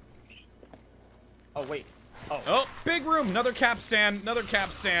 Oh, wait. Oh, Oh, big room. Another capstan. Another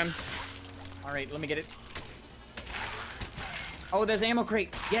capstan. all right, let me get it. Oh, there's ammo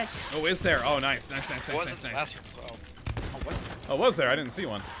crate. Yes. Oh, is there? Oh, nice. Nice, nice, It nice, wasn't nice, the nice. last room as well. Oh, what? Oh, was there? I didn't see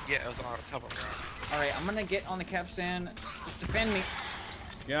one. Yeah, it was on top of ground. All right, I'm gonna get on the capstan. Just defend me.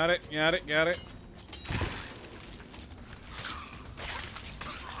 Got it. Got it. Got it.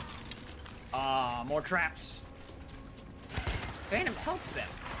 Ah, more traps. Phantom, help them.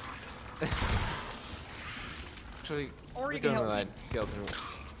 Actually, Or we you can go to help that me. skeleton.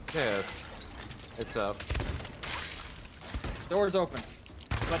 Yeah. It's up. Door's open,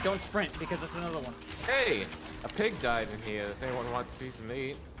 but don't sprint because it's another one. Hey! A pig died in here. If anyone wants a piece of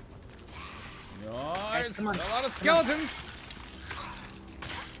meat. Nice. come on. A lot of skeletons.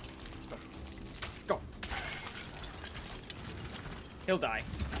 Go. He'll die.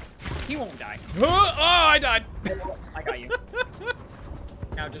 He won't die. Oh, I died. I got you.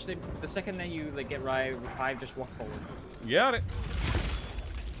 Now, just the second that you like get revived, just walk forward. Got it.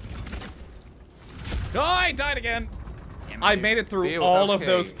 Oh, I died again. Damn I dude. made it through Feels all of okay.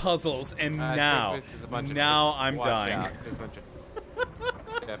 those puzzles, and I now, think this is a bunch of I'm watch dying. Out. There's a bunch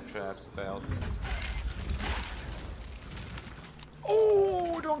of death traps about.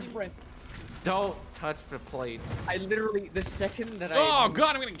 Oh, don't sprint. Don't touch the plates. I literally, the second that I... Oh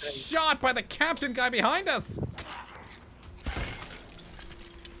God, I'm getting shot by the captain guy behind us.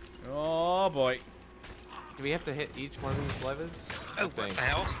 Oh boy. Do we have to hit each one of these levers? Oh, what the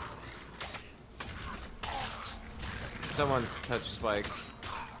hell? Someone's touched spikes.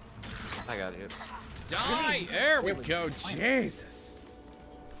 I got it. Die! There we Really? go. Fine. Jesus.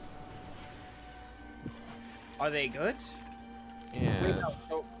 Are they good? Wait, Yeah. no,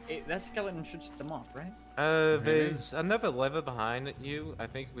 so that skeleton should set them off, right? There's another lever behind you. I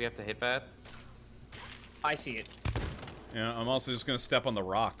think we have to hit that. I see it. Yeah, I'm also just gonna step on the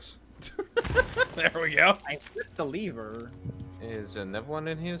rocks. There we go. I flipped the lever. Is another one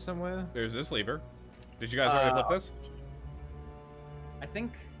in here somewhere? There's this lever. Did you guys already flip this? I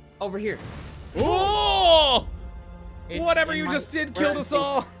think... Over here. Oh! It's Whatever in you my- just did where killed I'm us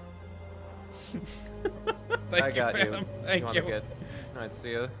all. Thank I got you. Phantom. Thank wanna you. Get... Alright,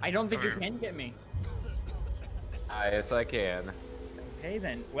 see ya. I don't think you can get me. Yes, I can. Okay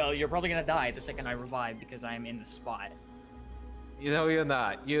then. Well, you're probably gonna die the second I revive because I'm in the spot. You know you're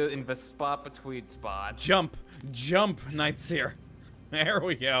not. You're in the spot between spots. Jump, jump, Nightseer. There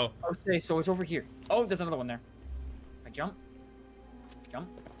we go. Okay, so it's over here. Oh, there's another one there. I jump. Jump.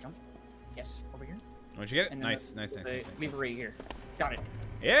 Jump. Yes, over here. Did you get it? And then Nice, nice, nice, nice, nice. Leave it right here. Got it.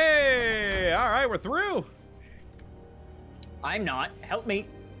 Yay! All right, we're through. I'm not. Help me.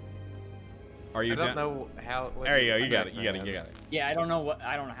 Are you I don't down? know how. There you go. You got it. You got it. You got it. Yeah, I don't know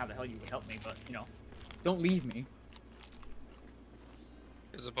how the hell you would help me, but you know, don't leave me.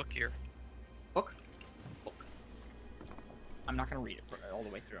 There's a book here. Book. Book. I'm not gonna read it all the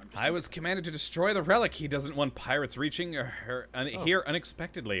way through. I was commanded to destroy the relic. He doesn't want pirates reaching here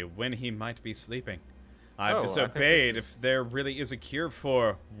unexpectedly when he might be sleeping. I've Oh, I think disobeyed. this is- If there really is a cure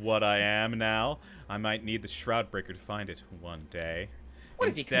for what I am now, I might need the Shroudbreaker to find it one day. What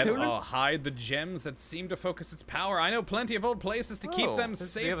is he, Instead, Cthulhu? I'll hide the gems that seem to focus its power. I know plenty of old places to keep them this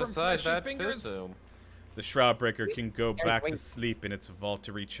is the safe other from side of fleshy that fingers. pism. The Shroudbreaker can go Guys, back to wait. sleep in its vault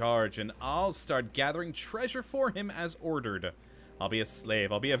to recharge, and I'll start gathering treasure for him as ordered. I'll be a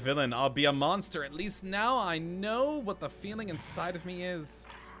slave, I'll be a villain, I'll be a monster. At least now I know what the feeling inside of me is.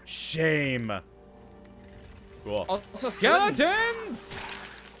 Shame. Cool. Also Skeletons!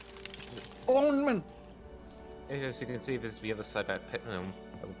 Bowman. As you can see, this is the other side of that pit room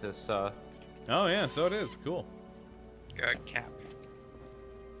of this. Oh yeah, so it is. Cool. Got a cap.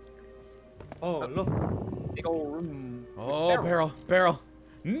 Oh look, big old room. Oh, barrel.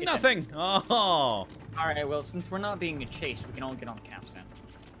 Nothing. Oh. All right, well, since we're not being chased, we can all get on caps then.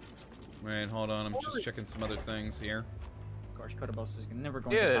 Wait, hold on. I'm just checking some other things here. Of course, Kottabos is never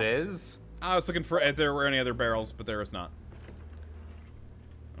going Yeah, to stop. it is. I was looking for if there were any other barrels, but there is not.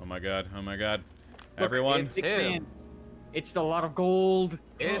 Oh my god. Oh my god. Look, Everyone. it's, big him. man. It's a lot of gold.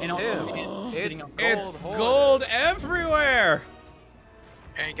 It's and all- him. and It's sitting on- gold. It's hoarder. gold everywhere!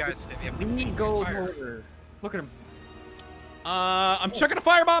 Hey guys, they have We need gold fire. hoarder. Look at him. I'm chucking a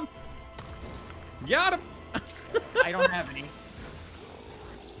firebomb! Got him! I don't have any.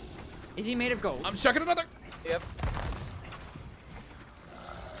 Is he made of gold? I'm chucking another! Yep.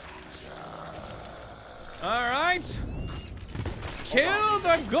 Alright! Kill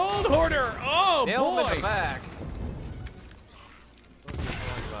the gold hoarder! Oh Nail him in the boy! back.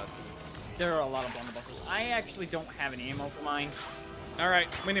 There are a lot of blunderbusses. I actually don't have any ammo for mine. Alright,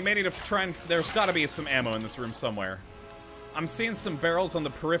 we may need to try and... There's gotta be some ammo in this room somewhere. I'm seeing some barrels on the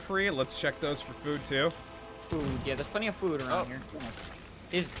periphery. Let's check those for food too. Food. Yeah, there's plenty of food around here.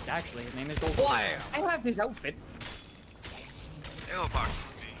 His name is Gold. Blam! I have his outfit. Ammo box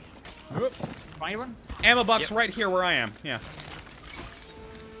for me. Whoop. Find one? Ammo box Yep. right here where I am. Yeah.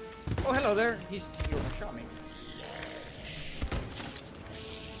 Oh, hello there. He overshot me.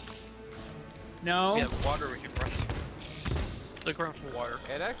 No. We have water we can rest. Look around for water.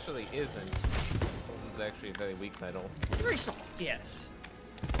 It actually isn't. Gold is actually a very weak metal. It's very soft. Yes.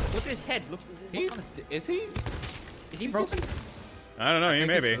 Look at his head. Look. He, What kind of, is he? is he broken? I don't know, he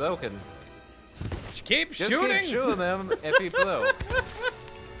may He's be. broken. Keep Just shooting! keep shooting him if he blows.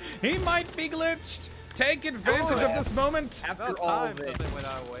 He might be glitched! Take advantage of this moment! After About all time this. something went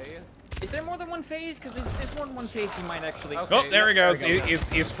our way. Is there more than one phase? Because if there's more than one phase, he might actually. Okay. Oh, there he yeah, goes. there we go.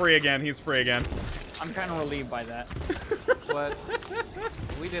 He's free again. He's free again. I'm kind of relieved by that. But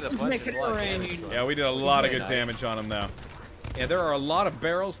we did a Let's bunch make of it blood rain. damage. Yeah, we did a lot of very good nice. damage on him, though. Yeah, there are a lot of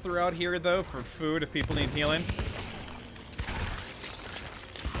barrels throughout here, though, for food if people need healing.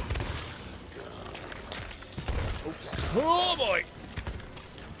 Oh, boy!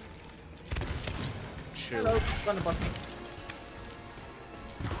 Hello. Blunderbuss me.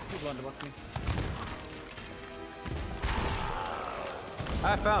 You blunderbuss me.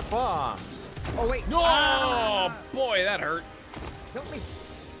 I found bombs. Oh wait. Oh, boy, that hurt. Help me.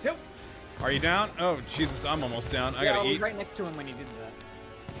 Help. Are you down? Oh, Jesus, I'm almost down. I Yeah, gotta was eat. right next to him when he did that.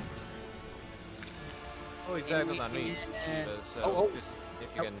 Oh, he's acting on me. So Oh, just if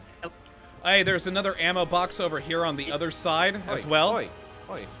you Help. can. Help. Hey, there's another ammo box over here on the other side as Oi, well. Oi,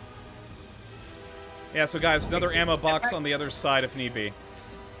 oi. Yeah, so guys, another ammo box on the other side if need be.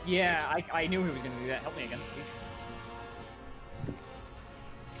 Yeah, I knew he was gonna do that. Help me again, please.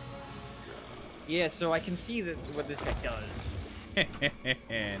 Yeah, so I can see that what this guy does.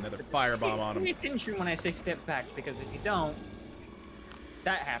 Another firebomb on Pay him. attention when I say step back, because if you don't,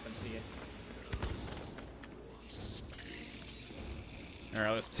 that happens to you. All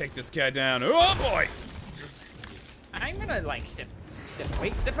right, let's take this guy down. Oh boy! I'm gonna like step Step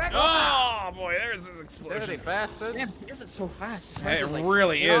away. Step back. Oh boy, there's his Dirty explosion. bastard. Damn, he does it so fast. It's hard It to, like,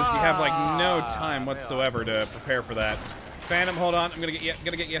 really is. You have like no Ah, time whatsoever to prepare for that. Phantom, hold on. I'm gonna get you.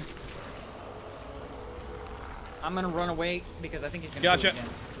 Gonna get you. I'm gonna run away because I think he's gonna. Gotcha. Do it again.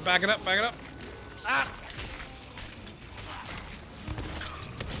 Back it up. Back it up. Ah!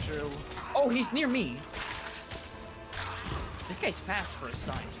 True. Oh, he's near me. This guy's fast for a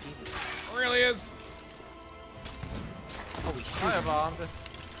size. Jesus. Really is. Oh, he's shooting. Firebombed.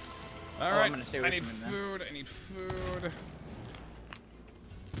 All I'm right. gonna stay away I need from him then. food. I need food.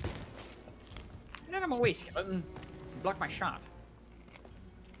 Get out of my way, skeleton. You blocked my shot.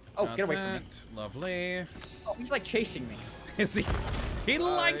 Oh, Got get away from me. that. Lovely. Oh, he's like chasing me. Is he? He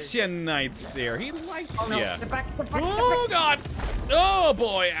likes you, Nightseer. He likes Oh no, you. step back, step back, Oh step God! Oh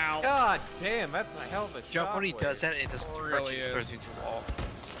boy! Ow! God damn, that's a hell of a Jump shot. when he does that, it doesn't hurt Really you, it is. throws you to the wall.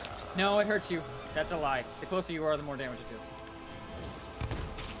 back. No, it hurts you. That's a lie. The closer you are, the more damage it deals.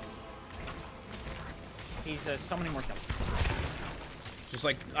 He's summoning more kills. Just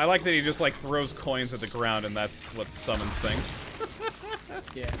like I like that he just like throws coins at the ground and that's what summons things.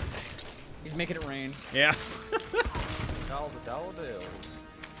 Yeah. He's making it rain. Yeah. Dollar bills.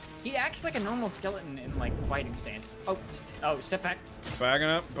 He acts like a normal skeleton in like fighting stance. Oh, oh, step back. Backing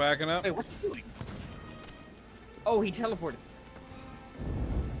up. Backing up. Wait, what's he doing? Oh, he teleported.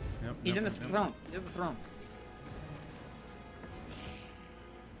 Yep, He's yep, in the yep. throne. He's in the throne.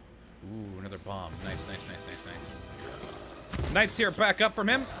 Ooh, another bomb. Nice, nice, nice, nice, nice. Knight's here. Back up from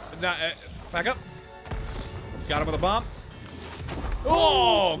him. Back up. Got him with a bomb.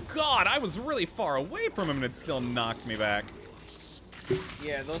 Oh God! I was really far away from him and it still knocked me back.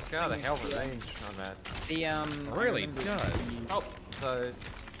 Yeah, those God, a hell of a range on that. The It really does. Oh, So,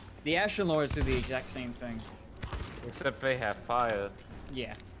 the Ashen Lords do the exact same thing. except they have fire.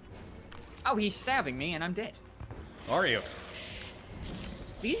 Yeah. Oh, he's stabbing me and I'm dead. Are you?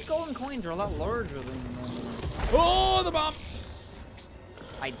 These golden coins are a lot larger than the normal ones. Oh, the bomb!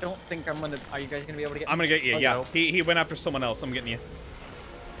 I don't think I'm gonna. Are you guys gonna be able to get? I'm gonna get you. Oh, Yeah. no. He went after someone else. I'm getting you.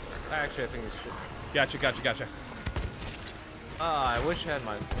 Actually, I think this should. Gotcha. Gotcha. Gotcha. Ah, I wish I had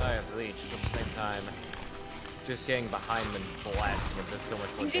my eye of reach at the same time. Just getting behind them and blasting him does so much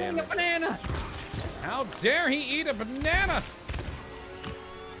more He's eating a damage. banana. How dare he eat a banana?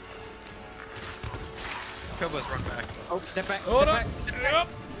 Kottabos, run back. Oh, step back. Hold step up. back. Step back.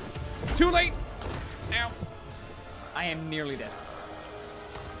 Yep. Too late. Ow. I am nearly dead.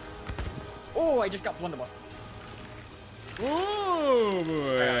 Oh, I just got blunderbuss. Oh I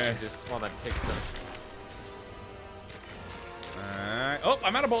boy. just want to take them. Alright. Oh,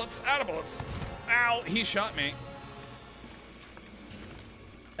 I'm out of bullets. Out of bullets. Ow, he shot me.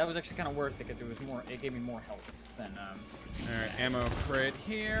 That was actually kind of worth it because it was more. It gave me more health than. Alright, ammo crate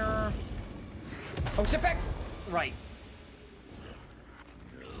here. Oh, step back. Right.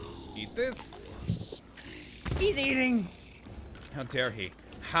 Eat this. He's eating. How dare he?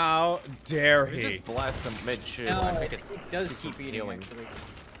 How dare You he? just blast them mid-shoot. No, I think it it does keeps keep eating. healing. Actually.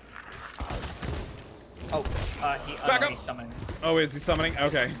 Oh, Back up. he's summoning. Oh, is he summoning?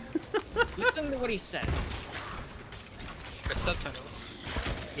 Okay. Listen to what he says. The subtitles.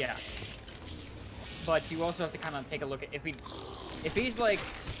 Yeah. But you also have to kind of take a look at if he's like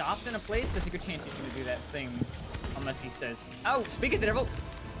stopped in a place, there's a good chance he's gonna do that thing, unless he says, "Oh, speak of the devil."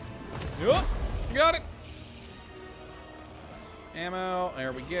 Yup. Got it. Ammo.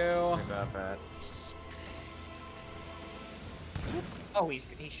 There we go. I got that. Oh, he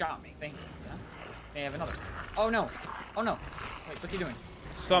shot me. Thank you. Yeah. May I have another? Oh no! Oh no! Wait, what's he doing?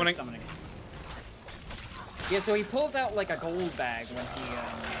 Summoning. Oh, summoning. Yeah, so he pulls out like a gold bag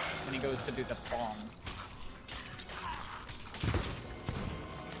when he goes to do the bomb.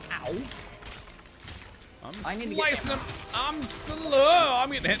 Ow! I need to get slicing him. I'm slow.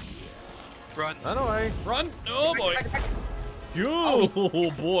 I'm getting hit. Run. Run away. Run. Oh boy. Back, back, back.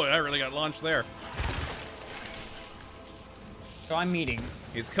 Oh boy, I really got launched there. So I'm meeting.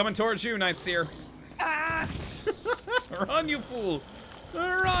 He's coming towards you, Nightseer. Ah! Run, you fool.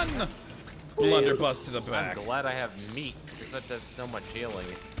 Run. Blunderbuss to the back. I'm glad I have meat, because that does so much healing.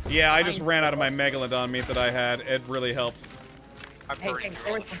 Yeah, I just ran out of my Megalodon meat that I had. It really helped. I'm Hey, hurting.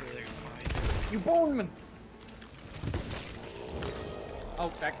 hey, hey, You boneman!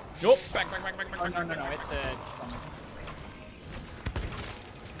 Oh, back. Nope. Back. Oh, no, it's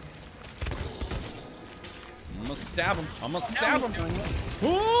I'm gonna stab him. I'm gonna now stab he's him. doing it.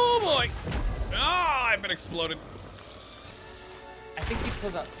 Oh boy. Ah, I've been exploded. I think he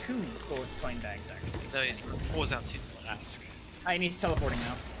pulls out 2 gold coin bags, actually. No, he pulls out 2 flasks. And he's teleporting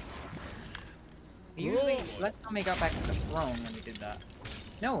now. He usually, last time he got back to the throne when he did that.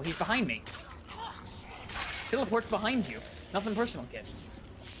 No, he's behind me. Teleport's behind you. Nothing personal, kid.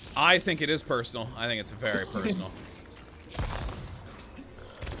 I think it is personal. I think it's very personal.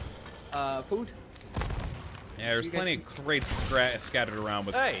 Food? Yeah, there's plenty of crates scattered around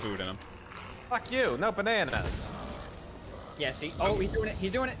with food in them. Fuck you, no bananas. Yeah, see? Oh, he's doing it.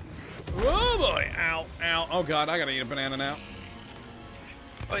 He's doing it. Oh boy! Ow! Ow! Oh god! I gotta eat a banana now.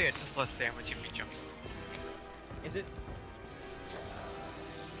 Oh yeah, just less damage if you jump. Is it?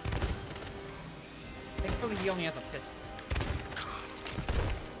 Thankfully, he only has a pistol.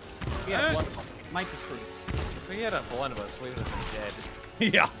 Yeah, blood salt. Might be screwed. If we had a one of us, we would have been dead.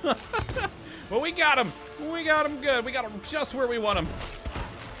 Yeah. Well, we got him. We got him good. We got him just where we want him.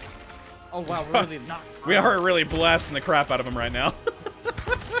 Oh wow, we're really not. We are really blasting the crap out of him right now.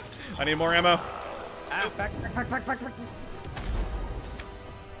 I need more ammo. Ah, back.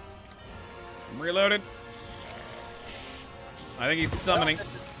 I'm reloaded. I think he's summoning.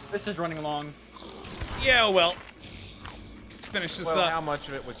 This is running along. Yeah, well. Let's finish this Well, how up. much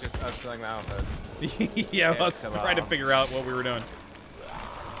of it was just us selling the outfit? Yeah, let's come try to on. figure out what we were doing.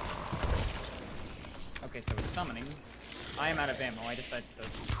 Okay, so it's summoning. I am out of ammo. I decided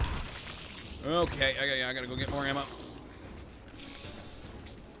to. Okay, I gotta go get more ammo.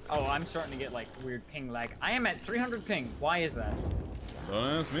 Oh, I'm starting to get like weird ping lag. I am at 300 ping. Why is that? Don't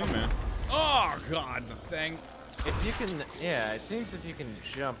ask me, man. Oh god, the thing. If you can, yeah, it seems if you can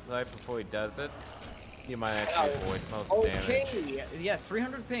jump right before he does it, you might actually avoid most Okay, damage. yeah,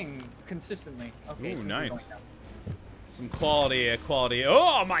 300 ping consistently. Okay, Ooh, so we're nice. going down. Some quality.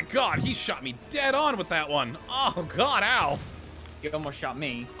 Oh my god, he shot me dead on with that one. Oh god, ow. He almost shot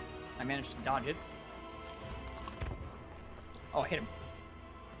me. I managed to dodge it. Oh, I hit him.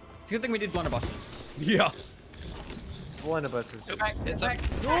 It's a good thing we did blunderbusses. Yeah. One of us is just It's up.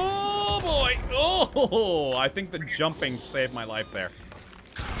 Oh boy. Oh, I think the jumping saved my life there.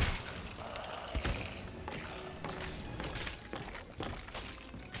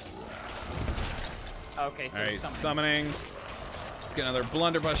 Okay, so All right, it's summoning. summoning. Let's get another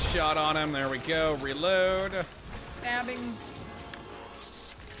blunderbuss shot on him. There we go. Reload. Stabbing.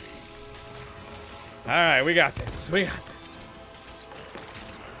 All right, we got this. We got this.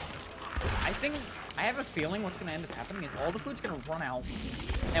 I have a feeling what's gonna end up happening is all the food's gonna run out,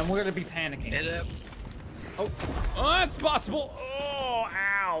 and we're gonna be panicking. Hit up. Oh, Oh, that's possible. Oh,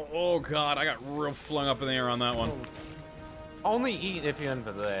 ow. Oh god, I got real flung up in the air on that one. only eat if you're in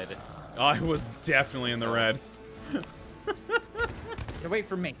the red. I was definitely in the red. wait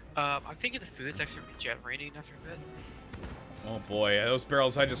for me. I'm thinking the food's actually regenerating after a bit. Oh boy, those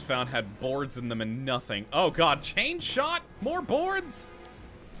barrels I just found had boards in them and nothing. Oh god, chain shot? More boards?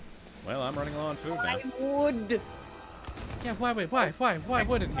 Well, I'm running low on food now. I would. Yeah, why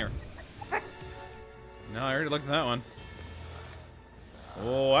wood in here? No, I already looked at that one.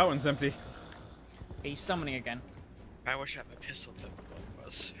 Oh, that one's empty. He's summoning again. I wish I had my pistol to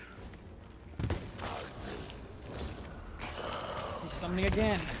was. He's summoning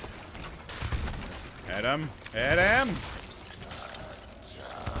again. Hit him. Hit him.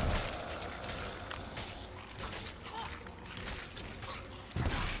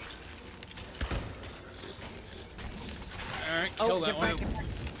 Alright, kill that one. Get back.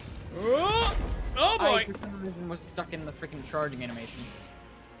 Oh, oh I, boy. for some reason, was stuck in the freaking charging animation.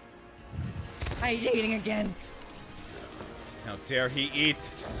 He's eating again. How dare he eat?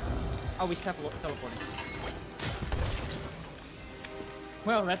 Oh, he's teleporting.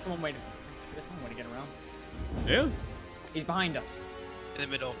 Well, that's one way to get around. Yeah. He's behind us. In the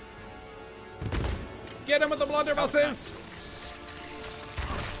middle. Get him with the blunderbusses.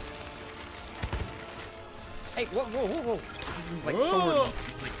 Hey, whoa. This is like Whoa. sword.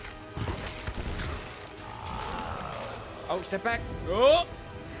 Oh, step back. Oh.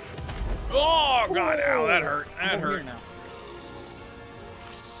 Oh god, ow, that hurt. That I'm over hurt. here now.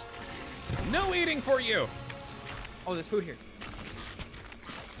 No eating for you. Oh, there's food here.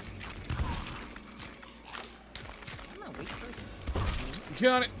 I'm gonna wait for it.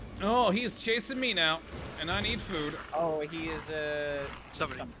 Got it. Oh, he's chasing me now, and I need food. Oh, he is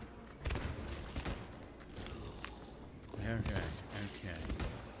Somebody. Okay.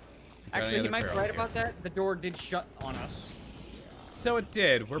 Actually, he might be right about that. The door did shut on us. So it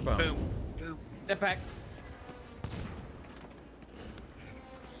did. We're boned. Boom. Boom. Step back.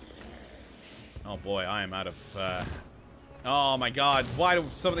 Oh boy, I am out of. Oh my god, why do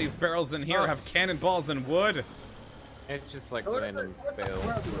some of these barrels in here have cannonballs and wood? It's just like Go to random the fail.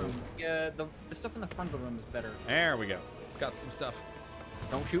 front of the room. Yeah, the stuff in the front of the room is better. There we go. Got some stuff.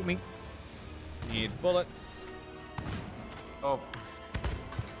 Don't shoot me. Need bullets. Oh,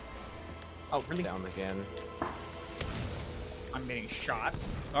 Oh, really? down again. I'm getting shot.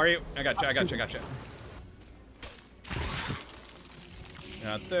 Are you? I got you.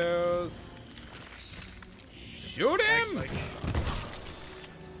 Got those. Shoot him!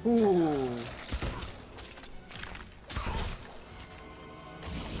 Ooh.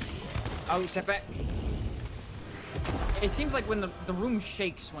 Oh, step back. It seems like when the room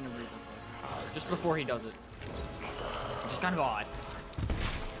shakes whenever he does it. Just before he does it. Which is kind of odd.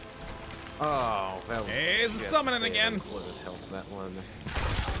 Oh, that was. He's summoning again. Help that one.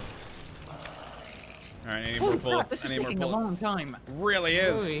 Alright, I need Holy more crap, bullets. this I is need more taking a long bullets. time. Really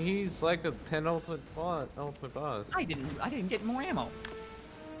is. Really, he's like the penultimate ultimate boss. I didn't get more ammo.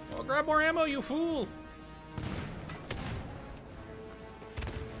 Well, grab more ammo, you fool.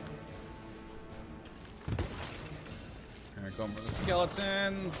 Alright, going for the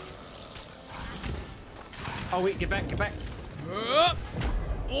skeletons. Oh wait, get back, get back.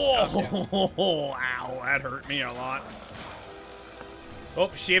 Oh, ow, that hurt me a lot. Oh,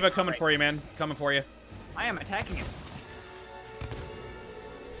 Shiva coming for you, man. Coming for you. I am attacking him.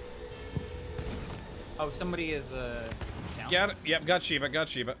 Oh, somebody is down. Got it. Yep, got Shiva, got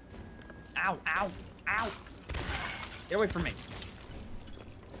Shiva. Ow, ow, ow. Get away from me.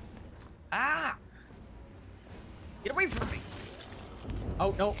 Ah! Get away from me.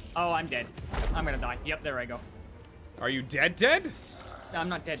 Oh, no. Oh, I'm dead. I'm gonna die. Yep, there I go. Are you dead? No, I'm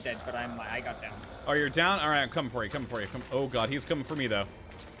not dead, but I got down. Oh, you're down? Alright, I'm coming for you, coming for you. Oh, God, he's coming for me, though.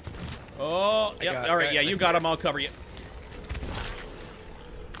 Oh, yep, alright, yeah, you got him. I'll cover you.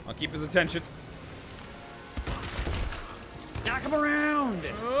 I'll keep his attention. Knock him around!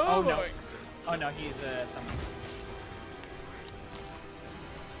 Oh, no. boy. Oh, no, he's, something.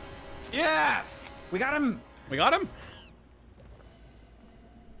 Yes! We got him! We got him?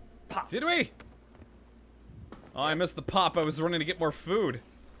 Pop. Did we? Oh, I missed the pop. I was running to get more food.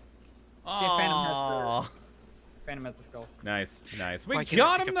 See if Phantom has Oh, the, Phantom has the skull. nice, nice. We Why can't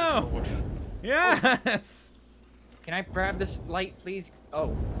got I pick him, up though. the sword? Yes. Can I grab this light, please?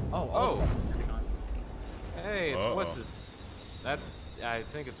 Oh. Oh. Hey, it's Uh-oh. what's his? That's. I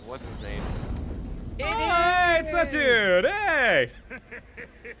think it's what's his name. Hey, it's that dude. Hey.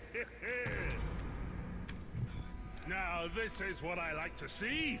 Now this is what I like to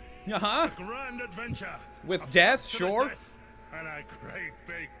see. Uh-huh. A grand adventure. With A death, fight to the sure. death, and a great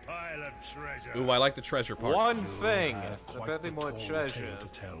big pile of treasure. Ooh, I like the treasure part. One You'll thing. have There's quite barely the more tall treasure. tale to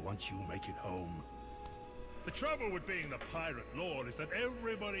tell once you make it home. The trouble with being the pirate lord is that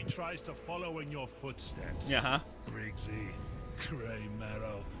everybody tries to follow in your footsteps. Uh-huh. Briggsy, Grey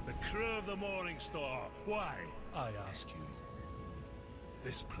Marrow, the crew of the Morning Star. Why, I ask you?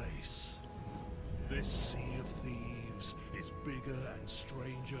 This place, this Sea of Thieves, is bigger and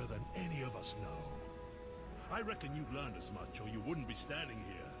stranger than any of us know. I reckon you've learned as much, or you wouldn't be standing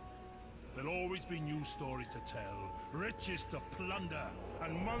here. There'll always be new stories to tell, riches to plunder,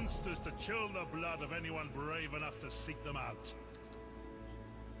 and monsters to chill the blood of anyone brave enough to seek them out.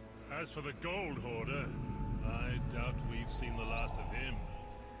 As for the gold hoarder, I doubt we've seen the last of him.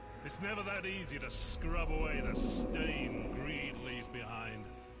 It's never that easy to scrub away the stain greed leaves behind.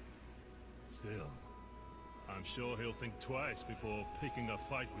 Still, I'm sure he'll think twice before picking a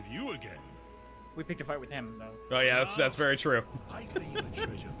fight with you again. We picked a fight with him, though. Oh, yeah, that's very true. I'd leave the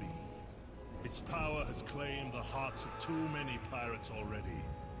treasure be. Its power has claimed the hearts of too many pirates already.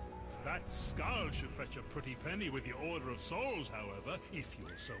 That skull should fetch a pretty penny with the Order of Souls, however, if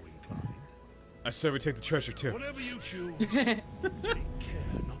you're so inclined. I said we take the treasure, too. Whatever you choose, take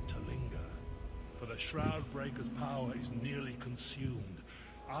care not to linger. For the Shroud Breaker's power is nearly consumed.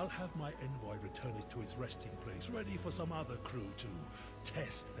 I'll have my envoy return it to its resting place, ready for some other crew to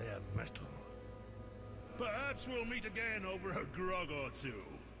test their mettle. Perhaps we'll meet again over a grog or two.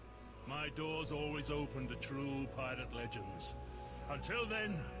 My door's always open to true pirate legends. Until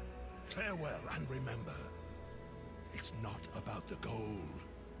then, farewell, and remember, it's not about the gold.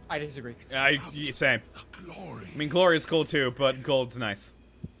 I disagree. Same. The glory. I mean, glory is cool, too, but gold's nice.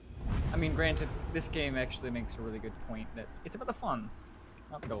 I mean, granted, this game actually makes a really good point that it's about the fun,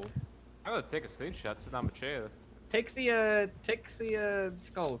 not the gold. I'm gonna take a screenshot, sit on my chair. Take the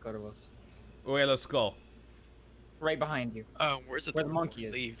skull, Kottabos. Where the skull? Right behind you. Oh, where's the Where the monkey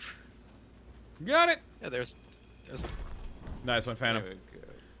is. leave? Got it. Yeah, there's. Nice one, Phantom. There we go.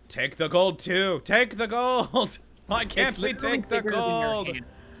 Take the gold, too. Take the gold. Why can't It's we literally take the bigger than your gold? hand.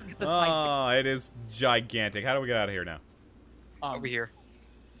 Look at the size Oh, it is gigantic. How do we get out of here now? of it. Over here.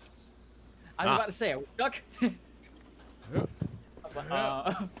 I was about to say, are we stuck? I was like,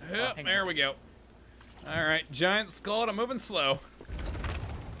 Yep, hang there on. we go. All right, giant skull. I'm moving slow.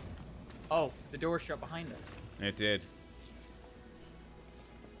 Oh, the door shut behind us. It did.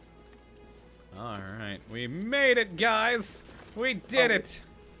 All right, we made it, guys. We did it.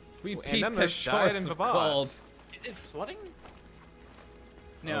 We And peaked then the there's shores Giant of Babas. gold. Is it flooding?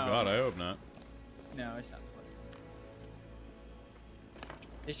 No. Oh god, I hope not. No, it's not flooded.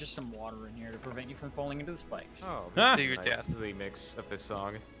 There's just some water in here to prevent you from falling into the spikes. Oh, Ah! To your nice death. remix of this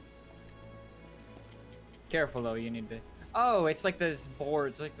song. Careful though, you need to. Oh, it's like this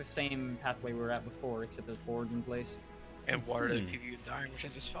board. It's like the same pathway we were at before, except there's boards in place. And water doesn't give you dying, which I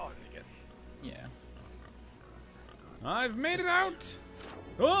just fell in again. Yeah. I've made it out!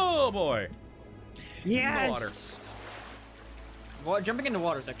 Oh boy! Yes. Well, jumping into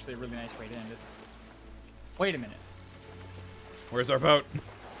water is actually a really nice way to end it. Wait a minute. Where's our boat?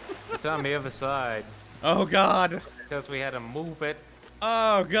 It's on the other side. Oh god! Because we had to move it.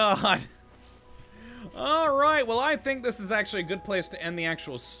 Oh god! Alright, well I think this is actually a good place to end the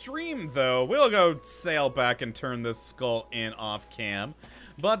actual stream, though. We'll go sail back and turn this skull in off cam.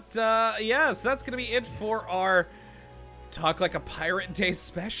 But, yes, that's gonna be it for our Talk Like a Pirate Day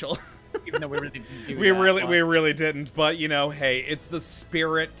special. Even though we really didn't do we that, really didn't, but you know, hey, it's the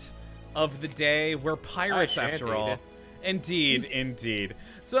spirit of the day. We're pirates after all. Indeed, indeed.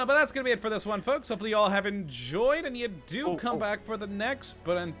 So, but that's gonna be it for this one, folks. Hopefully you all have enjoyed and you do come back for the next.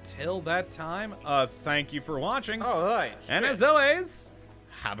 But until that time, thank you for watching. All right. And as always,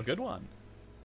 have a good one.